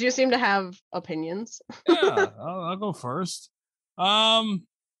 Because you seem to have opinions. Yeah, I'll go first. I'm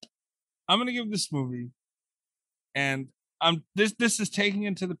gonna give this movie, and this is taking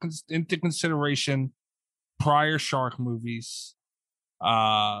into consideration prior shark movies.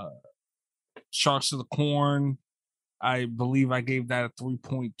 Sharks of the Corn. I believe I gave that a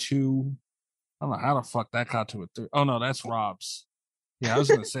 3.2. I don't know how the fuck that got to a 3. Oh no, that's Rob's. Yeah, I was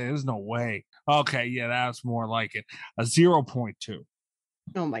gonna say there's no way. Okay, yeah, that's more like it. A 0.2.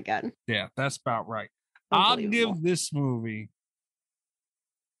 Oh my god. Yeah, that's about right. I'll give this movie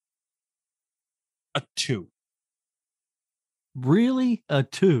a 2. Really? A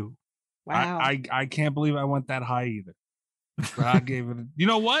 2? Wow. I can't believe I went that high either. But I gave it you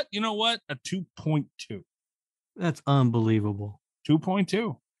know what? A 2.2. That's unbelievable.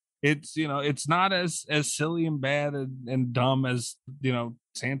 2.2. It's it's not as silly and bad and dumb as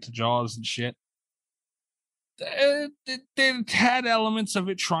Santa Jaws and shit. it had elements of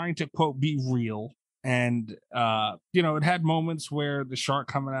it trying to quote be real, and it had moments where the shark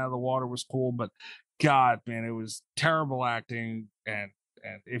coming out of the water was cool, but God, man, it was terrible acting. And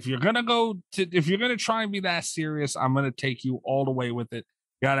if you're gonna try and be that serious, I'm gonna take you all the way with it.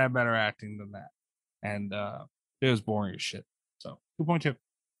 You gotta have better acting than that. And it was boring as shit. So 2.2.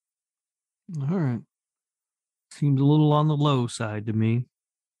 All right. Seems a little on the low side to me.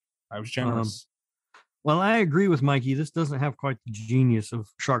 I was generous. Well, I agree with Mikey. This doesn't have quite the genius of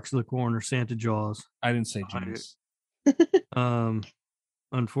Sharks of the Corn or Santa Jaws. I didn't say genius.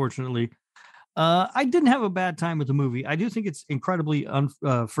 Unfortunately. I didn't have a bad time with the movie. I do think it's incredibly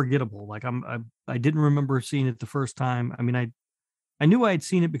forgettable. Like I didn't remember seeing it the first time. I mean, I knew I'd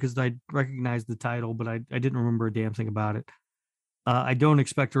seen it because I recognized the title, but I didn't remember a damn thing about it. I don't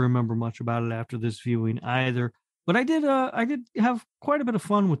expect to remember much about it after this viewing either. But I did have quite a bit of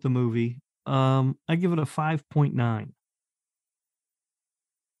fun with the movie. I give it a 5.9.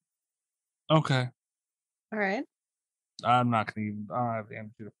 Okay. All right. I'm not gonna even. I don't have the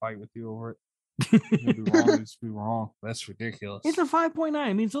energy to fight with you over it. It's be wrong. That's ridiculous. It's a 5.9.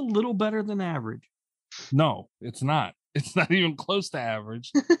 I mean, it's a little better than average. No, it's not. It's not even close to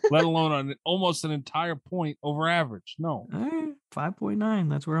average, let alone on almost an entire point over average. No. 5.9.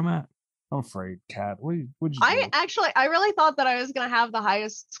 That's where I'm at. I'm afraid, Kat. What'd you do? I really thought that I was going to have the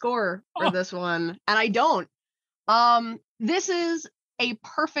highest score for this one, and I don't. This is a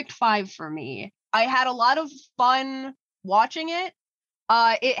perfect 5 for me. I had a lot of fun watching it.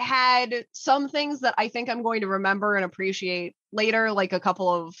 It had some things that I think I'm going to remember and appreciate later, like a couple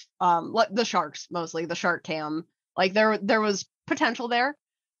of the sharks, mostly the shark cam. Like there was potential there.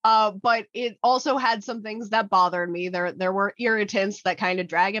 But it also had some things that bothered me. There were irritants that kind of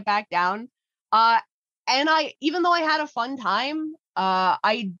drag it back down. And even though I had a fun time,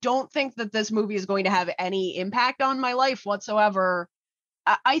 I don't think that this movie is going to have any impact on my life whatsoever.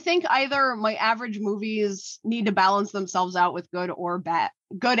 I think either my average movies need to balance themselves out with good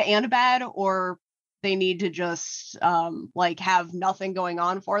and bad, or they need to just have nothing going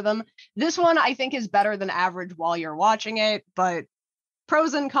on for them. This one I think is better than average while you're watching it, but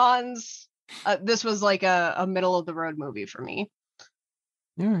pros and cons, this was like a middle of the road movie for me.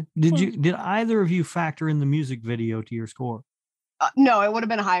 Yeah. Did either of you factor in the music video to your score? No, it would have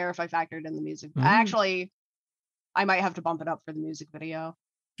been higher if I factored in the music. Actually, I might have to bump it up for the music video.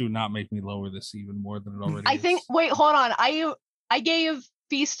 Do not make me lower this even more than it already I think, wait, hold on. I gave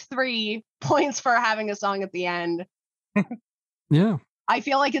Feast 3 points for having a song at the end. Yeah. I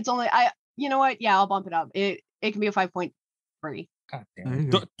feel like it's only, you know what? Yeah, I'll bump it up. It can be a 5.3. God damn.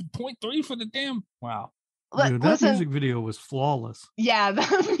 0.3 for the damn. Wow. Dude, that music video was flawless. Yeah,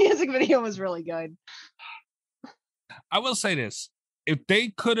 the music video was really good. I will say this. If they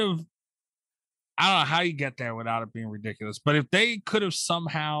could have, I don't know how you get there without it being ridiculous, but if they could have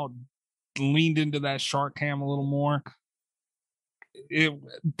somehow leaned into that shark cam a little more,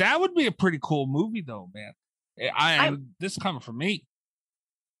 that would be a pretty cool movie though, man. This is coming from me.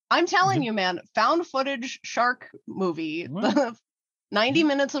 I'm telling you, man, found footage shark movie, 90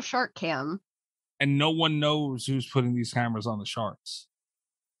 minutes of shark cam. And no one knows who's putting these cameras on the sharks.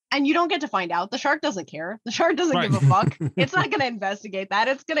 And you don't get to find out. The shark doesn't care. The shark doesn't give a fuck. It's not going to investigate that.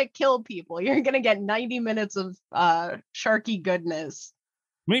 It's going to kill people. You're going to get 90 minutes of sharky goodness.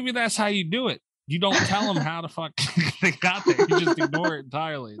 Maybe that's how you do it. You don't tell them how the fuck they got there. You just ignore it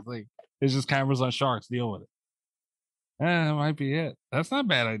entirely. It's like, there's just cameras on sharks. Deal with it. That might be it. That's not a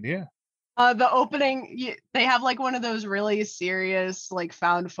bad idea. The opening, they have like one of those really serious like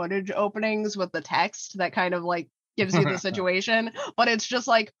found footage openings with the text that kind of like gives you the situation, but it's just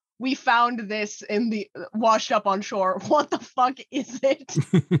like, we found this in the washed up on shore. What the fuck is it?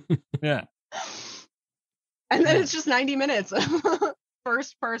 Yeah. And then it's just 90 minutes of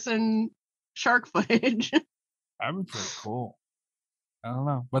first person shark footage. That'd be pretty cool. I don't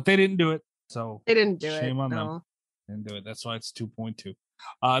know, but they didn't do it. So they didn't do it. Shame on them. Didn't do it. That's why it's 2.2.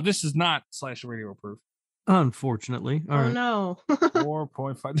 This is not Slasher Radio proof. Unfortunately. All right. No.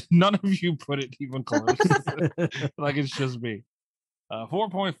 4.5. None of you put it even close. Like it's just me.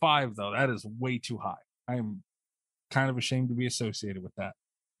 4.5 though. That is way too high. I am kind of ashamed to be associated with that.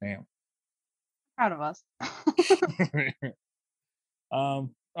 Damn. Proud of us. All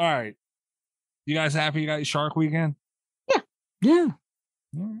right. You guys happy you got your Shark Weekend? Yeah.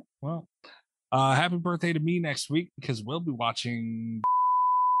 All right. Well, happy birthday to me next week because we'll be watching.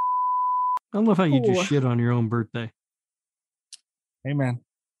 I love how you just shit on your own birthday. Hey, man.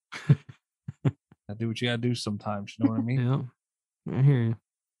 I do what you gotta do sometimes. You know what I mean? Yeah, I hear you.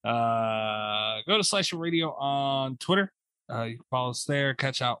 Go to Slasher Radio on Twitter. You can follow us there.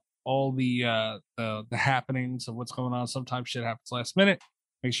 Catch all the happenings of what's going on. Sometimes shit happens last minute.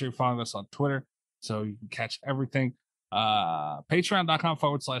 Make sure you follow us on Twitter so you can catch everything.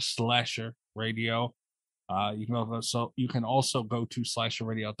 Patreon.com/slasher radio. You can also go to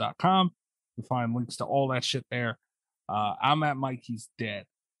slasherradio.com to find links to all that shit there. I'm at Mikey's Dead.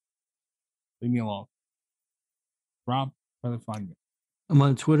 Leave me alone. Rob, where they find you? I'm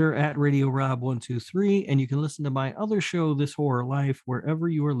on Twitter at Radio Rob123, and you can listen to my other show, This Horror Life, wherever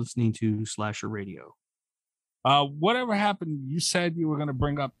you are listening to Slasher Radio. Whatever happened, you said you were going to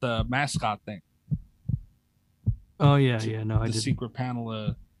bring up the mascot thing. Oh, yeah. No, I didn't. The secret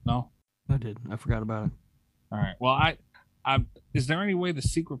panel, no? I didn't. I forgot about it. All right. Well, I is there any way the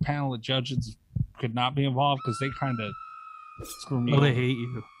secret panel of judges could not be involved? Because they kind of screw me over. They hate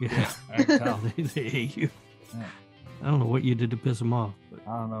you. Yeah, I can tell. they hate you. Yeah. I don't know what you did to piss them off. But...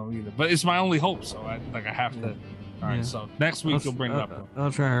 I don't know either. But it's my only hope, so I have to. All right, so next week you'll bring it up.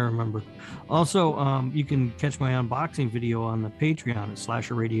 I'll try to remember. Also, you can catch my unboxing video on the Patreon at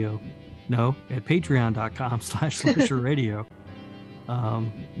Slasher Radio. No, at patreon.com/Slasher Radio,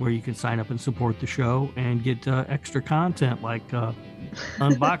 where you can sign up and support the show and get extra content like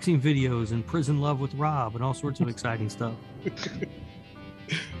unboxing videos and Prison Love with Rob and all sorts of exciting stuff.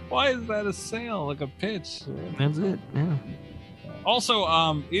 Why is that a sale? Like a pitch? That's it. Yeah. Also,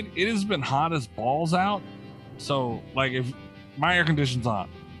 it has been hot as balls out. So, like, if my air conditioning's on,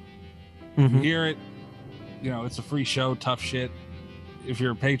 you hear it, it's a free show, tough shit. If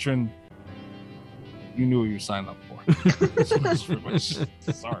you're a patron, you knew what you signed up for.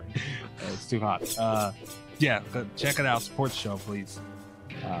 Sorry. It's too hot. Check it out. Support the show, please.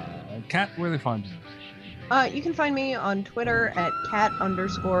 Kat, where do they find you? You can find me on Twitter at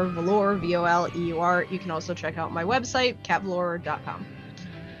cat_velour, VOLEUR. You can also check out my website, catvelour.com.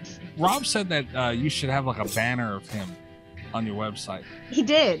 Rob said that you should have like a banner of him on your website. He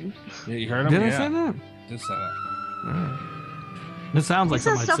did. Yeah, you heard him? Did I say that? Did say that. It sounds like he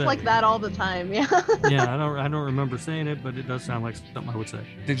says stuff like that all the time. Yeah. Yeah, I don't remember saying it, but it does sound like something I would say.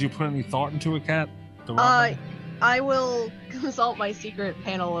 Did you put any thought into it, Kat? I will consult my secret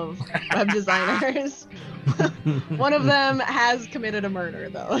panel of web designers. One of them has committed a murder,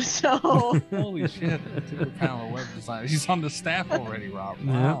 though. So holy shit! Secret panel of web designers. He's on the staff already, Rob.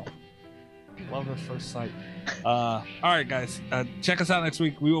 Wow. Yeah. Love at first sight. All right, guys. Check us out next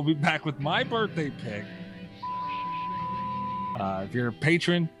week. We will be back with my birthday pick. If you're a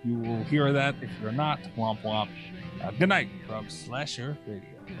patron, you will hear that. If you're not, womp womp. Good night from Slasher Radio.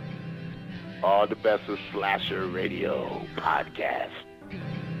 All the best of Slasher Radio podcast.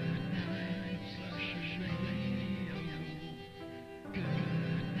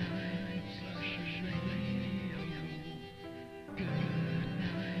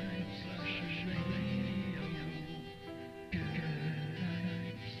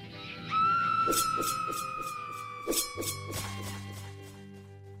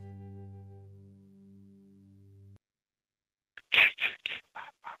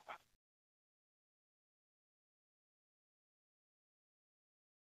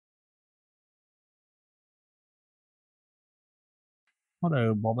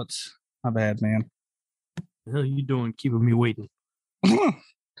 Hello, Bobbits. My bad, man. The hell you doing keeping me waiting?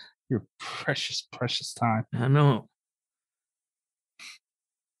 Your precious, precious time. I know.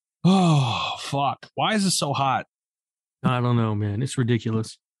 Oh, fuck. Why is it so hot? I don't know, man. It's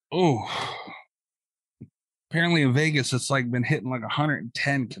ridiculous. Oh. Apparently in Vegas, it's like been hitting like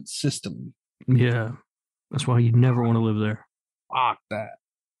 110 consistently. Yeah. That's why you never want to live there. Fuck that.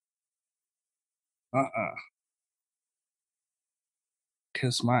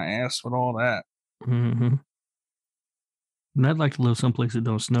 Kiss my ass with all that. Mm-hmm. And I'd like to live someplace that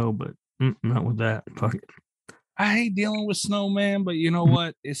don't snow, but not with that. Fuck it. I hate dealing with snow, man, but you know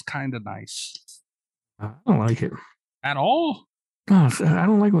what? It's kind of nice. I don't like it. At all? No, I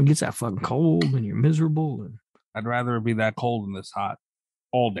don't like when it gets that fucking cold and you're miserable. And... I'd rather it be that cold than this hot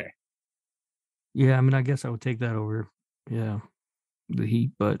all day. Yeah, I mean, I guess I would take that over, the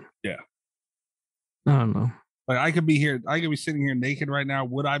heat, but... Yeah. I don't know. Like, I could be sitting here naked right now.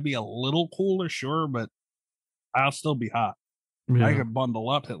 Would I be a little cooler? Sure, but I'll still be hot. Yeah. I could bundle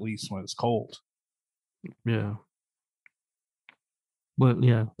up at least when it's cold. Yeah. But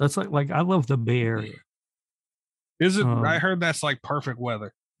yeah, that's like I love the Bay Area. Is it? I heard that's like perfect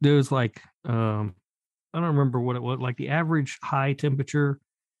weather. There's like I don't remember what it was. Like the average high temperature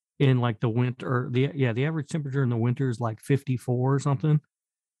in like the winter, the average temperature in the winter is like 54 or something,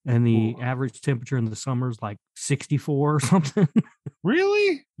 and the average temperature in the summer is like 64 or something.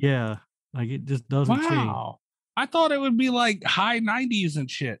 Really? Yeah, like it just doesn't change. I thought it would be like high 90s and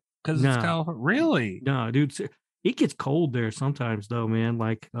shit because it's California. Really? No, dude. It gets cold there sometimes, though, man.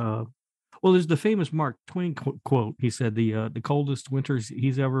 Like, well, there's the famous Mark Twain quote. He said the coldest winters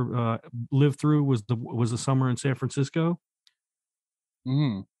he's ever lived through was the summer in San Francisco.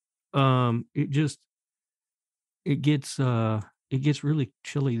 It gets really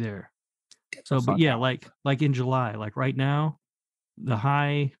chilly there. So, but yeah, like in July, like right now, the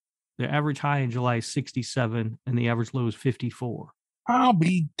average high in July is 67, and the average low is 54. I'll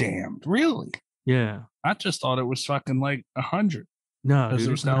be damned. Really? Yeah. I just thought it was fucking like 100. No, because dude,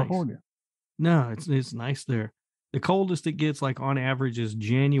 it was it's nice. California. No, it's nice there. The coldest it gets, like on average, is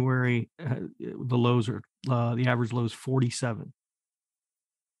January. The average low is 47.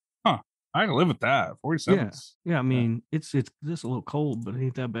 Huh. I can live with that. 47. Yeah. I mean, it's just a little cold, but it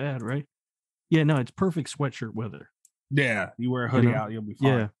ain't that bad, right? Yeah, no, it's perfect sweatshirt weather. Yeah, you wear a hoodie out, you'll be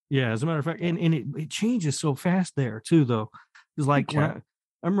fine. Yeah. As a matter of fact, and it changes so fast there too, though. It's like when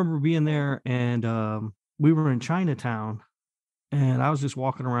I remember being there, and we were in Chinatown, and I was just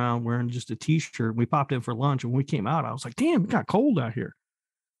walking around wearing just a t-shirt. We popped in for lunch, and when we came out, I was like, "Damn, it got cold out here."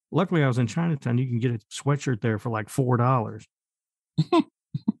 Luckily, I was in Chinatown. You can get a sweatshirt there for like $4.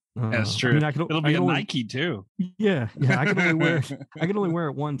 That's true. I mean, it'll be a Nike too. Yeah. I can only wear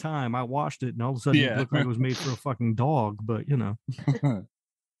it one time. I washed it, and all of a sudden it looked like it was made for a fucking dog. But you know.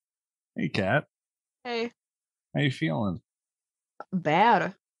 Hey, Kat. Hey. How you feeling?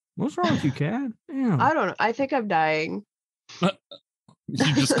 Bad. What's wrong with you, Kat? Damn. I don't know. I think I'm dying.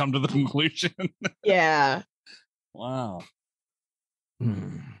 You just come to the conclusion. Yeah. Wow.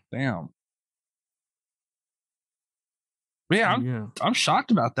 Damn. But yeah, I'm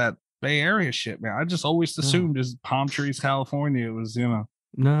shocked about that Bay Area shit, man. I just always assumed as Palm Trees, California, it was,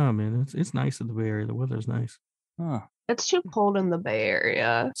 No, man, it's nice in the Bay Area. The weather's nice. Huh. It's too cold in the Bay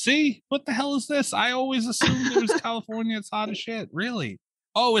Area. See, what the hell is this? I always assumed it was California. It's hot as shit. Really?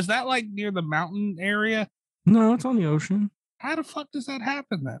 Oh, is that like near the mountain area? No, it's on the ocean. How the fuck does that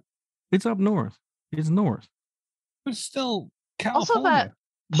happen then? It's up north. It's north. It's still California. Also, that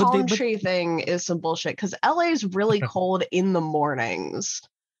palm tree thing is some bullshit because LA is really cold in the mornings.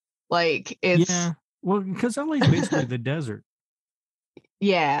 Like it's well, because LA is basically the desert.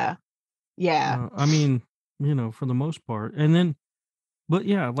 Yeah. I mean, for the most part, and then, but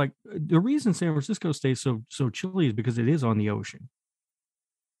yeah, like the reason San Francisco stays so chilly is because it is on the ocean.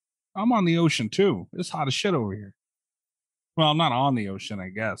 I'm on the ocean too. It's hot as shit over here. Well, I'm not on the ocean, I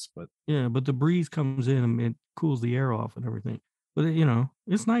guess, but yeah, but the breeze comes in and it cools the air off and everything. But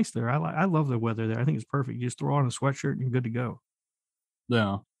it's nice there. I love the weather there. I think it's perfect. You just throw on a sweatshirt and you're good to go.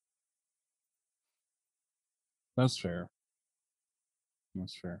 Yeah, that's fair.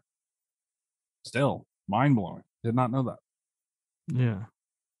 That's fair. Still mind blowing. Did not know that. Yeah,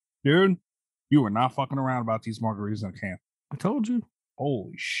 dude, you were not fucking around about these margaritas in a can. I told you.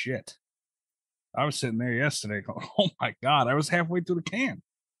 Holy shit! I was sitting there yesterday going, "Oh my god!" I was halfway through the can.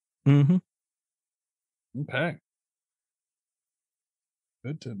 Mm-hmm. Okay.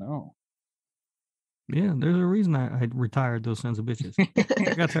 Good to know. Yeah, there's a reason I retired those sons of bitches.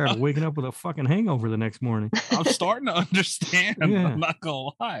 I got tired of waking up with a fucking hangover the next morning. I'm starting to understand. Yeah. I'm not gonna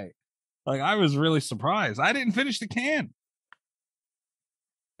lie. Like, I was really surprised. I didn't finish the can.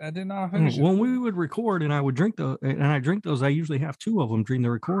 I did not finish it. When we would record and I would drink those, I usually have two of them during the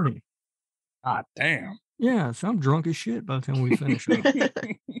recording. God damn. Yeah, so I'm drunk as shit by the time we finish up.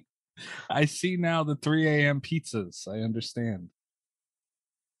 I see now the 3 a.m. pizzas. I understand.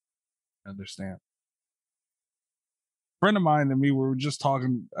 Friend of mine and me were just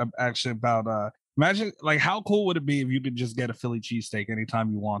talking actually about imagine, like, how cool would it be if you could just get a Philly cheesesteak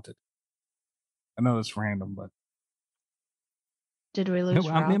anytime you wanted? I know it's random, but did we lose?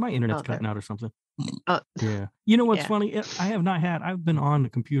 I mean, my internet's cutting out or something. Yeah. You know what's funny? I've been on the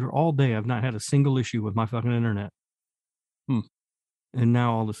computer all day. I've not had a single issue with my fucking internet. And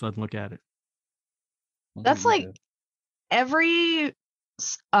now all of a sudden, look at it. That's like every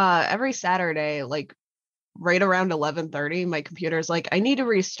Saturday, like right around 11:30, my computer's like, I need to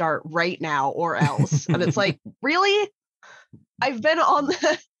restart right now or else. And it's like, really? I've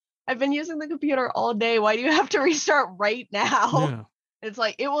been using the computer all day. Why do you have to restart right now? Yeah. It's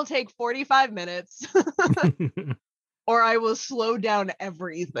like, it will take 45 minutes or I will slow down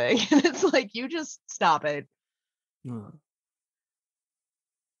everything. And it's like, you just stop it.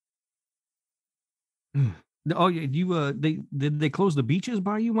 Oh yeah, did they close the beaches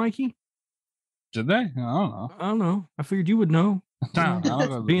by you, Mikey? Did they? I don't know. I figured you would know. No, I don't go to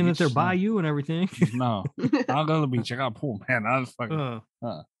the being beach, that they're by you and everything. No, I'll go to the beach. I got a pool, man. I was fucking.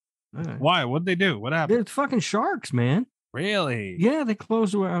 Why? What'd they do? What happened? They're fucking sharks, man. Really? Yeah, they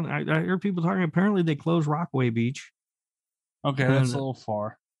closed around. I heard people talking. Apparently, they closed Rockaway Beach. Okay, that's a little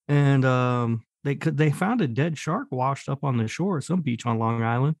far. And They found a dead shark washed up on the shore of some beach on Long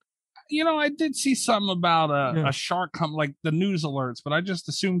Island. I did see something about a shark like the news alerts, but I just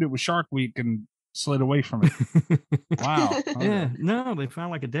assumed it was Shark Week and slid away from it. Wow. Yeah, no, they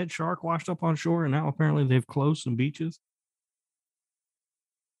found like a dead shark washed up on shore, and now apparently they've closed some beaches.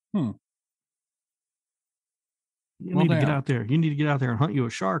 You need to get out there. You need to get out there and hunt you a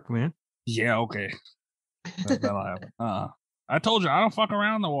shark, man. Yeah, okay. That'll happen. I told you I don't fuck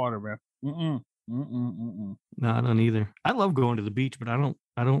around in the water, man. No, I don't either. I love going to the beach, but I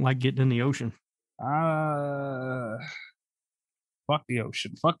don't like getting in the ocean. Fuck the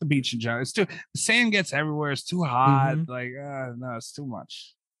ocean. Fuck the beach in general. The sand gets everywhere. It's too hot. Like, no, it's too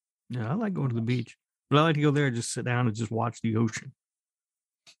much. Yeah, I like going to the beach, but I like to go there and just sit down and just watch the ocean.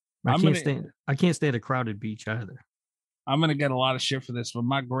 I can't stay at a crowded beach either. I'm gonna get a lot of shit for this, but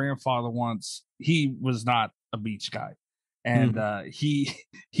my grandfather once, he was not a beach guy, and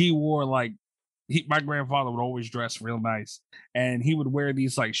he wore my grandfather would always dress real nice, and he would wear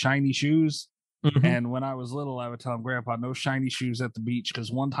these like shiny shoes. And when I was little, I would tell him, Grandpa, no shiny shoes at the beach,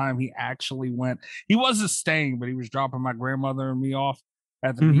 because one time he actually he wasn't staying, but he was dropping my grandmother and me off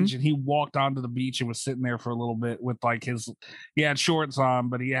at the beach, and he walked onto the beach and was sitting there for a little bit with like he had shorts on,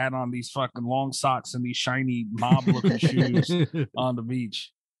 but he had on these fucking long socks and these shiny mob looking shoes on the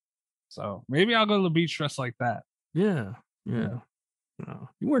beach. So maybe I'll go to the beach dressed like that. Yeah. No.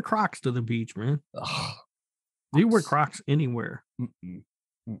 You wear Crocs to the beach, man. Ugh. You wear Crocs anywhere.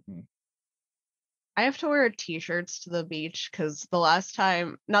 I have to wear t-shirts to the beach because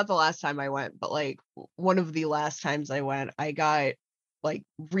not the last time I went, but like one of the last times I went, I got like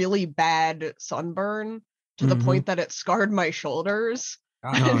really bad sunburn to the point that it scarred my shoulders.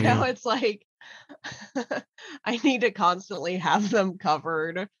 And now it's like I need to constantly have them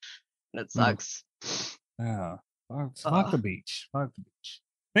covered, and it sucks. Yeah, fuck the beach. Fuck the beach.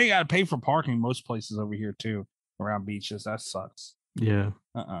 They gotta pay for parking most places over here too around beaches. That sucks. Yeah.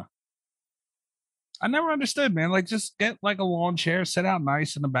 I never understood, man. Like, just get like a lawn chair, sit out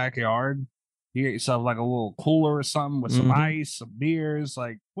nice in the backyard. You get yourself like a little cooler or something with some ice, some beers.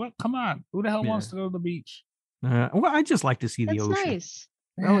 Like, what? Come on. Who the hell wants to go to the beach? Well, I just like to see the ocean. Nice.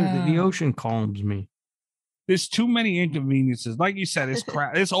 The ocean calms me. There's too many inconveniences. Like you said, it's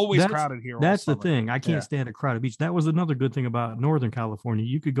it's always crowded here. That's the thing. I can't stand a crowded beach. That was another good thing about Northern California.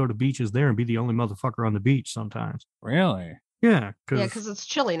 You could go to beaches there and be the only motherfucker on the beach sometimes. Really? Yeah, because it's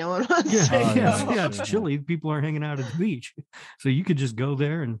chilly. No one wants to go. Yeah, it's chilly. People are hanging out at the beach, so you could just go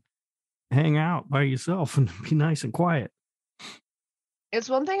there and hang out by yourself and be nice and quiet. It's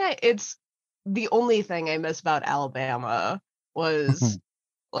one thing. It's the only thing I miss about Alabama was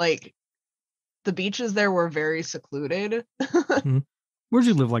like the beaches there were very secluded. Where'd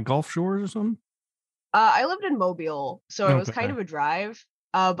you live? Like Gulf Shores or something? I lived in Mobile, so it was kind of a drive.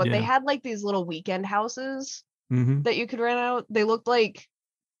 But they had like these little weekend houses that you could rent out. They looked like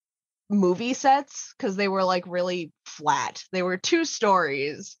movie sets because they were like really flat. They were 2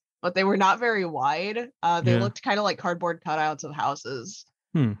 stories, but they were not very wide. They looked kind of like cardboard cutouts of houses.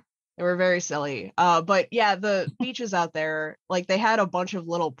 They were very silly. But yeah, the beaches out there, like they had a bunch of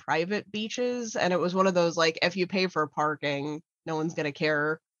little private beaches, and it was one of those like if you pay for parking, no one's gonna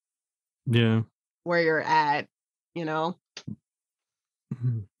care. Yeah. Where you're at, you know.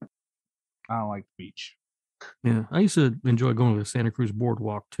 I don't like the beach. Yeah, I used to enjoy going to the Santa Cruz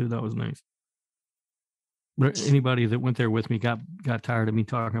Boardwalk too. That was nice. But anybody that went there with me got tired of me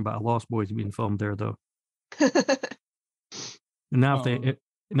talking about Lost Boys being filmed there, though. And now if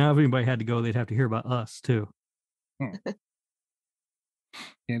anybody had to go, they'd have to hear about us too.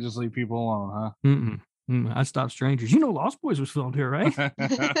 Can't just leave people alone, huh? I stopped strangers. You know, Lost Boys was filmed here, right?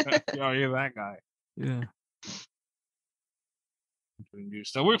 Oh, you're that guy. Yeah.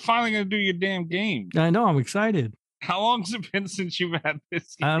 So we're finally gonna do your damn game. I know. I'm excited. How long's it been since you've had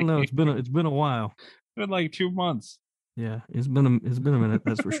this game? I don't know. It's been a while. It's been like 2 months. Yeah, it's been a minute.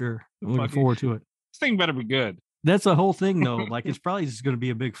 That's for sure. I'm looking forward to it. This thing better be good. That's the whole thing, though. Like, it's probably just going to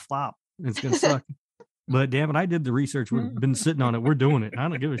be a big flop. It's going to suck. But damn it, I did the research. We've been sitting on it. We're doing it. I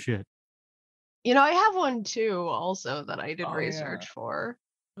don't give a shit. You know, I have one too, also that I did research for.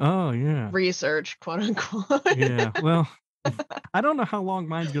 Oh yeah. Research, quote unquote. Yeah. Well, I don't know how long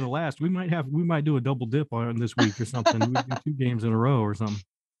mine's going to last. We might do a double dip on this week or something. We do 2 games in a row or something.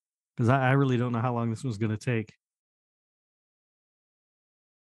 Because I really don't know how long this one's going to take.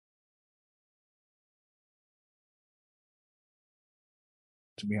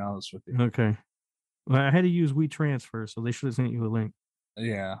 To be honest with you. Okay. Well, I had to use WeTransfer, so they should have sent you a link.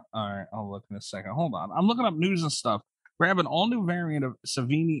 Yeah. All right. I'll look in a second. Hold on. I'm looking up news and stuff. Grab an all-new variant of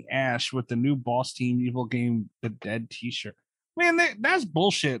Savini Ash with the new Boss Team Evil Game The Dead t-shirt. Man, that's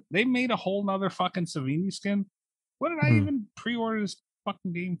bullshit. They made a whole nother fucking Savini skin. What did I even pre-order this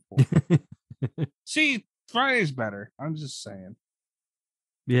fucking game for? See, Friday's better. I'm just saying.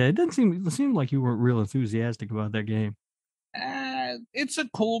 Yeah, it seemed like you weren't real enthusiastic about that game. It's a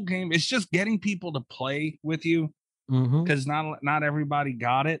cool game. It's just getting people to play with you because not everybody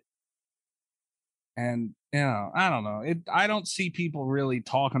got it. And I don't know. I don't see people really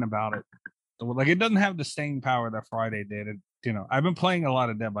talking about it. Like, it doesn't have the staying power that Friday did. I've been playing a lot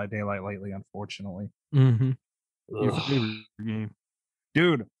of Dead by Daylight lately, unfortunately. Your favorite game,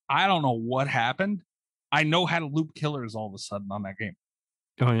 dude. I don't know what happened. I know how to loop killers all of a sudden on that game.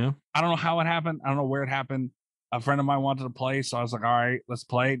 Oh yeah. I don't know how it happened. I don't know where it happened. A friend of mine wanted to play, so I was like, all right, let's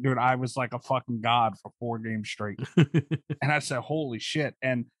play. Dude, I was like a fucking god for 4 games straight. And I said, holy shit.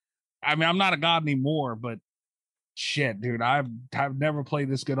 And I mean, I'm not a god anymore, but shit, dude, I've never played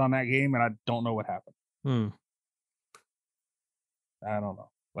this good on that game, and I don't know what happened. I don't know.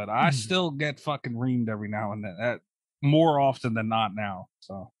 But I still get fucking reamed every now and then. More often than not now.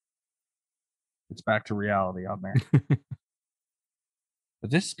 So it's back to reality on there. But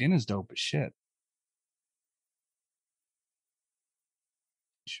this skin is dope as shit.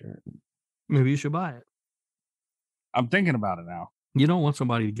 Sure. Maybe you should buy it. I'm thinking about it now. You don't want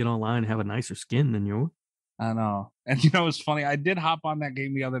somebody to get online and have a nicer skin than yours. I know. And it's funny. I did hop on that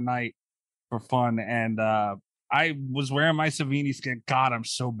game the other night for fun, and I was wearing my Savini skin. God, I'm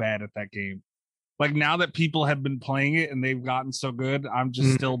so bad at that game. Like, now that people have been playing it and they've gotten so good, I'm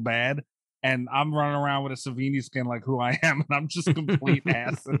just still bad. And I'm running around with a Savini skin like who I am, and I'm just complete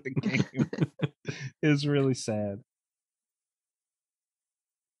ass at the game. It's really sad.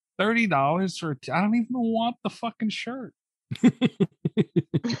 $30 for I don't even want the fucking shirt.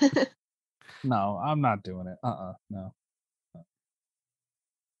 No, I'm not doing it. No.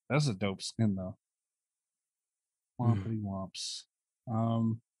 That's a dope skin though. Wompity womps.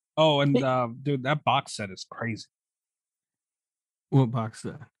 Dude, that box set is crazy. What box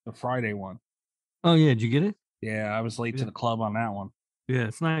set? The Friday one. Oh yeah, did you get it? Yeah, I was late to the club on that one. Yeah,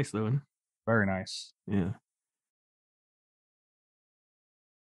 it's nice though. Isn't it? Very nice. Yeah.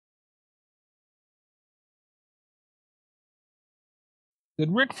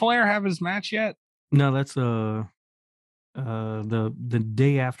 Did Ric Flair have his match yet? No, that's the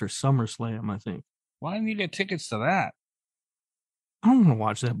day after SummerSlam, I think. Why didn't you get tickets to that? I don't want to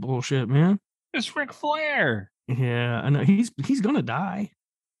watch that bullshit, man. It's Ric Flair. Yeah, I know he's gonna die.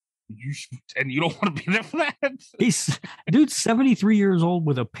 And you don't want to be there for that? Dude's 73 years old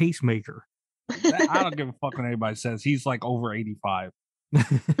with a pacemaker. I don't give a fuck what anybody says. He's like over 85. I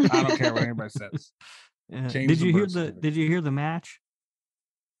don't care what anybody says. Yeah. Did you hear the match?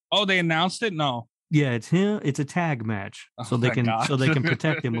 Oh, they announced it? No. Yeah, it's him. It's a tag match, so they can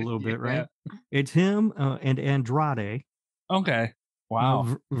protect him a little bit, right? Yeah. It's him and Andrade. Okay.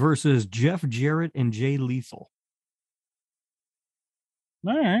 Wow. Versus Jeff Jarrett and Jay Lethal.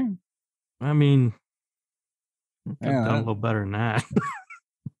 All right. I mean, done a little better than that.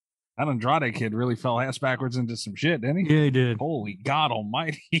 That Andrade kid really fell ass backwards into some shit, didn't he? Yeah, he did. Holy God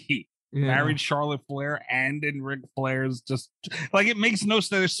Almighty! Yeah. Married Charlotte Flair and in Ric Flair's, just like, it makes no sense.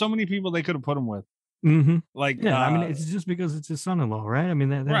 There's so many people they could have put him with. Mm-hmm. Like, yeah, I mean, it's just because it's his son-in-law, right? I mean,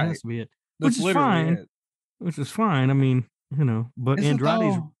 that right. has to be it. Which is fine. It. Which is fine. I mean, but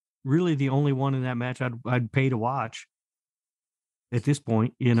Andrade's really the only one in that match I'd pay to watch. At this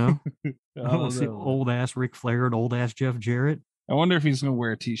point, I don't want to see old ass Ric Flair and old ass Jeff Jarrett. I wonder if he's gonna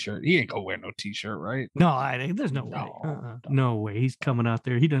wear a t-shirt. He ain't gonna wear no t-shirt, right? No, there's no way. No way. He's coming out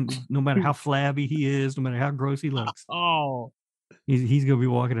there. He doesn't. No matter how flabby he is, no matter how gross he looks. He's gonna be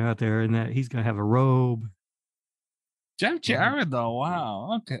walking out there, and that he's gonna have a robe. Jeff Jarrett, though,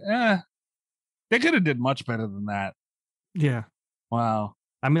 wow. Okay, they could have did much better than that. Yeah. Wow.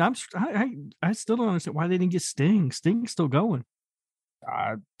 I mean, I still don't understand why they didn't get Sting. Sting's still going.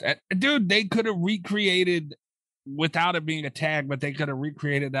 Dude, they could have recreated without it being a tag, but they could have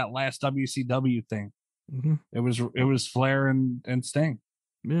recreated that last WCW thing. Mm-hmm. It was Flair and Sting.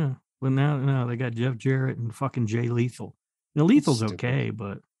 Yeah, but now they got Jeff Jarrett and fucking Jay Lethal. Now Lethal's okay,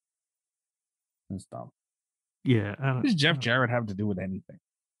 but that's dumb. Yeah, what does Jeff Jarrett have to do with anything?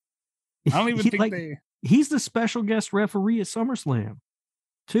 I don't even think he's the special guest referee at SummerSlam,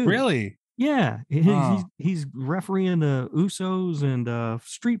 too. Really? Yeah, he's refereeing the Usos and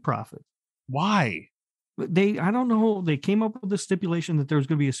Street Profits. Why? I don't know. They came up with the stipulation that there was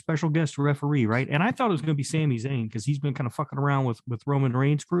going to be a special guest referee, right? And I thought it was going to be Sami Zayn because he's been kind of fucking around with Roman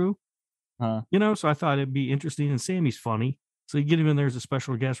Reigns' crew. So I thought it'd be interesting. And Sammy's funny, so you get him in there as a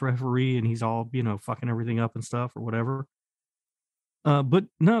special guest referee, and he's all fucking everything up and stuff or whatever. But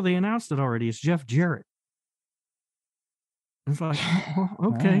no, they announced it already. It's Jeff Jarrett. It's like, well,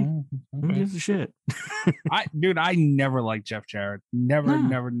 okay. Who gives a shit? I never liked Jeff Jarrett. Never.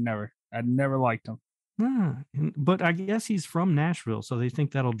 I never liked him. Nah. But I guess he's from Nashville, so they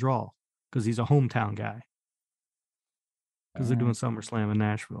think that'll draw because he's a hometown guy. Because they're doing SummerSlam in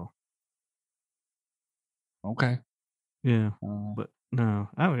Nashville. Okay. Yeah. But no,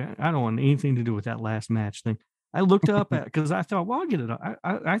 I don't want anything to do with that last match thing. I looked up at because I thought, well, I'll get it.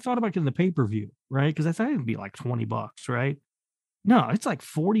 I thought about getting the pay-per-view, right? Because I thought it'd be like $20, right? No, it's like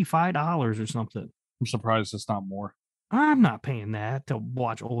 $45 or something. I'm surprised it's not more. I'm not paying that to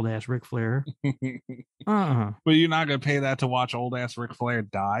watch old ass Ric Flair. But you're not gonna pay that to watch old ass Ric Flair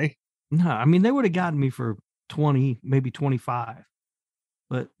die? No, I mean they would have gotten me for 20, maybe 25.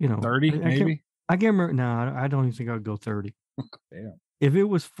 But 30, maybe. I can't remember. No, I don't even think I would go 30. Damn. If it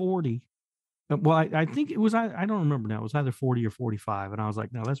was 40, well, I think it was. I don't remember now. It was either 40 or 45, and I was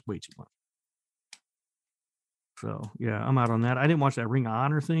like, no, that's way too much. So yeah, I'm out on that. I didn't watch that Ring of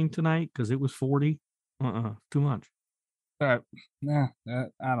Honor thing tonight because it was 40. Too much. I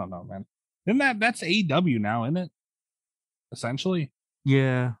don't know, man. Isn't that's AEW now, isn't it? Essentially.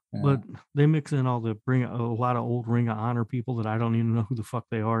 Yeah, but they mix in bring a lot of old Ring of Honor people that I don't even know who the fuck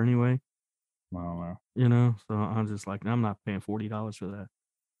they are anyway. Wow. So I'm just like, I'm not paying $40 for that.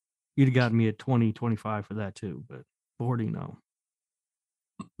 You'd have gotten me at 20, 25 for that too, but 40, no.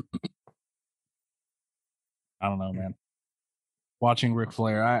 I don't know, man. Watching Ric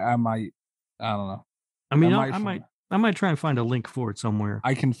Flair, I don't know. I mean, I might try and find a link for it somewhere.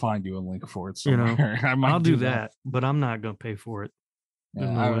 I can find you a link for it somewhere. I'll do that, but I'm not going to pay for it.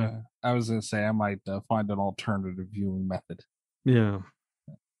 Yeah, I was going to say I might find an alternative viewing method. Yeah.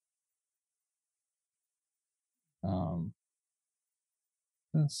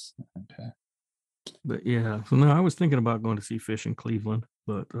 That's okay. But yeah, so no, I was thinking about going to see Fish in Cleveland,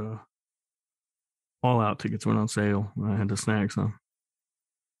 but All Out tickets went on sale. I had to snag some.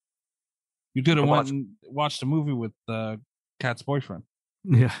 You could have watched a movie with Kat's boyfriend.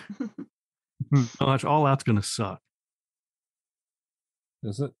 Yeah. Watch All Out's gonna suck.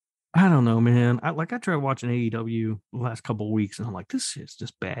 Is it? I don't know, man. I tried watching AEW the last couple of weeks, and I'm like, this shit's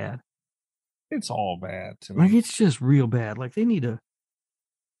just bad. It's all bad to me. Like it's just real bad. Like they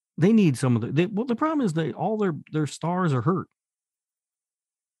need some of the problem is all their stars are hurt.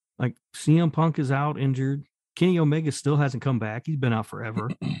 Like CM Punk is out injured. Kenny Omega still hasn't come back. He's been out forever.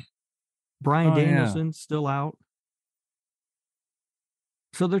 Bryan Danielson's still out.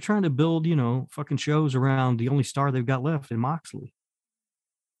 So they're trying to build, fucking shows around the only star they've got left in Moxley.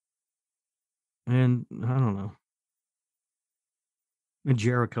 And I don't know. And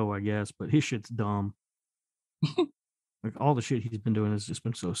Jericho, I guess, but his shit's dumb. Like all the shit he's been doing has just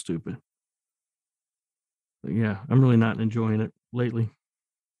been so stupid. But yeah, I'm really not enjoying it lately.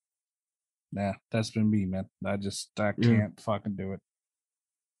 Nah, that's been me, man. I can't fucking do it.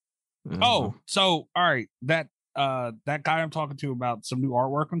 Oh, so all right, that guy I'm talking to about some new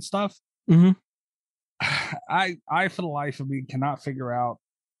artwork and stuff. Mm-hmm. I for the life of me cannot figure out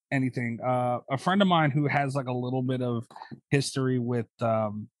anything. A friend of mine who has like a little bit of history with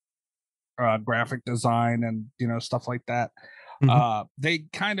graphic design and stuff like that. Mm-hmm. They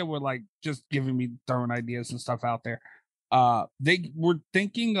kind of were like just throwing ideas and stuff out there. They were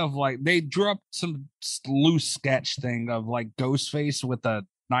thinking of they drew up some loose sketch thing of like Ghostface with a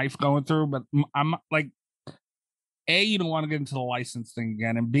knife going through, but I'm like, A, you don't want to get into the license thing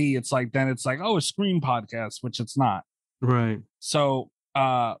again, and B, it's like oh, a Scream podcast, which it's not. Right. So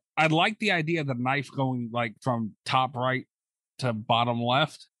I like the idea of the knife going like from top right to bottom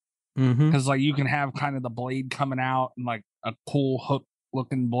left, because like you can have kind of the blade coming out and like a cool hook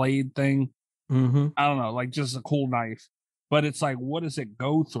looking blade thing. I don't know, like just a cool knife, but it's like, what does it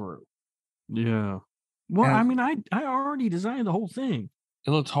go through? Yeah. Well, I mean, I already designed the whole thing. It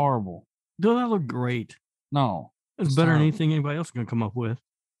looks horrible. Does that look great? No, it's better than anything anybody else can come up with.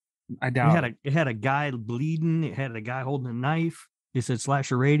 I doubt it had a guy bleeding. It had a guy holding a knife. It said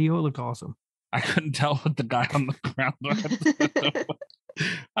Slasher Radio. It looked awesome. I couldn't tell what the guy on the ground was.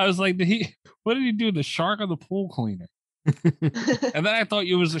 I was like, what did he do? The shark or the pool cleaner? And then I thought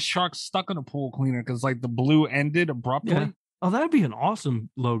it was a shark stuck in a pool cleaner because like the blue ended abruptly. Yeah. Oh, that'd be an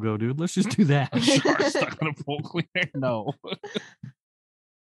awesome logo, dude. Let's just do that. A shark stuck in a pool cleaner? No.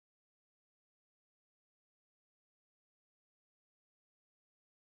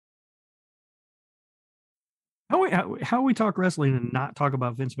 How we talk wrestling and not talk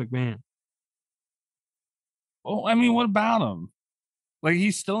about Vince McMahon? Well, I mean, what about him? Like,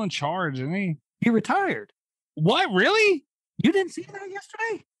 he's still in charge, isn't he? He retired. What? Really? You didn't see that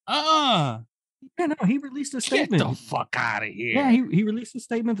yesterday? Yeah, no, he released a statement. Get the fuck out of here. Yeah, he released a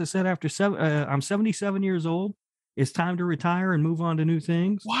statement that said I'm 77 years old. it's time to retire and move on to new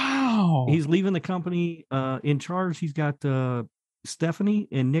things. Wow. He's leaving the company in charge. He's got Stephanie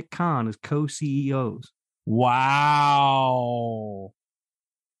and Nick Khan as co-CEOs. Wow.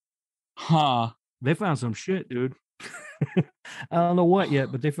 Huh. They found some shit, dude. I don't know what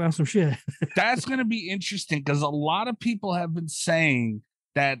yet, but they found some shit. That's going to be interesting because a lot of people have been saying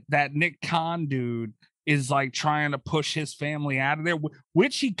that Nick Khan dude is like trying to push his family out of there,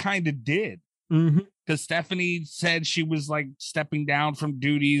 which he kind of did. Because Stephanie said she was like stepping down from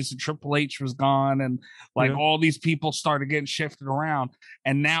duties and Triple H was gone and like all these people started getting shifted around.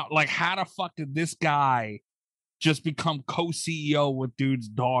 And now, like, how the fuck did this guy just become co-CEO with dude's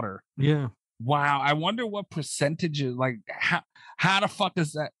daughter? Yeah. Wow. I wonder what percentages, like, how the fuck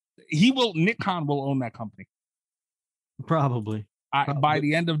is that? Nick Khan will own that company. Probably. By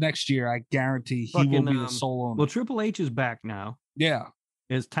the end of next year, I guarantee he will be the sole owner. Well, Triple H is back now. Yeah.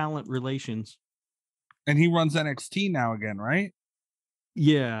 As talent relations. And he runs NXT now again, right?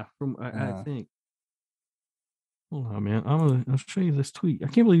 Yeah. I think. Hold on, man. I'll show you this tweet. I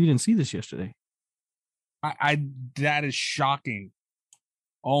can't believe you didn't see this yesterday. That is shocking.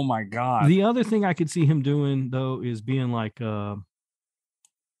 Oh my God. The other thing I could see him doing though is being like Vince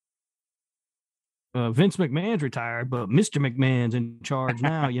McMahon's retired, but Mr. McMahon's in charge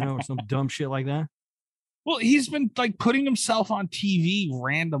now, or some dumb shit like that. Well, he's been like putting himself on TV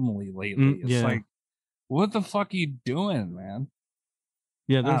randomly lately. It's like, what the fuck are you doing, man?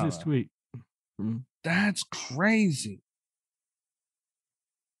 Yeah, there's his tweet. That's crazy.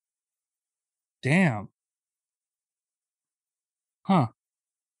 Damn. Huh.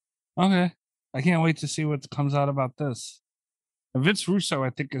 Okay. I can't wait to see what comes out about this. And Vince Russo, I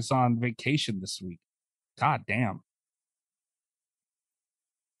think, is on vacation this week. God damn.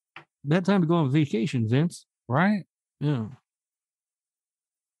 Bad time to go on vacation, Vince. Right? Yeah.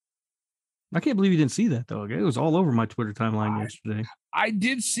 I can't believe you didn't see that, though. It was all over my Twitter timeline yesterday. I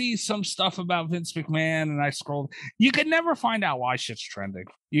did see some stuff about Vince McMahon, and I scrolled. You could never find out why shit's trending.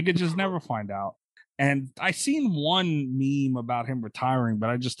 You could just never find out. And I seen one meme about him retiring, but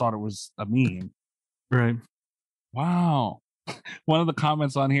I just thought it was a meme. Right. Wow. One of the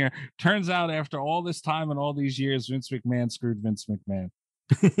comments on here, turns out after all this time and all these years, Vince McMahon screwed Vince McMahon.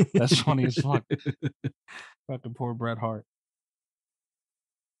 That's funny as fuck. Fucking poor Bret Hart.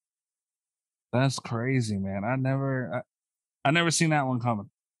 That's crazy, man. I never seen that one coming.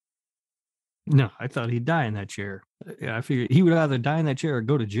 No, I thought he'd die in that chair. I figured he would either die in that chair or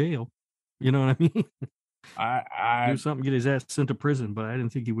go to jail. You know what I mean? I do something, get his ass sent to prison, but I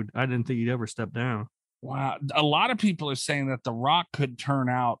didn't think he would. I didn't think he'd ever step down. Wow. A lot of people are saying that The Rock could turn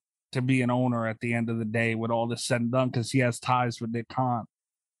out to be an owner at the end of the day with all this said and done because he has ties with Nick Khan.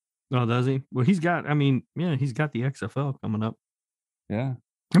 Oh, does he? Well, he's got the XFL coming up. Yeah.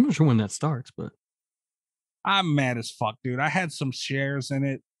 I'm not sure when that starts, but I'm mad as fuck, dude. I had some shares in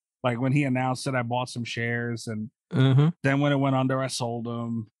it. Like when he announced it, I bought some shares, and then when it went under, I sold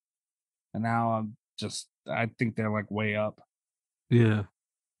them. And now I think they're like way up. Yeah.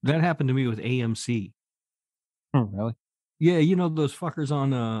 That happened to me with AMC. Oh, really? Yeah, those fuckers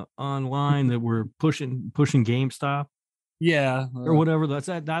on online that were pushing GameStop. Yeah. Or whatever.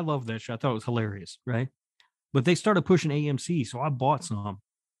 I love that shit. I thought it was hilarious, right? But they started pushing AMC, so I bought some.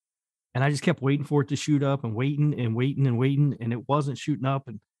 And I just kept waiting for it to shoot up and waiting, and it wasn't shooting up.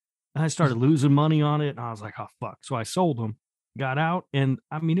 And I started losing money on it, and I was like, oh, fuck. So I sold them, got out, and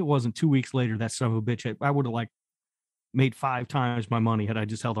I mean, it wasn't 2 weeks later, that son of a bitch, I would have made 5 times my money had I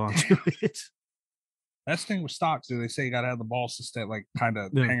just held on to it. That's the thing with stocks, dude. They say you got to have the balls to stay, kind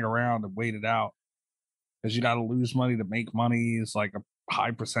of hang around and wait it out. Because you got to lose money to make money. It's like a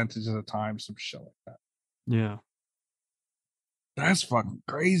high percentage of the time, some shit like that. Yeah. That's fucking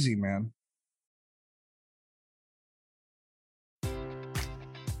crazy, man.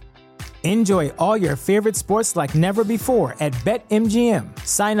 Enjoy all your favorite sports like never before at BetMGM.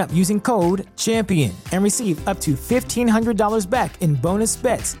 Sign up using code CHAMPION and receive up to $1,500 back in bonus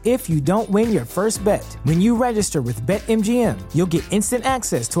bets if you don't win your first bet. When you register with BetMGM, you'll get instant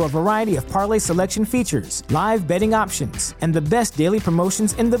access to a variety of parlay selection features, live betting options, and the best daily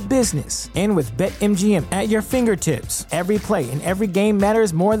promotions in the business. And with BetMGM at your fingertips, every play and every game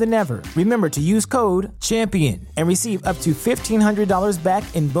matters more than ever. Remember to use code CHAMPION and receive up to $1,500 back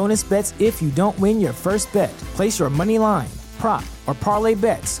in bonus bets if you don't win your first bet. Place your money line, prop, or parlay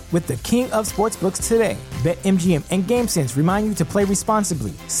bets with the king of sportsbooks today. BetMGM and GameSense remind you to play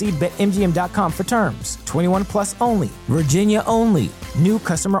responsibly. See BetMGM.com for terms. 21 plus only. Virginia only. New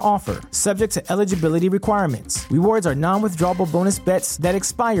customer offer. Subject to eligibility requirements. Rewards are non-withdrawable bonus bets that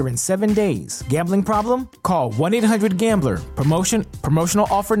expire in 7 days. Gambling problem? Call 1-800-GAMBLER. Promotional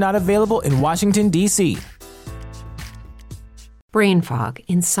offer not available in Washington, D.C. brain fog,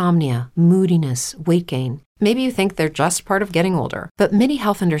 insomnia, moodiness, weight gain. Maybe you think they're just part of getting older, but MIDI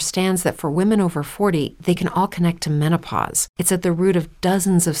Health understands that for women over 40, they can all connect to menopause. It's at the root of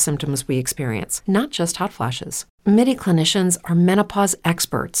dozens of symptoms we experience, not just hot flashes. MIDI clinicians are menopause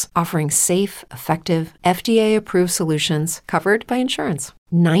experts, offering safe, effective, FDA-approved solutions covered by insurance.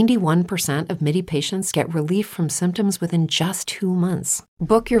 91% of MIDI patients get relief from symptoms within just 2 months.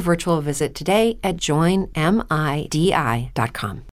 Book your virtual visit today at joinmidi.com.